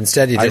 But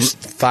instead, you just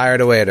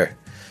fired away at her.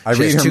 I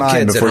She has read her two mind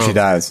kids at before she home.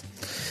 dies.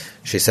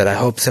 She said, I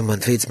hope someone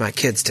feeds my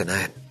kids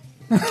tonight.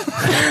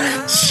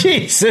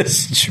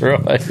 Jesus,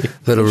 Troy.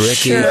 Little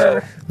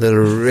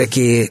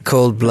Ricky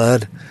Cold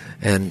Blood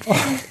and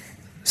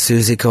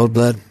Susie Cold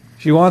Blood.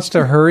 She wants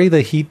to hurry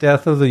the heat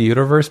death of the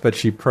universe, but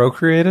she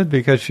procreated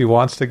because she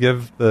wants to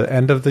give the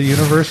end of the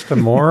universe to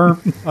more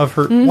of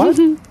her. What?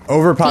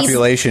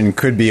 Overpopulation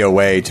could be a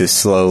way to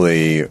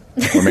slowly, or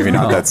maybe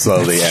not that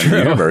slowly, end the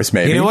universe,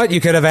 maybe. You know what?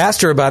 You could have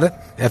asked her about it.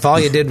 If all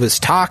you did was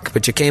talk,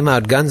 but you came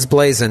out guns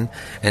blazing,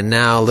 and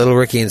now little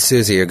Ricky and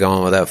Susie are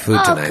going without food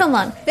Oh, tonight. come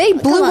on. They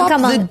blew Come up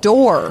on. the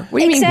door. What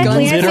do you Exactly.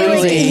 mean I guns feel like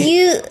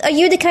blazing? are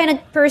you the kind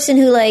of person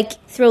who like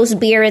throws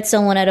beer at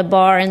someone at a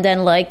bar and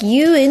then like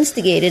you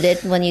instigated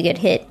it when you get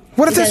hit?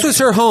 What if this was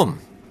her home?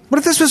 What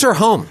if this was her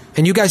home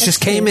and you guys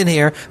just came in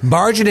here,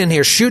 barging in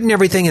here, shooting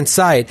everything in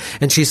sight,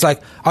 and she's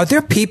like, are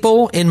there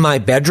people in my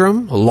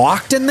bedroom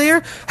locked in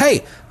there?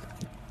 Hey,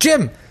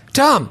 Jim,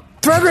 Tom,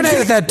 throw a grenade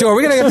at that door.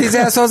 We gotta get these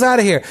assholes out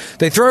of here.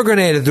 They throw a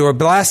grenade at the door,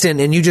 blast in,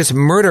 and you just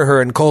murder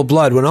her in cold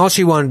blood when all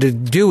she wanted to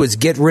do was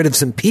get rid of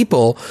some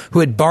people who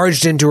had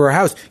barged into her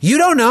house. You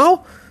don't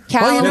know? All you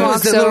Callum know is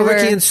walks that little over.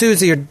 Ricky and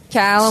Susie are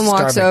Callum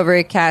walks starving. over,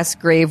 he casts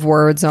grave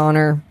words on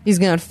her. He's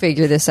going to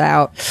figure this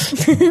out.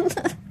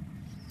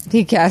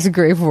 He casts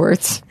grave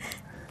words.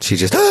 She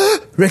just,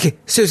 Ricky,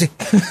 Susie.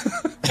 Get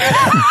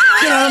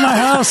out of my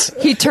house.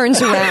 He turns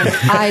around,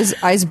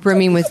 eyes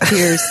brimming with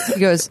tears.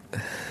 He goes,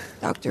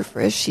 Dr.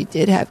 Frisch, she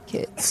did have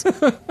kids.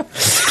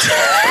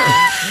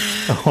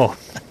 Oh.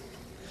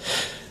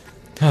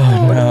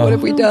 What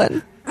have we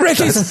done?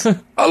 Ricky's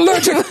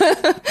allergic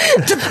to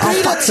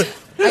peanuts.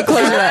 I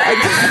close her eyes.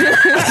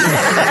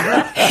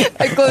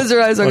 I close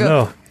her eyes. I go,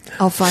 no.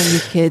 I'll find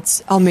your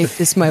kids. I'll make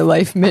this my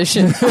life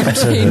mission. I'm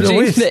changing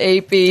Wait. the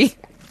AP.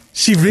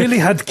 She really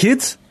had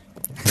kids?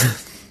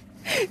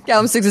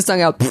 Callum sticks his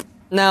tongue out.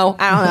 No,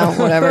 I don't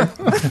know. Whatever.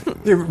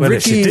 Well,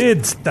 if she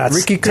did, that's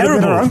Ricky could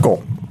have terrible. been her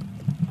uncle.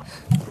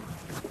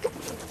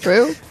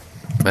 True.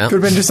 Well,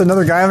 Could have been just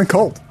another guy on the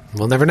cult.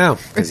 we'll never know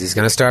because he's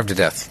going to starve to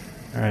death.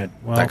 All right.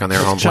 Well, Back on their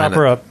home let's chop planet.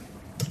 her up.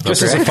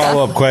 Just as a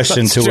follow-up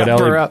question to what jump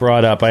her Ellie up.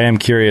 brought up, I am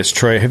curious,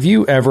 Troy, have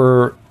you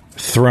ever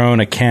thrown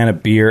a can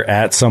of beer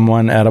at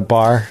someone at a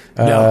bar?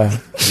 No,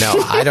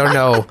 I don't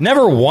know.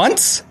 Never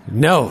once?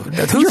 No,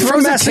 who You're from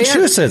throws a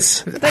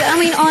Massachusetts. But I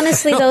mean,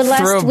 honestly, though, Throw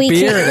last week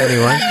beer at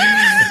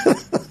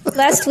anyone.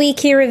 last week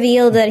he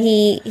revealed that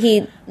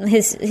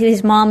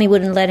his mommy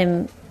wouldn't let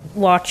him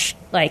watch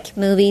like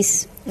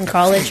movies in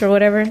college or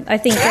whatever. I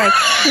think like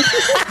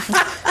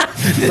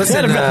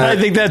Listen, I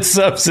think that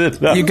sums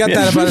it up. you got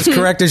that about as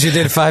correct as you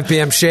did 5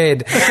 p.m.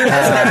 Shade.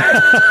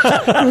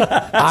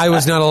 I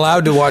was not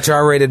allowed to watch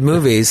R-rated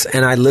movies,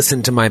 and I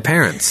listened to my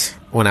parents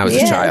when I was a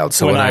Yeah. child.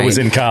 So when I was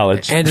in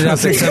college. ended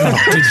up at some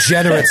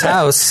degenerate's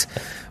house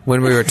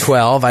when we were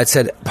 12, I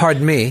said,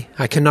 "Pardon me,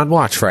 I cannot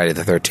watch Friday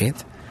the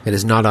 13th. It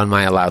is not on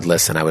my allowed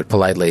list," and I would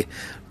politely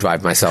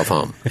drive myself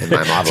home in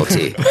my Model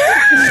T.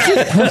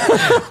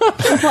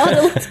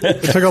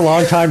 It took a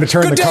long time to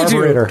turn Good the day to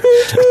you. carburetor.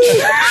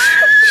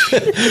 I'd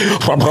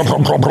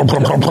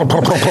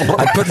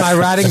put my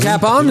riding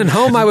cap on and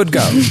home I would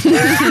go.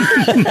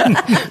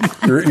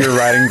 Your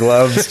riding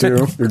gloves,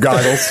 too. Your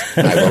goggles.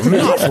 I will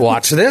not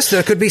watch this.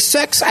 There could be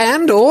sex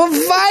and or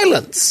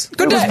violence.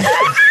 Good day.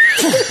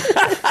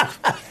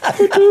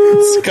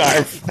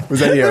 Scarf. Was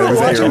that your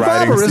riding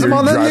barbarism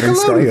on that driving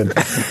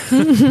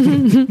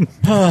Nickelodeon.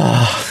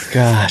 Oh,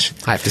 gosh.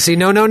 I have to see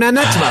No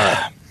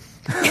tomorrow.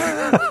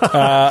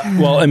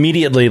 Well,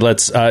 immediately,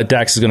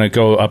 Dax is going to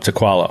go up to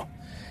Qualo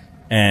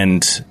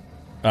and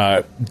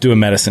do a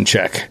medicine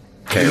check.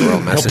 Okay, roll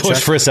medicine He'll push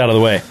check. Friss out of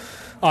the way.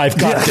 I've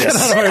got this.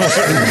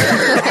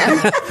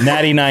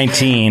 Natty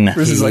 19.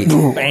 This is like,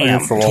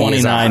 Bam.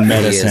 29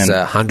 medicine. He is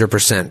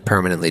 100%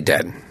 permanently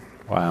dead.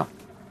 Wow.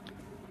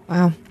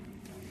 Wow.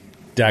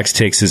 Dax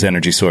takes his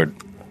energy sword.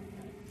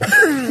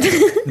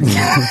 You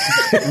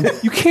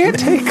can't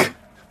take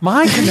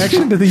my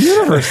connection to the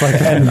universe like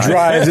that.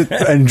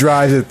 and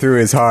drives it through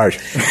his heart.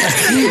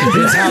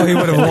 That's how he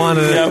would have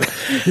wanted it.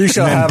 You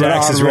shall And then have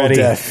Dax an is honorable ready,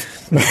 death.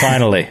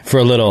 finally, for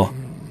a little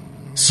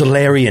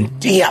Solarian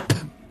dip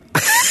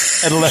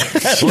at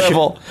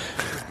level,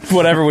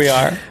 whatever we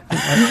are.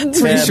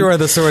 Pretty sure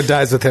the sword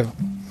dies with him.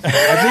 I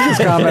think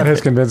this combat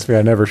has convinced me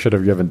I never should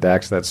have given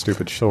Dax that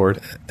stupid sword.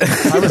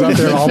 I was up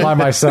there all by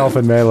myself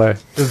in melee.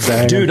 Just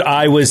banging. Dude,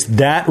 I was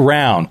that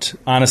round,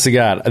 honest to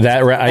God.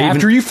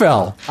 After you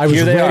fell, I was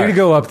Here they ready are. to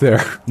go up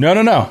there. No.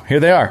 Here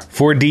they are.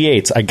 4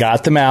 D8s. I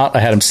got them out. I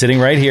had them sitting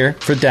right here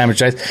for damage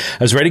dice.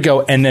 I was ready to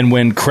go. And then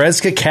when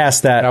Kreska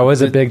cast that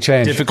was a big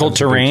change. difficult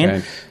That was a big terrain,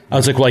 change. I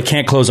was like, well, I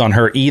can't close on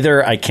her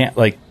either. I can't,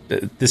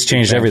 this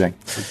changed everything.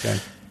 Okay.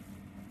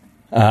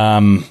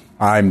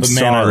 I'm But man,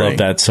 sorry. I love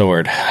that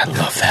sword. I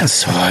love that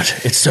sword.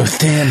 It's so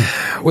thin.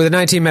 With a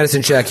 19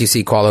 medicine check, you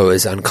see Qualo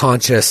is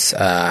unconscious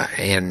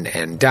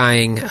and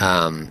dying.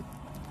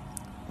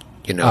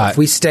 If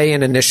we stay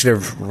in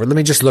initiative, let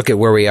me just look at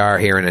where we are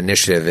here in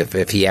initiative.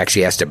 If he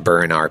actually has to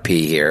burn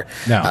RP here,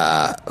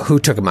 No. who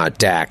took him out?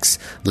 Dax.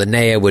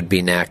 Linnea would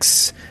be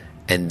next,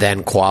 and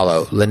then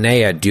Qualo.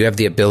 Linnea, do you have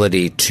the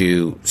ability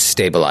to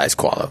stabilize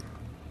Qualo?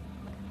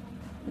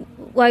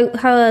 Why?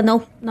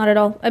 No, not at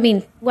all. I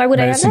mean, why would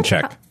Medicine I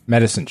have that? check.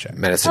 Medicine check.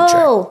 Medicine check.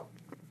 Oh.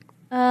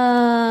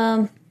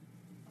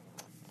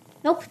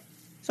 Nope.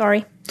 Sorry.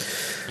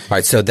 All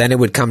right, so then it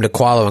would come to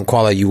Qualo, and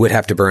Qualo, you would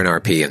have to burn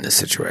RP in this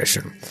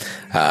situation.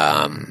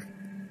 What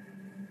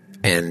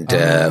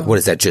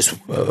is that? Just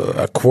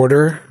a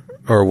quarter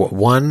or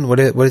one? What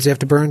does he have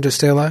to burn to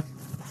stay alive?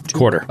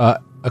 Quarter.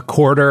 A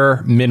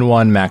quarter, min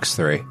 1, max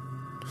 3.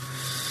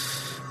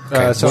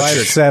 So I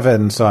have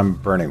 7, so I'm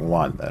burning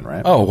 1 then,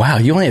 right? Oh, wow.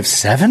 You only have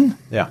 7?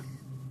 Yeah.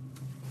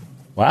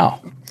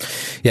 Wow.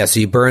 Yeah,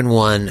 so you burn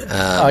 1.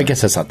 I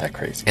guess that's not that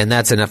crazy. And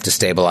that's enough to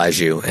stabilize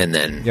you, and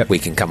then Yep. we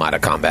can come out of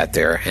combat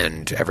there,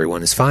 and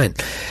everyone is fine.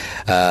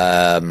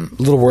 A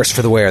little worse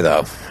for the wear,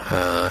 though,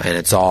 and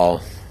it's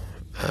all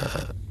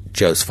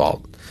Joe's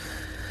fault.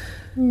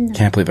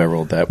 Can't believe I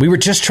rolled that. We were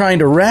just trying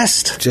to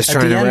rest. Just at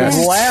trying the to end of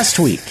rest. last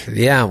week.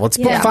 Yeah, well, it's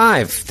book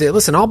 5.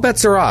 Listen, all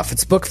bets are off.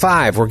 It's book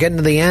 5. We're getting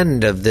to the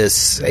end of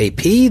this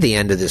AP, the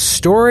end of this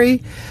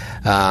story.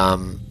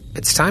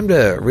 It's time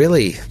to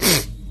really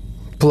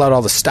pull out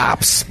all the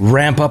stops.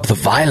 Ramp up the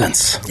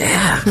violence.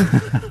 Yeah.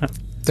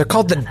 They're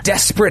called the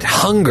Desperate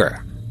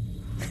Hunger.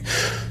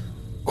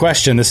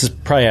 Question, this is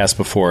probably asked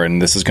before,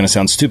 and this is going to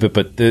sound stupid,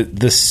 but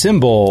the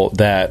symbol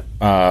that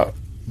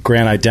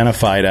Grant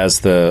identified as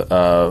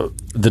the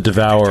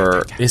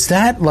Devourer, is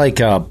that like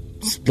a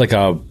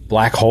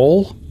black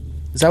hole?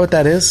 Is that what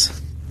that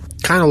is?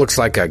 Kind of looks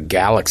like a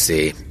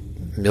galaxy,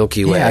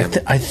 Milky Way. Yeah,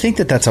 I think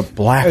that's a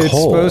black It's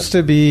hole. supposed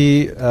to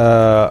be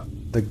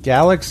the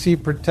galaxy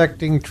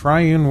protecting,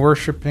 triune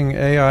worshipping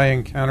AI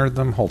encountered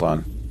them. Hold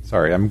on.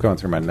 Sorry, I'm going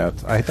through my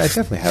notes. I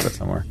definitely have it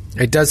somewhere.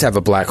 It does have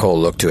a black hole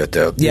look to it,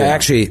 though. Yeah,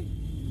 actually,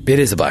 it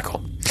is a black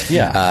hole.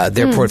 Yeah.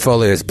 Their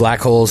portfolio is black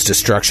holes,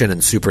 destruction,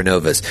 and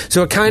supernovas.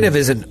 So it kind of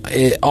isn't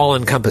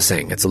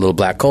all-encompassing. It's a little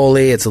black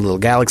hole-y, it's a little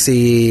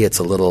galaxy, it's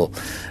a little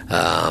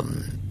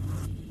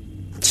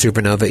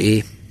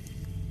supernova-y.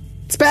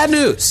 It's bad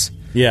news.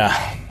 Yeah.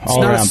 It's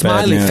All not a around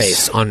smiley bad news.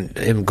 face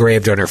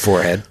engraved on her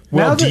forehead.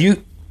 Well,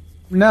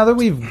 Now that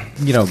we've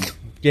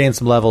gained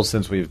some levels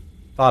since we've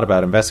thought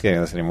about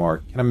investigating this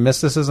anymore, can a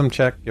mysticism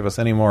check give us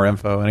any more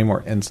info, any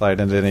more insight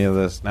into any of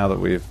this now that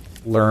we've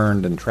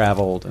learned and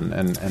traveled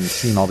and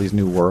seen all these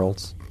new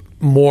worlds?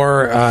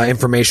 More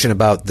information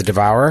about the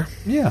Devourer?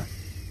 Yeah.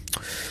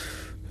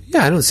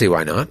 Yeah, I don't see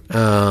why not.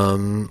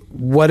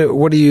 What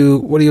are you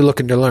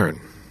looking to learn?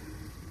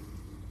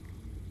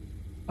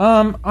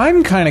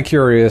 I'm kind of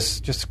curious,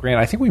 just Grant,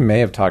 I think we may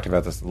have talked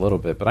about this a little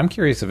bit, but I'm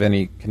curious of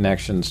any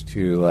connections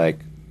to, like,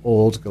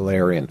 old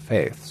Galarian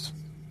faiths,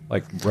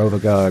 like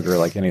Rovagug or,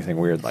 like, anything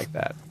weird like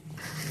that.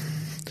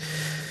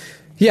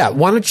 Yeah,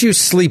 why don't you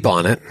sleep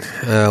on it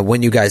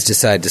when you guys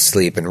decide to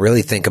sleep and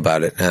really think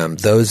about it.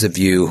 Those of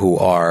you who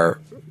are,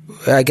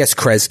 I guess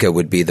Kreska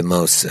would be the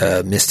most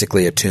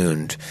mystically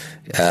attuned.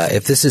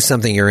 If this is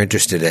something you're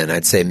interested in,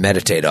 I'd say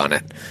meditate on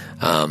it.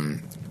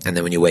 And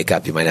then when you wake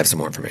up, you might have some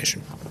more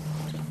information.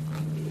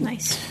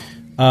 Nice.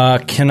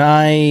 Can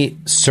I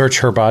search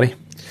her body?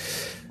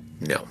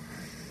 No.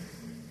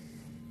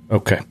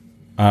 Okay.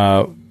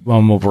 Well,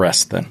 we'll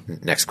rest then.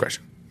 Next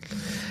question.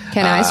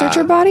 Can I search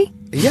her body?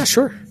 Yeah,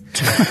 sure.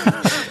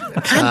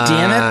 God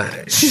damn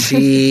it.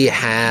 She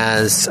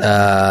has.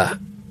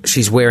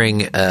 She's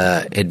wearing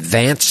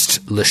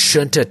advanced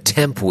Lashunta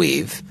temp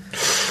weave.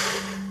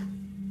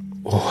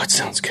 Oh, it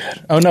sounds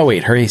good. Oh, no,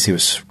 wait. Her AC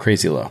was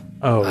crazy low.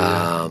 Oh,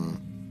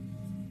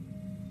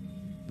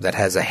 That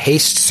has a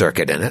haste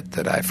circuit in it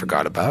that I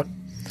forgot about.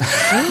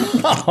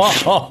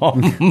 Oh,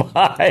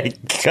 my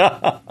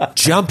God.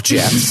 Jump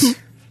jets. that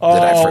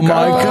I Oh, forgot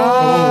my about.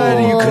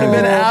 God. You could have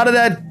been out of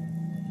that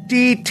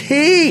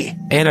DT.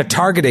 And a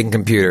targeting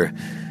computer.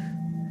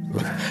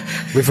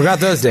 We forgot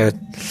those, David.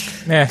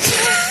 Yeah.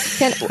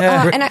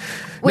 And I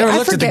Never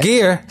looked at the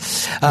gear.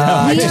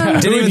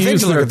 Didn't even think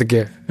to look at the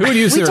gear. Who would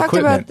use We their talked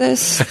equipment? about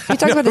this. We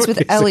talked about this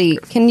with Ellie.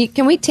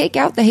 Can we take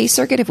out the haste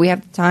circuit if we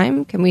have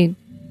time? Can we?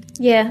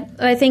 Yeah,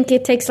 I think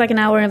it takes like an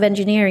hour of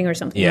engineering or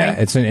something. Yeah, right?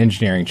 it's an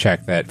engineering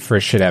check that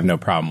Frisch should have no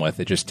problem with.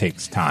 It just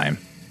takes time.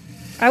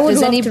 I would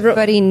Does love to.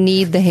 anybody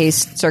need the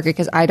haste circuit?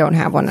 Because I don't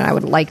have one, and I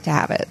would like to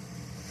have it.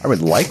 I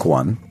would like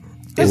one.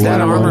 Is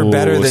that armor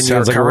better than your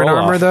sounds like a current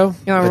roll-off. armor, though?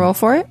 You want to roll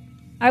for it?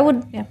 I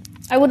would. Yeah,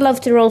 I would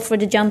love to roll for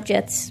the jump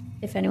jets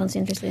if anyone's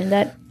interested in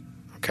that.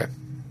 Okay.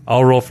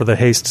 I'll roll for the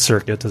haste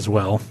circuit as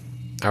well.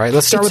 All right,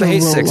 let's start with the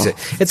haste circuit.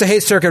 It's a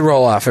haste circuit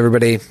roll-off,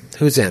 everybody.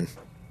 Who's in?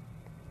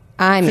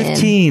 I'm in.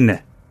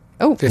 15.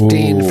 Oh,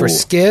 15 for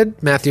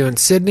Skid, Matthew and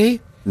Sydney.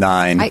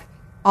 9. I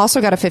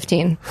also got a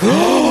 15.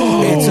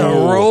 It's a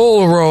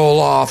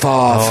roll-off.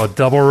 Oh,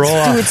 double roll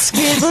Do it, off.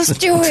 Skid. Let's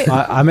do it.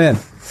 I'm in.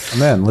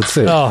 Let's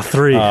see. Oh,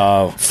 3.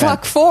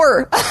 Fuck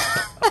 4.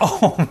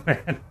 Oh,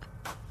 man.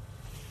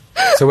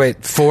 So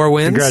wait, 4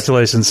 wins?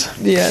 Congratulations.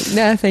 Yeah.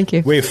 Nah. Thank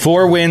you. Wait,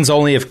 4 wins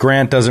only if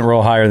Grant doesn't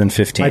roll higher than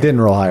 15. I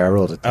didn't roll high. I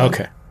rolled it.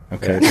 Okay.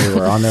 They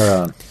were on their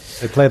own.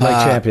 They played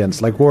like champions,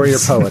 like warrior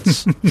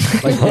poets,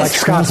 like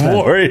Scotsmen.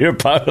 Warrior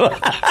pilot.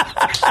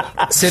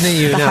 Sydney,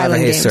 you now have a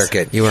Highland haste Games.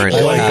 circuit. You earned I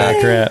it. like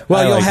that, Grant. Well,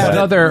 I you'll like have that.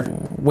 Another,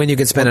 when you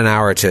can spend an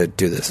hour to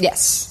do this.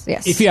 Yes.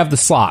 Yes. if you have the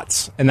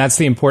slots, and that's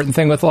the important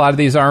thing with a lot of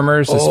these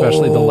armors,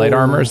 especially the light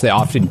armors, they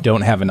often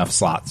don't have enough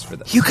slots for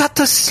this. You got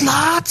the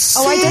slots.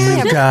 Oh, I definitely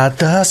have. Got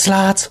the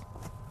slots.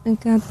 I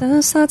got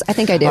the slots. I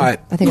think I do. All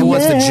right. I think Who I'm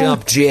wants the there.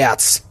 jump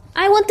jets?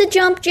 I want the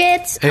jump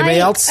jets. Anybody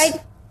else?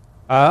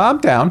 I'm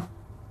down.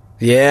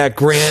 Yeah,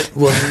 Grant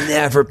will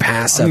never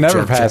pass up. I'm never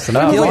jump jets. passing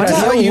up. He'll, Why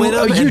not? he'll win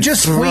 'em you and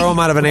just throw them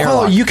out of an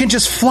airlock. Oh, you can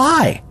just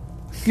fly.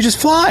 You just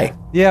fly.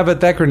 Yeah, but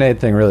that grenade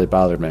thing really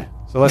bothered me.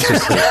 So let's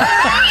just see.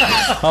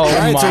 Oh,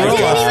 it's a my roll-off.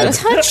 God. I didn't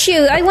even touch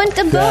you. I went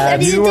above. I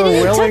didn't, you were didn't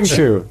even willing touch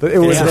to. It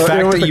was the the,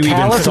 fact it was that the you even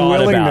callous thought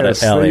about it, willingness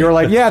that Ellie. you were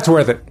like, yeah, it's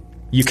worth it.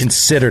 You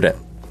considered it.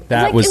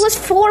 That Like, it was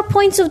 4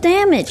 points of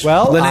damage.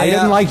 Well, I Linnea.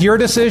 didn't like your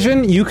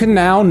decision. You can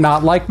now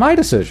not like my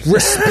decision. So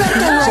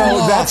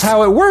that's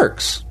how it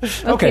works.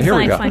 Okay, here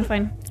fine, we go.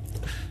 Fine.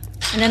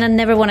 And then I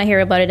never want to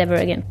hear about it ever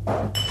again.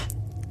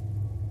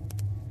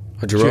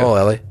 What'd you roll,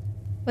 Ellie?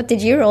 What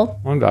did you roll?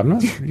 I'm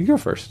not. You go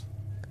first.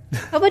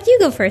 How about you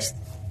go first?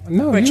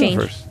 No, For a you change.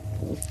 go first.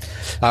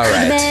 All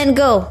right. Then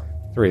go.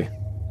 3.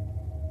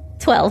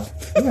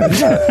 12.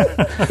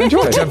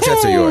 Enjoy it. Jump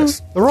jets are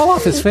yours. The roll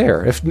off is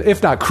fair,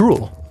 if not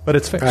cruel, but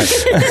it's fair.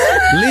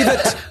 Leave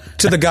it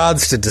to the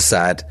gods to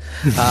decide.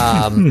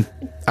 All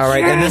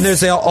right, and then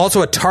there's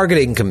also a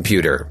targeting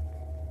computer.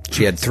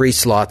 She had 3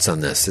 slots on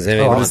this. Does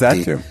anybody What want does that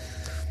the- do?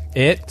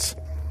 It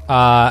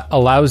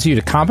allows you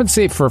to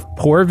compensate for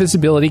poor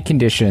visibility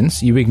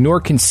conditions. You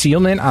ignore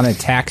concealment on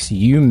attacks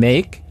you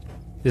make.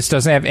 This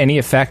doesn't have any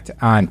effect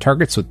on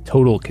targets with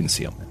total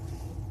concealment.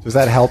 Does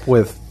that help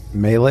with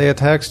melee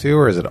attacks too,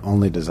 or is it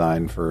only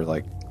designed for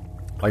like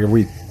if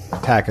we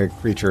attack a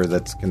creature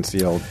that's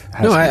concealed?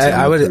 has No, I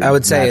concealment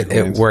would through say magical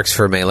it means? works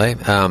for melee.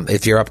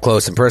 If you're up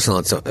close and personal,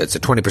 it's a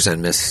 20%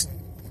 miss.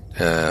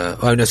 Oh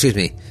no, excuse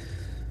me.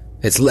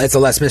 It's a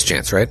less miss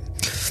chance, right?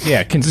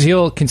 Yeah,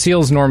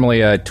 conceal's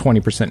normally a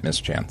 20% miss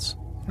chance.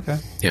 Okay.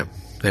 Yeah.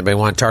 Anybody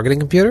want a targeting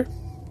computer?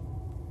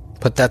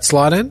 Put that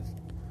slot in.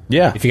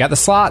 Yeah. If you got the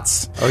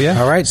slots. Oh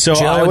yeah. All right. So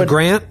Joe I would- and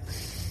Grant,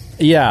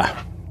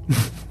 Yeah.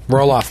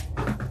 roll off.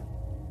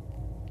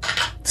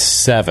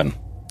 7.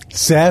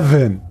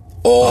 7.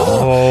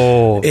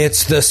 Oh,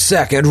 it's the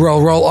second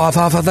roll off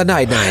of the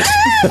night.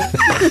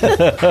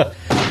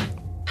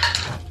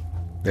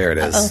 There it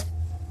is.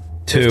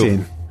 2.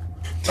 15.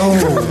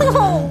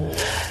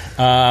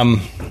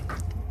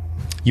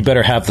 You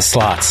better have the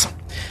slots.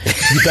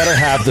 You better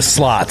have the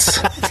slots.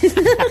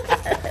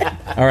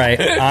 All right.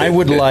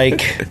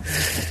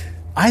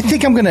 I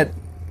think I'm going to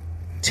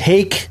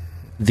take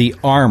the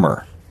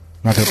armor.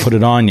 I'm not going to put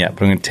it on yet,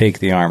 but I'm going to take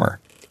the armor.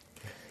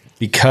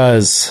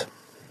 Because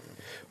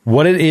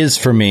what it is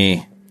for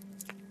me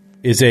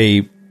is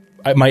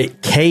my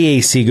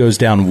KAC goes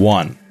down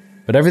 1,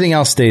 but everything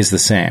else stays the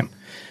same.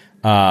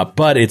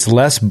 But it's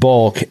less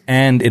bulk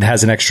and it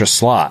has an extra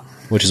slot,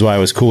 which is why I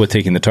was cool with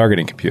taking the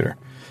targeting computer.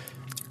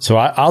 So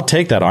I'll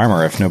take that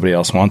armor if nobody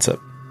else wants it.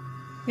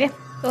 Yeah.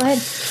 Go ahead.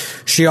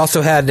 She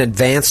also had an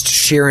advanced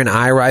Sheeran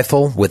eye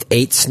rifle with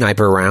 8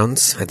 sniper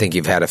rounds. I think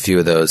you've had a few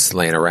of those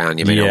laying around.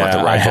 You may not want the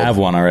rifle. I have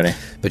one already.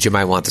 But you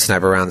might want the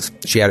sniper rounds.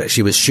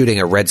 She was shooting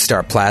a Red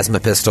Star plasma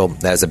pistol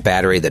that has a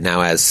battery that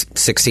now has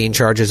 16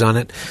 charges on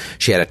it.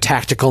 She had a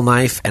tactical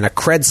knife and a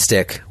cred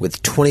stick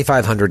with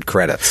 2,500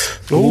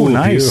 credits. Ooh,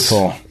 nice.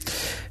 Beautiful.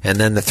 And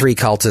then the 3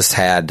 cultists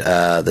had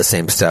the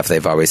same stuff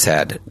they've always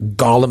had.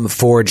 Golem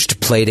Forged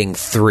Plating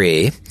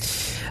 3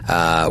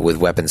 with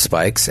weapon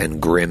spikes and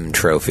Grim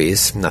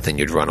trophies. Nothing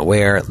you'd want to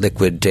wear.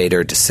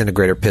 Liquidator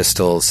Disintegrator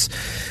pistols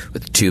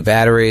with 2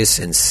 batteries.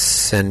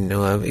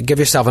 Give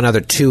yourself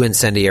another 2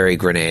 incendiary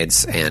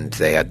grenades. And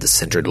they had the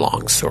sintered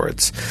long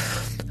swords.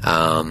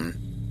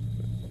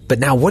 But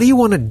now what do you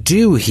want to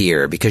do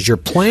here? Because your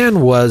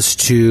plan was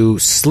to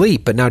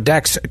sleep. But now,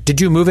 Dex,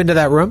 did you move into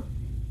that room?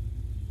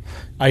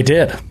 I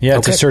did. Yeah,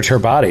 Okay. to search her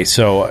body.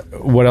 So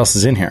what else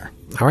is in here?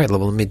 All right,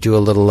 let me do a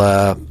little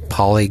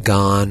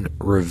polygon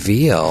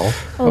reveal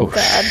Oh,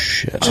 God.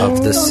 Shit.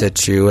 of the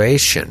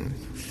situation.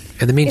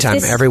 In the meantime,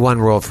 Is this- everyone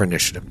roll for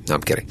initiative. No,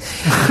 I'm kidding.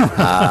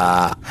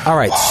 All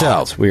right,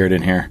 so It's weird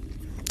in here.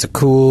 it's a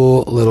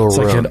cool little It's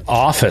room. like an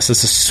office.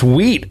 It's a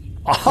sweet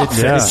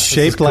office. Yeah. It's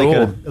shaped This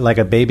is like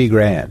a baby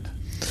grand.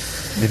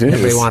 It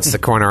Everybody is. wants the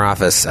corner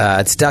office.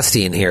 It's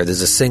dusty in here.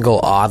 There's a single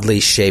oddly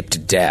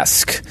shaped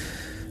desk.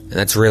 And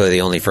that's really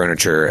the only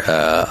furniture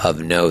of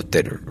note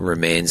that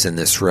remains in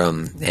this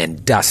room.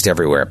 And dust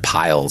everywhere.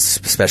 Piles,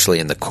 especially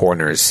in the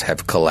corners,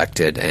 have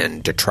collected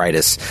and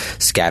detritus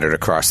scattered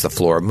across the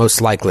floor.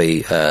 Most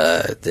likely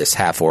this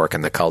half-orc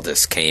and the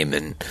cultists came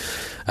and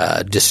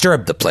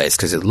disturbed the place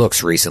because it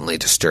looks recently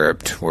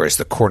disturbed, whereas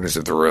the corners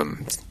of the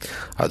room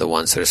are the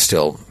ones that are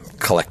still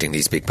collecting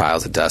these big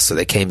piles of dust. So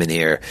they came in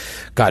here.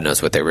 God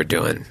knows what they were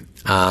doing.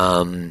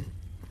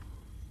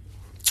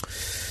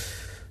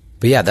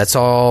 But yeah, that's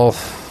all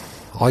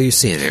you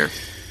see in here.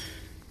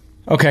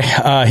 Okay,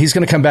 he's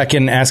going to come back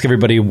in and ask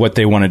everybody what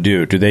they want to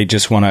do. Do they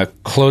just want to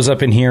close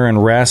up in here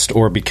and rest,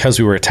 or because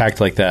we were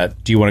attacked like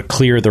that, do you want to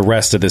clear the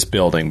rest of this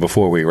building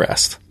before we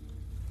rest?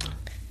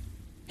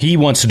 He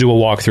wants to do a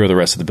walkthrough of the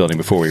rest of the building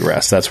before we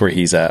rest. That's where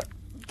he's at.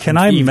 Can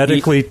I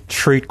medically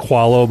treat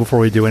Qualo before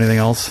we do anything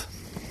else?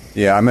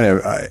 Yeah,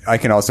 I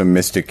can also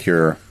Mystic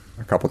Cure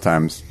a couple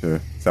times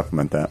to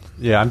supplement that.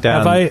 Yeah, I'm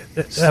down.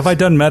 Have I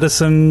done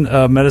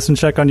medicine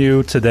check on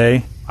you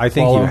today? I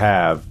think Qualo? you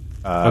have.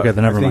 Okay,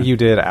 then never I think mind. you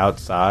did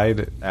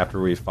outside after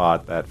we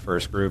fought that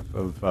first group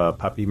of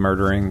puppy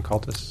murdering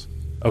cultists.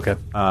 Okay.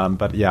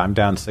 But yeah, I'm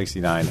down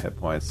 69 hit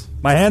points.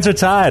 My hands are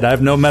tied. I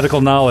have no medical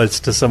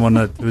knowledge to someone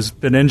who's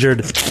been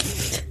injured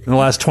in the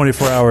last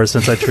 24 hours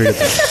since I treated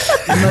them.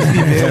 It must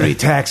be very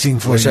taxing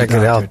for Wish you, I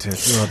could doctor, help. to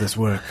do all this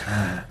work.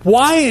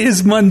 Why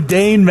is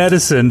mundane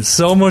medicine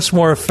so much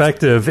more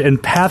effective in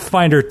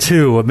Pathfinder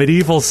 2, a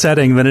medieval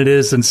setting, than it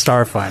is in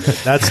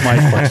Starfinder? That's my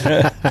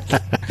question.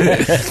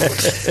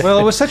 Well,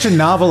 it was such a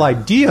novel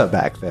idea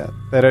back then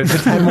that it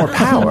just had more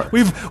power.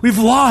 We've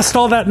lost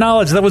all that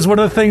knowledge. That was one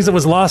of the things that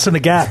was lost in the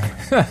gap.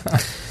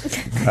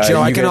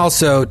 Joe, I you can get-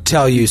 also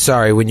tell you,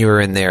 sorry, when you were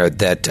in there,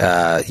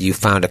 that you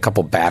found a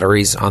couple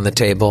batteries on the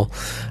table.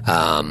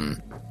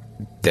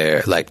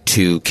 They're like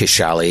 2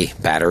 Kishali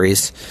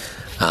batteries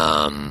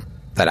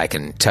that I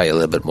can tell you a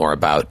little bit more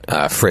about.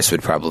 Friss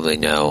would probably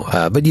know,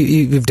 but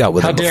you've dealt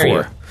with How them dare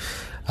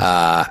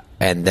before.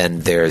 And then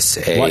there's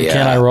a... What,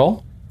 can I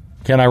roll?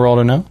 Can I roll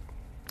to know?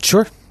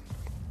 Sure.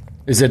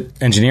 Is it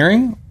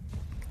engineering?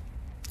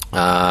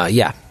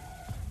 Yeah.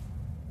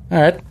 All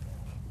right.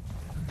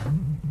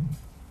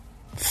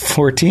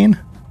 14?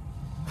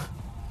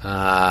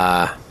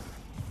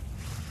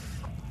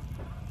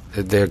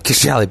 They're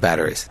Kishali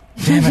batteries.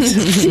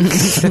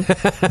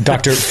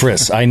 Dr.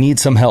 Friss, I need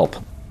some help.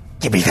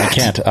 Give me that. I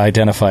can't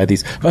identify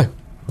these.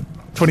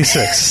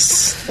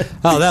 26.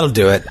 Oh, that'll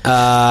do it.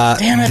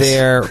 Damn it.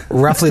 They're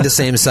roughly the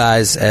same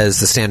size as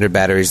the standard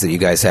batteries that you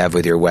guys have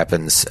with your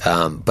weapons,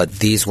 but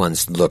these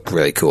ones look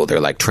really cool. They're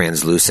like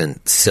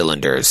translucent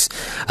cylinders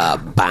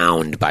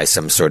bound by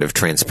some sort of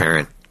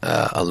transparent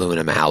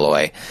aluminum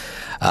alloy.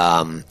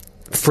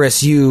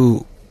 Friss,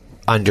 you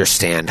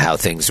understand how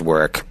things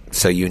work,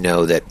 so you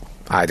know that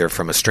either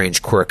from a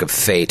strange quirk of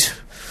fate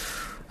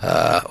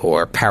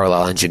or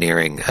parallel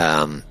engineering,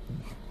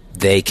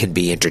 they can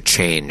be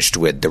interchanged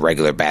with the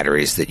regular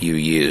batteries that you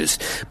use.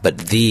 But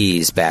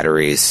these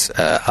batteries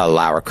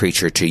allow a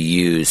creature to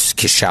use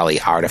Kishali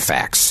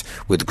artifacts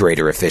with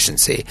greater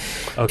efficiency.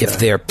 Okay. If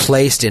they're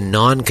placed in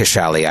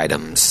non-Kishali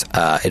items,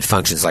 it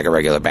functions like a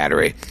regular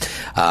battery.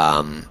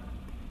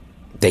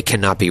 They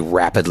cannot be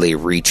rapidly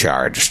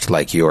recharged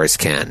like yours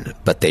can,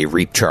 but they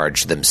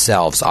recharge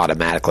themselves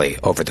automatically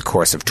over the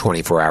course of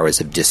 24 hours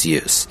of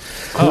disuse.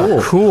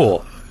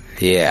 Cool.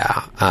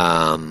 Yeah.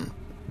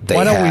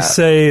 Why don't we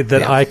say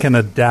that I can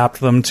adapt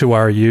them to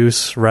our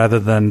use rather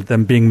than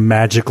them being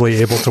magically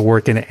able to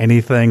work in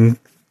anything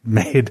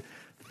made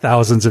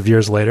thousands of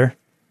years later?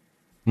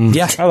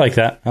 Yeah. I like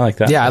that.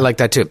 Yeah, I like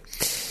that too.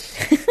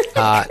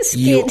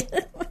 You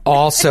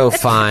also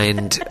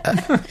find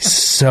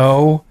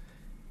So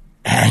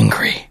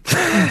angry.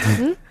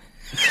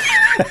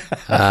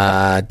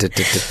 Just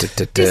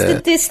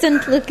a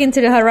distant look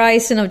into the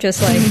horizon of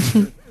just like...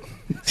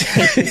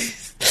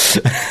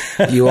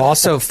 You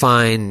also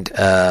find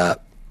a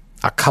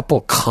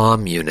couple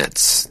comm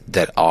units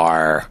that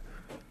are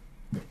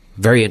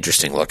very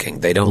interesting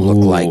looking. They don't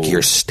look like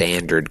your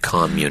standard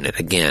comm unit.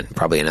 Again,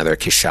 probably another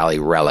Kishali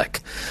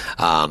relic.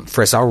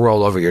 First, I'll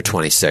roll over your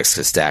 26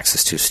 because Dax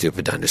is too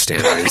stupid to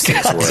understand how these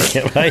things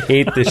work. I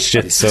hate this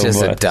shit so much. He's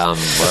just a dumb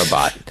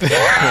robot.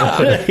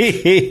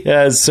 He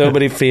has so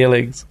many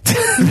feelings.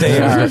 They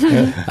are.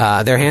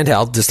 They're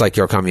handheld, just like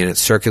your comm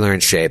units, circular in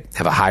shape,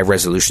 have a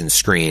high-resolution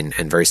screen,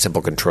 and very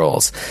simple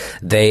controls.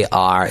 They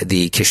are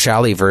the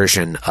Kishali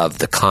version of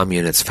the comm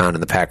units found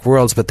in the Pack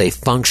Worlds, but they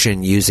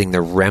function using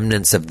the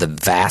remnants of the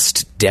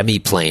vast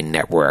demiplane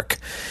network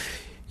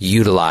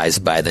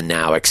utilized by the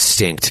now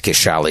extinct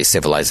Kishali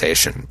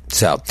civilization.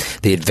 So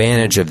the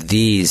advantage of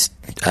these,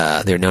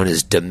 they're known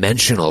as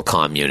dimensional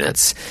comm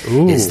units,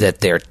 is that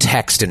their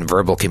text and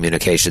verbal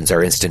communications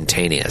are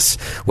instantaneous,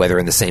 whether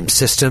in the same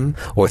system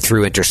or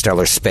through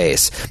interstellar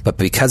space. But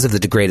because of the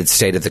degraded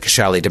state of the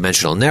Kishali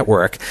dimensional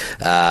network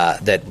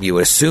that you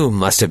assume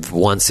must have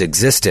once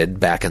existed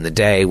back in the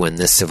day when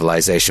this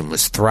civilization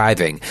was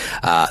thriving,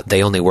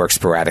 they only work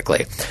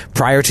sporadically.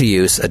 Prior to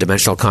use, a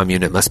dimensional comm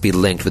unit must be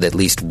linked with at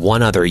least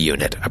one other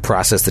unit, a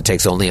process that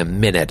takes only a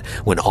minute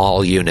when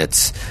all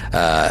units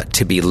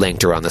to be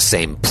linked are on the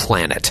same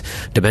planet.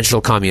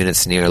 Dimensional comm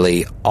units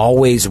nearly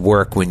always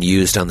work when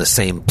used on the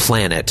same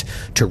planet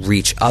to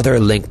reach other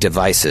linked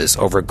devices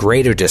over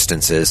greater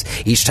distances.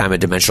 Each time a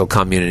dimensional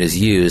comm unit is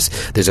used,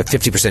 there's a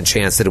 50%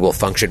 chance that it will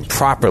function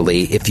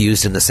properly if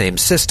used in the same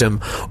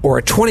system, or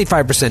a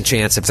 25%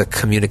 chance if the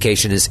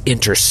communication is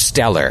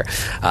interstellar,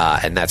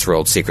 and that's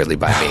rolled secretly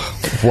by me.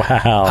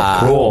 Wow,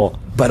 cool.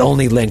 But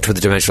only linked with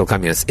the dimensional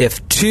comm units.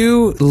 If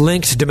two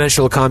linked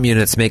dimensional comm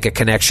units make a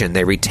connection,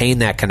 they retain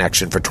that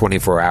connection for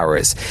 24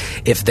 hours.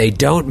 If they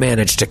don't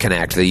manage to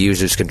connect, the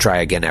users can try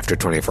again after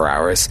 24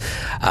 hours.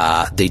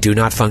 They do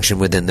not function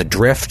within the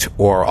drift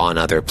or on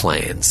other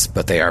planes,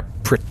 but they are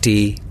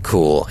pretty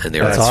cool. And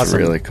they're awesome.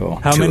 Really cool.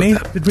 How many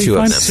did we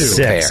find?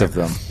 6 of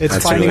them. It's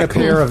That's finding really a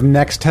pair of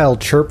Nextel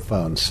chirp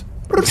phones.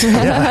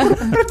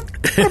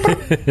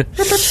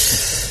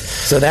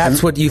 So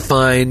that's what you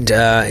find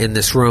in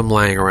this room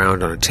lying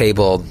around on a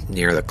table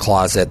near the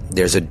closet.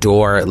 There's a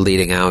door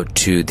leading out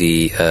to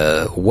the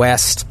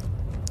west,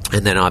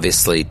 and then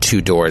obviously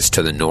 2 doors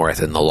to the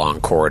north in the long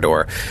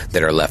corridor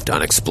that are left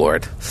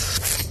unexplored.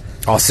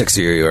 All 6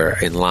 of you are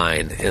in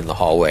line in the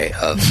hallway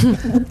of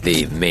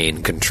the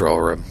main control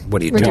room.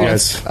 What are you We're doing?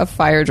 doing a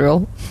fire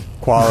drill.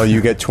 Qualo,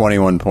 you get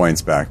 21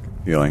 points back.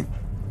 Feeling.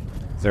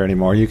 Is there any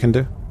more you can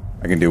do?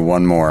 I can do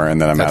one more, and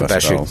then I'm out of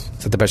spells.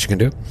 Is that the best you can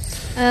do?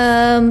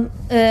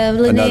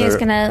 Linnea is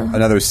gonna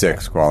another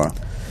 6, Qualo.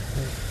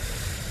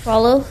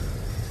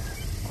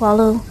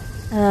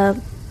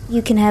 Qualo,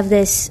 you can have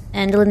this,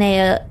 and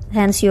Linnea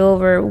hands you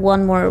over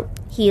one more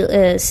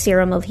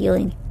serum of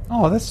healing.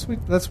 Oh, that's sweet.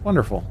 That's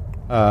wonderful.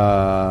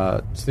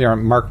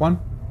 Serum Mark 1?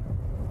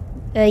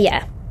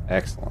 Yeah.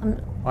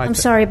 Excellent. I'm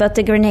sorry about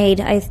the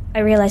grenade. I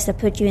realized I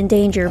put you in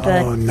danger,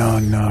 but... Oh, no.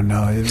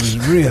 It was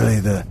really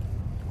the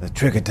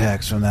trick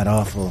attacks from that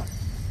awful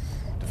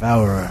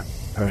devourer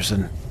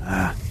person.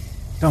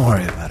 Don't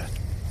worry about it.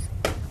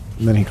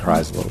 And then he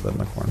cries a little bit in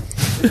the corner.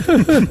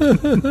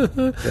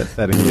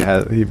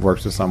 that he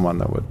works with someone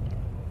that would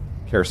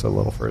care so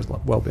little for his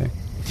well-being.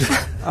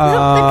 That's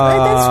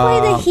why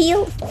the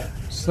heal...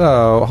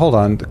 So, hold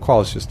on.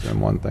 Qual's just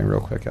doing one thing real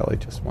quick, Ellie.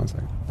 Just 1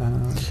 second.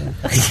 Okay.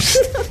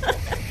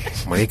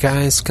 What are you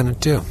guys going to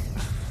do?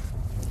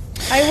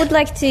 I would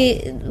like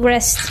to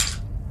rest.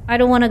 I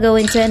don't want to go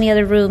into any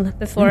other room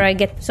before I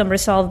get some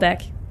resolve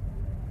back.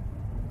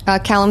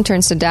 Callum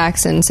turns to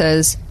Dax and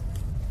says,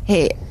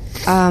 "Hey,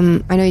 I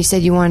know you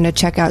said you wanted to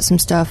check out some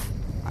stuff.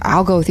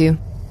 I'll go with you.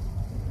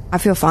 I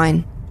feel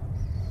fine."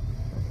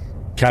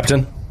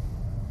 Captain?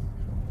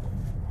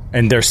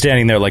 And they're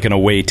standing there like an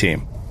away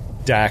team.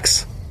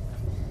 Dax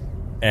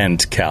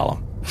and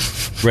Callum.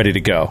 Ready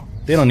to go.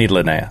 They don't need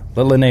Linnea.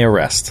 Let Linnea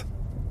rest.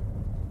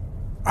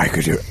 I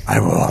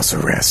will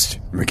also rest.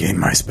 Regain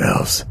my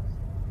spells.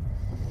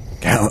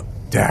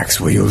 Dax,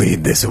 will you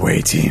lead this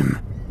away team?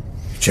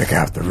 Check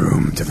out the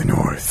room to the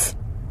north.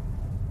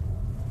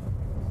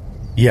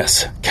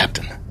 Yes,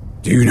 Captain.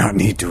 Do you not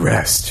need to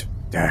rest,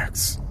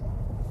 Dax?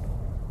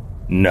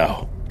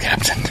 No,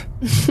 Captain.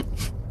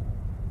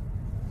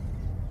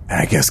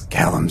 I guess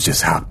Callum's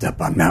just hopped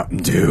up on Mountain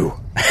Dew.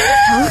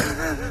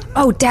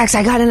 Oh, Dax,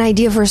 I got an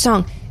idea for a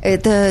song.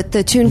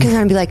 The tune can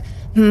kind of be like,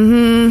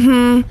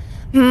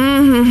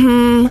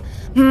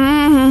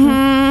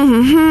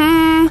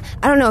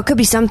 I don't know. It could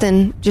be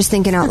something. Just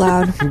thinking out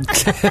loud.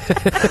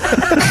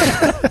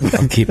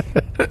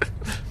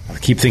 I'll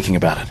keep thinking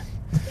about it.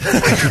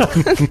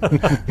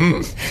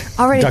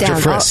 I'll write it down.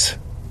 Dr. Friss,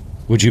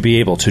 would you be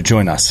able to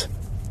join us?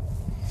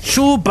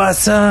 Sure,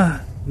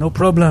 Bassa. No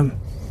problem.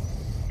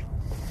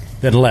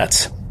 Then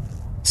let's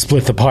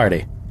split the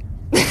party.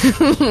 I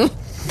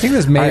think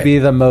this may be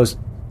the most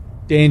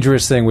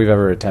dangerous thing we've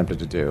ever attempted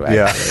to do.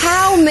 Yeah.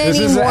 How How many This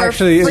is more?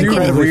 actually Do you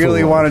incredibly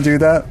really cool. want to do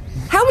that?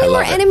 How many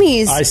more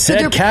enemies? I could said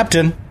there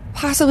captain.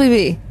 possibly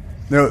be?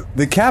 No,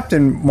 the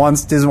captain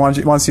wants you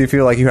to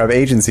feel like you have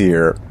agency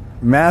here.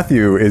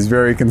 Matthew is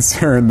very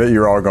concerned that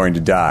you're all going to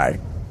die.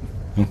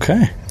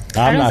 Okay.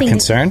 I'm not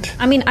concerned.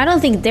 I mean, I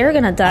don't think they're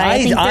gonna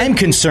die. I'm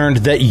concerned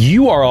that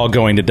you are all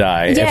going to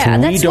die Yeah,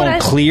 if we that's what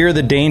don't clear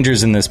the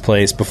dangers in this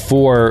place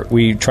before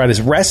we try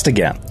to rest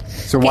again.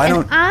 So why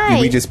and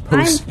don't we just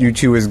post you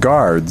two as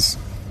guards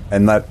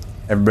and let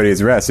everybody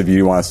as rest if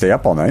you want to stay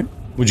up all night?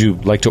 Would you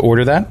like to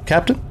order that,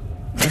 Captain?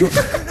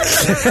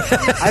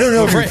 I don't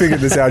know if you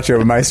figured this out, Joe,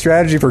 but my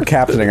strategy for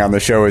captaining on the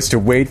show is to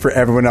wait for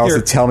everyone else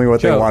to tell me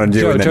what they want to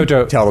do and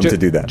then tell them to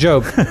do that.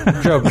 Joe,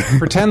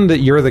 pretend that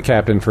you're the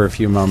captain for a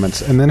few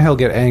moments, and then he'll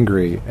get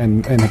angry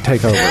and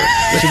take over.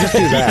 So just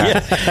do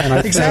that. Yeah,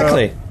 and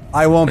exactly.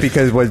 I won't,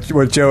 because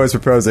what Joe is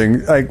proposing,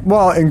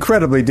 while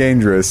incredibly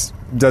dangerous,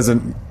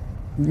 doesn't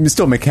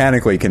still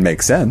mechanically can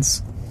make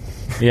sense.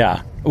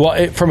 Yeah.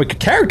 Well, from a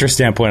character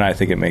standpoint, I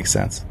think it makes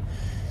sense.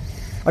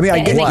 I mean,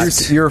 I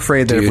get you're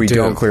afraid that if we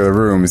don't clear the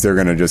rooms, they're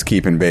going to just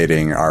keep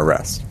invading our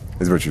rest.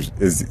 Is what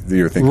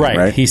you're thinking,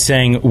 right? He's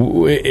saying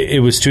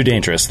it was too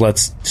dangerous.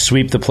 Let's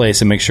sweep the place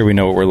and make sure we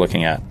know what we're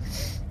looking at.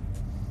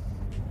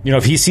 You know,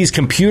 if he sees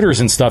computers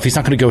and stuff, he's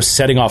not going to go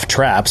setting off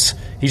traps.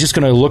 He's just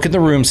going to look at the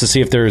rooms to see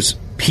if there's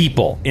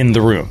people in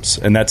the rooms,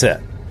 and that's it.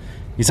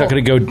 He's not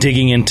going to go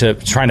digging into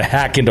trying to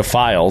hack into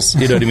files.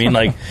 You know what I mean?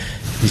 Like,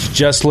 he's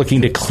just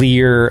looking to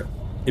clear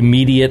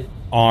immediate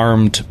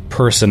armed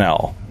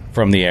personnel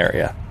from the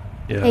area.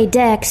 Yeah. Hey,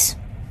 Dex,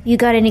 you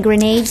got any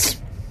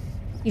grenades?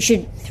 You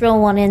should throw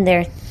one in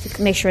there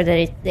to make sure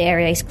that the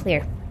area is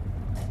clear.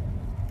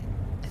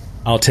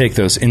 I'll take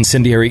those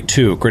incendiary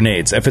 2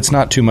 grenades if it's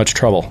not too much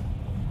trouble.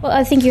 Well,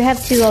 I think you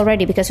have 2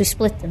 already because we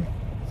split them.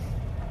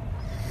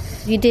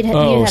 You did.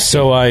 Oh,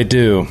 so I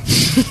do.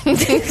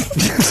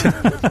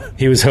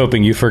 He was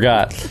hoping you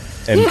forgot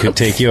and could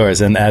take yours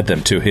and add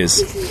them to his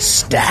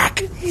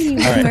stack. You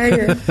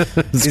murder.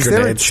 Is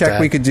there a check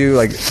we could do,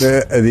 like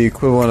the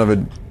equivalent of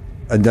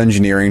a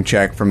dungeoneering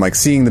check from like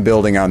seeing the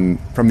building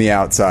from the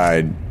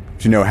outside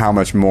to know how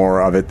much more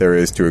of it there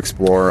is to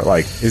explore?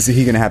 Like, is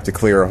he going to have to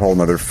clear a whole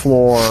nother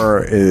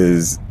floor?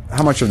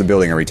 How much of the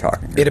building are we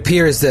talking? It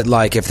appears that,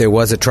 like, if there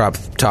was a top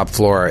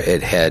floor,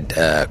 it had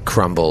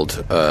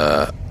crumbled,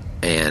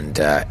 and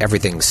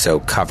everything's so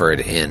covered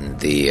in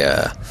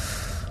the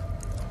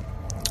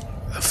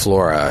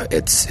flora.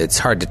 It's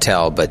hard to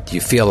tell, but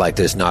you feel like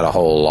there's not a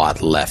whole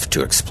lot left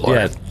to explore.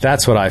 Yeah,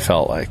 that's what I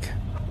felt like.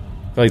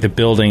 I feel like the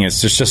building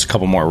is just a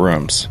couple more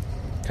rooms,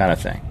 kind of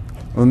thing.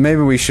 Well,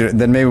 maybe we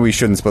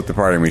shouldn't split the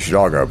party and we should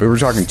all go. But we're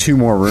talking 2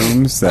 more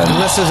rooms. Then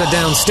unless there's a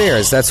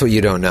downstairs, that's what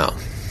you don't know.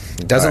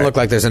 It doesn't look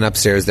like there's an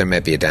upstairs. There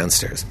might be a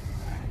downstairs.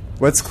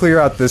 Let's clear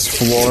out this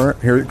floor.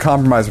 Here,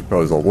 compromise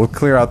proposal. We'll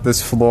clear out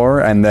this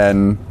floor and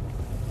then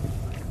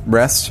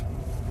rest.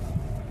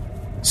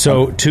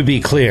 So, to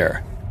be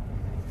clear,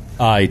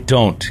 I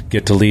don't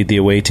get to lead the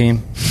away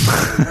team?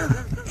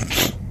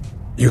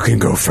 You can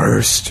go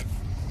first.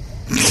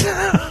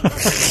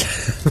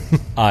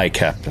 Aye,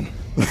 Captain.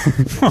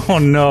 Oh,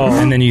 no.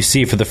 And then you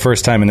see for the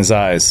first time in his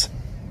eyes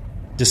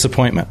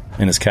disappointment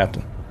in his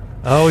captain.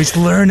 Oh, he's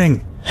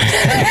learning.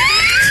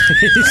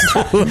 He's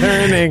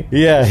learning.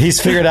 Yeah, he's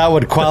figured out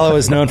what Qualo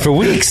is known for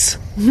weeks.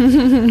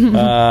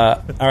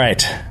 All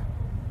right.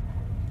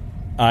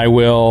 I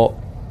will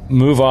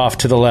move off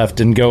to the left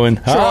and go in.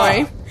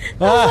 Troy.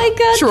 Oh my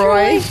God,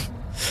 Troy.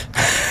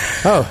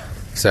 Oh,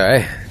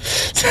 sorry.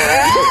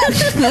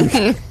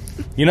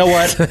 You know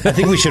what? I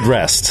think we should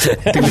rest. I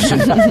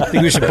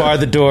think we should bar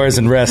the doors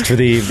and rest for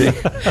the evening.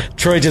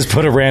 Troy just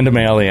put a random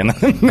alien in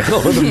the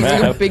middle of the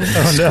map. Big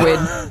squid.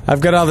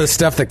 I've got all this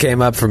stuff that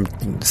came up from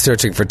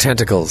searching for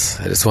tentacles.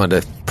 I just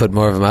wanted to put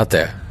more of them out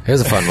there.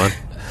 Here's a fun one.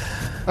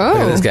 Oh.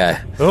 Look at this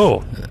guy. Oh.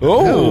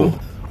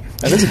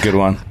 That is a good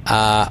one.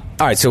 All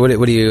right, so what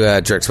do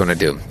you jerks want to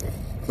do?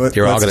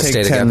 You're all going to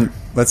stay together?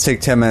 Let's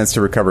take 10 minutes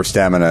to recover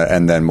stamina,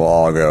 and then we'll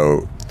all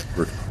go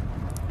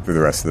through the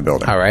rest of the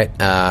building. All right.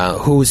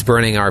 Who's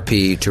burning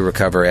RP to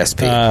recover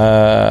SP?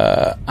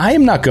 I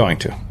am not going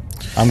to.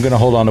 I'm going to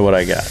hold on to what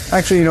I got.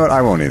 Actually, you know what?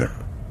 I won't either.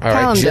 All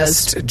right,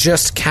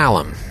 just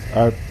Callum.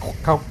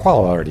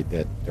 Qualo already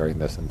did during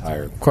this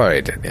entire...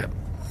 Qualo did, yeah.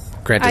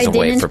 Grant doesn't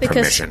wait for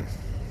permission.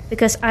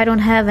 Because I don't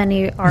have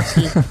any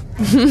RP.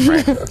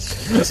 Right.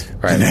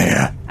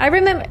 Linnea, I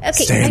remember... Okay,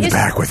 stay in the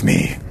back with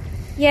me.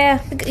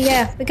 Yeah,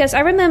 because I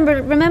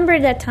remember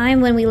that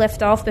time when we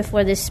left off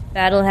before this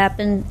battle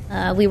happened.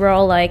 We were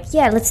all like,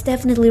 yeah, let's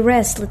definitely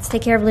rest. Let's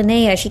take care of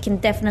Linnea. She can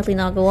definitely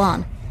not go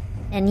on.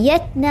 And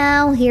yet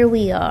now, here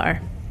we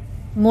are.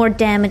 More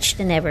damaged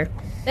than ever.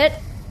 But,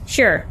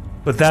 sure.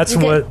 But that's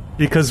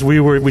because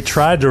we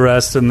tried to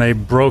rest and they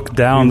broke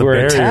down the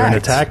barrier and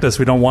attacked us.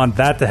 We don't want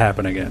that to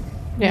happen again.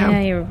 Yeah,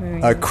 you're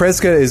right.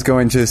 Kreska is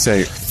going to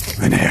say,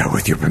 Linnea,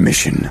 with your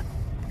permission,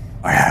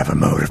 I have a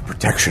mode of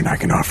protection I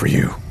can offer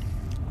you.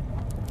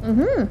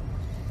 Mm-hmm.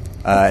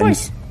 Of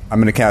course. I'm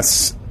going to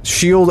cast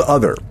Shield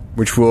Other,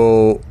 which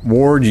will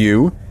ward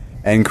you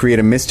and create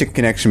a mystic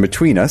connection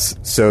between us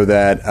so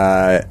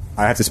that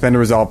I have to spend a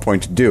resolve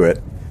point to do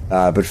it.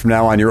 But from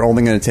now on, you're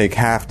only going to take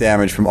half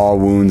damage from all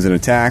wounds and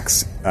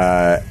attacks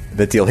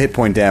that deal hit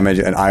point damage,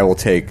 and I will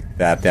take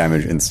that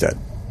damage instead.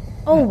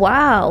 Oh,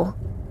 wow.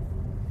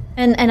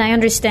 And I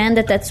understand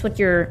that that's what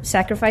you're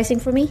sacrificing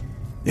for me?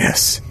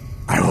 Yes,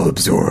 I will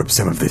absorb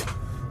some of the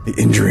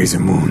injuries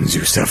and wounds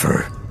you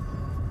suffer.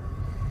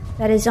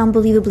 That is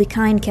unbelievably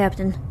kind,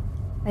 Captain.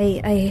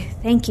 I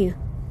thank you.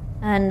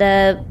 And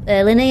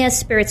Linnea's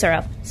spirits are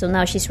up, so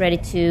now she's ready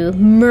to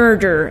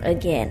murder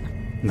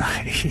again.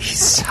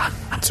 Nice.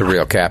 It's a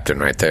real captain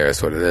right there,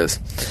 is what it is.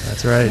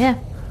 That's right. Yeah.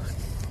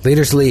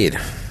 Leaders lead.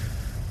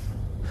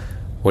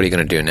 What are you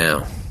going to do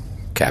now,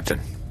 Captain?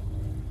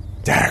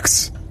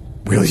 Dax,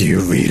 will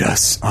you lead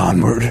us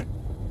onward?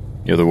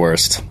 You're the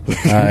worst.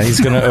 He's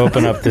going to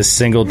open up this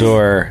single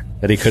door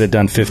that he could have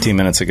done 15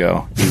 minutes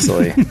ago,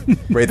 easily.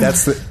 Wait,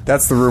 that's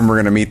the room we're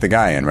going to meet the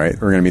guy in, right?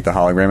 We're going to meet the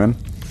hologram in?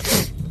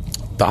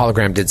 The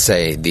hologram did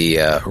say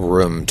the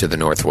room to the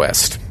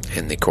northwest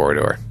in the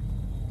corridor.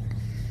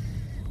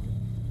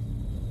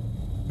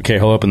 Okay,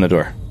 he'll open the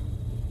door.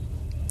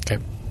 Okay.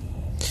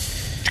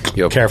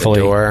 You open Carefully,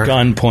 the door,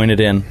 gun pointed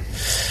in.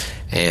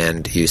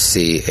 and you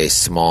see a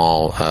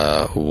small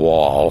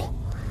wall,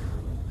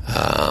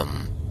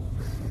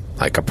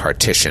 like a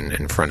partition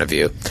in front of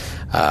you,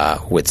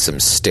 with some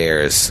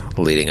stairs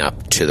leading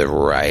up to the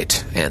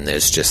right, and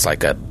there's just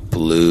like a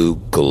blue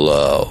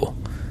glow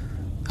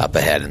up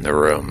ahead in the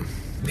room.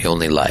 The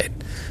only light,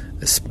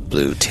 this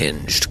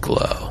blue-tinged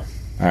glow.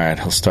 All right,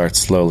 he'll start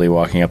slowly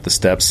walking up the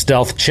steps.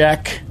 Stealth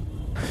check.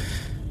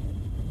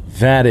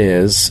 That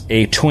is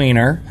a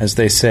tweener, as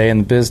they say in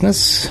the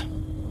business.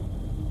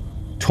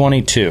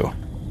 22.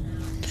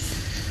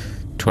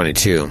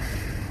 22.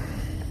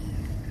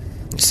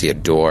 You see a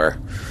door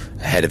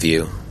ahead of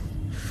you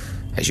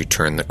as you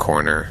turn the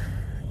corner.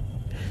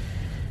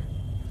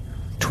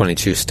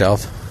 22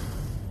 stealth.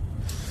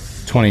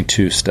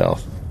 22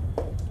 stealth.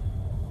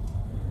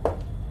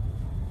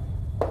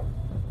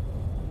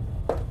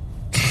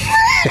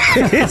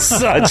 He's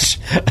such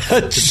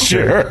a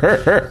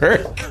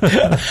jerk.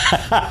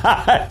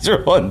 He's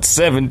rolling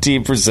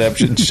 17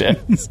 perception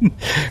checks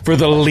for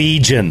the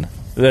legion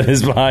that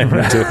is behind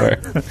the door.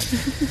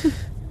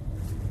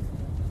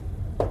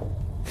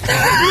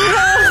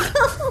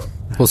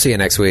 We'll see you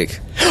next week.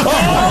 Son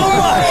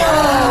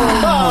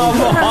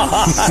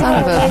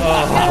of a...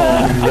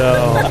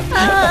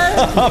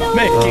 I'm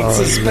making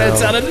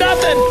suspense out of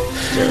nothing.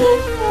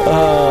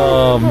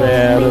 Oh,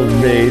 man,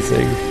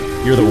 amazing.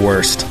 You're the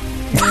worst.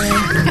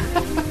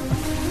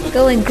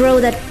 Go and grow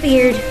that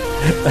beard.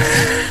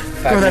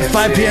 Grow that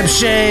 5 p.m.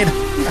 shade.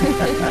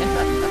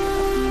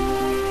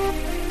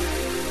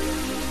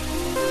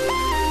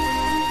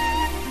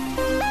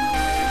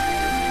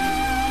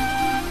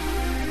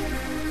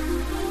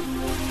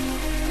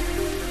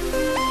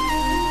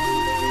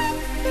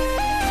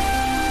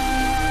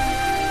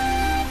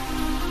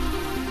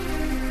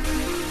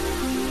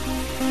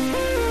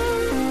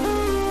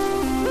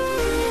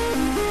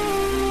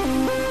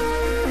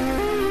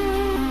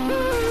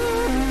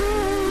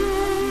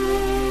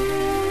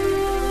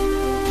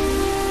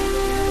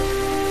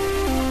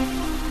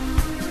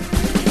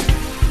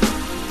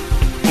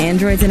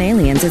 Androids and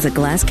Aliens is a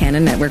Glass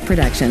Cannon Network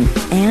production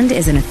and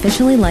is an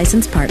officially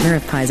licensed partner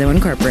of Paizo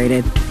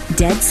Incorporated.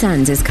 Dead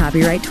Sons is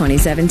copyright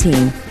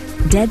 2017.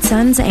 Dead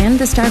Sons and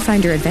the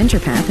Starfinder Adventure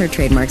Path are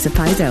trademarks of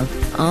Paizo.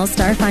 All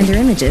Starfinder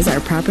images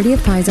are property of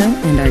Paizo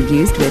and are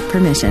used with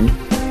permission.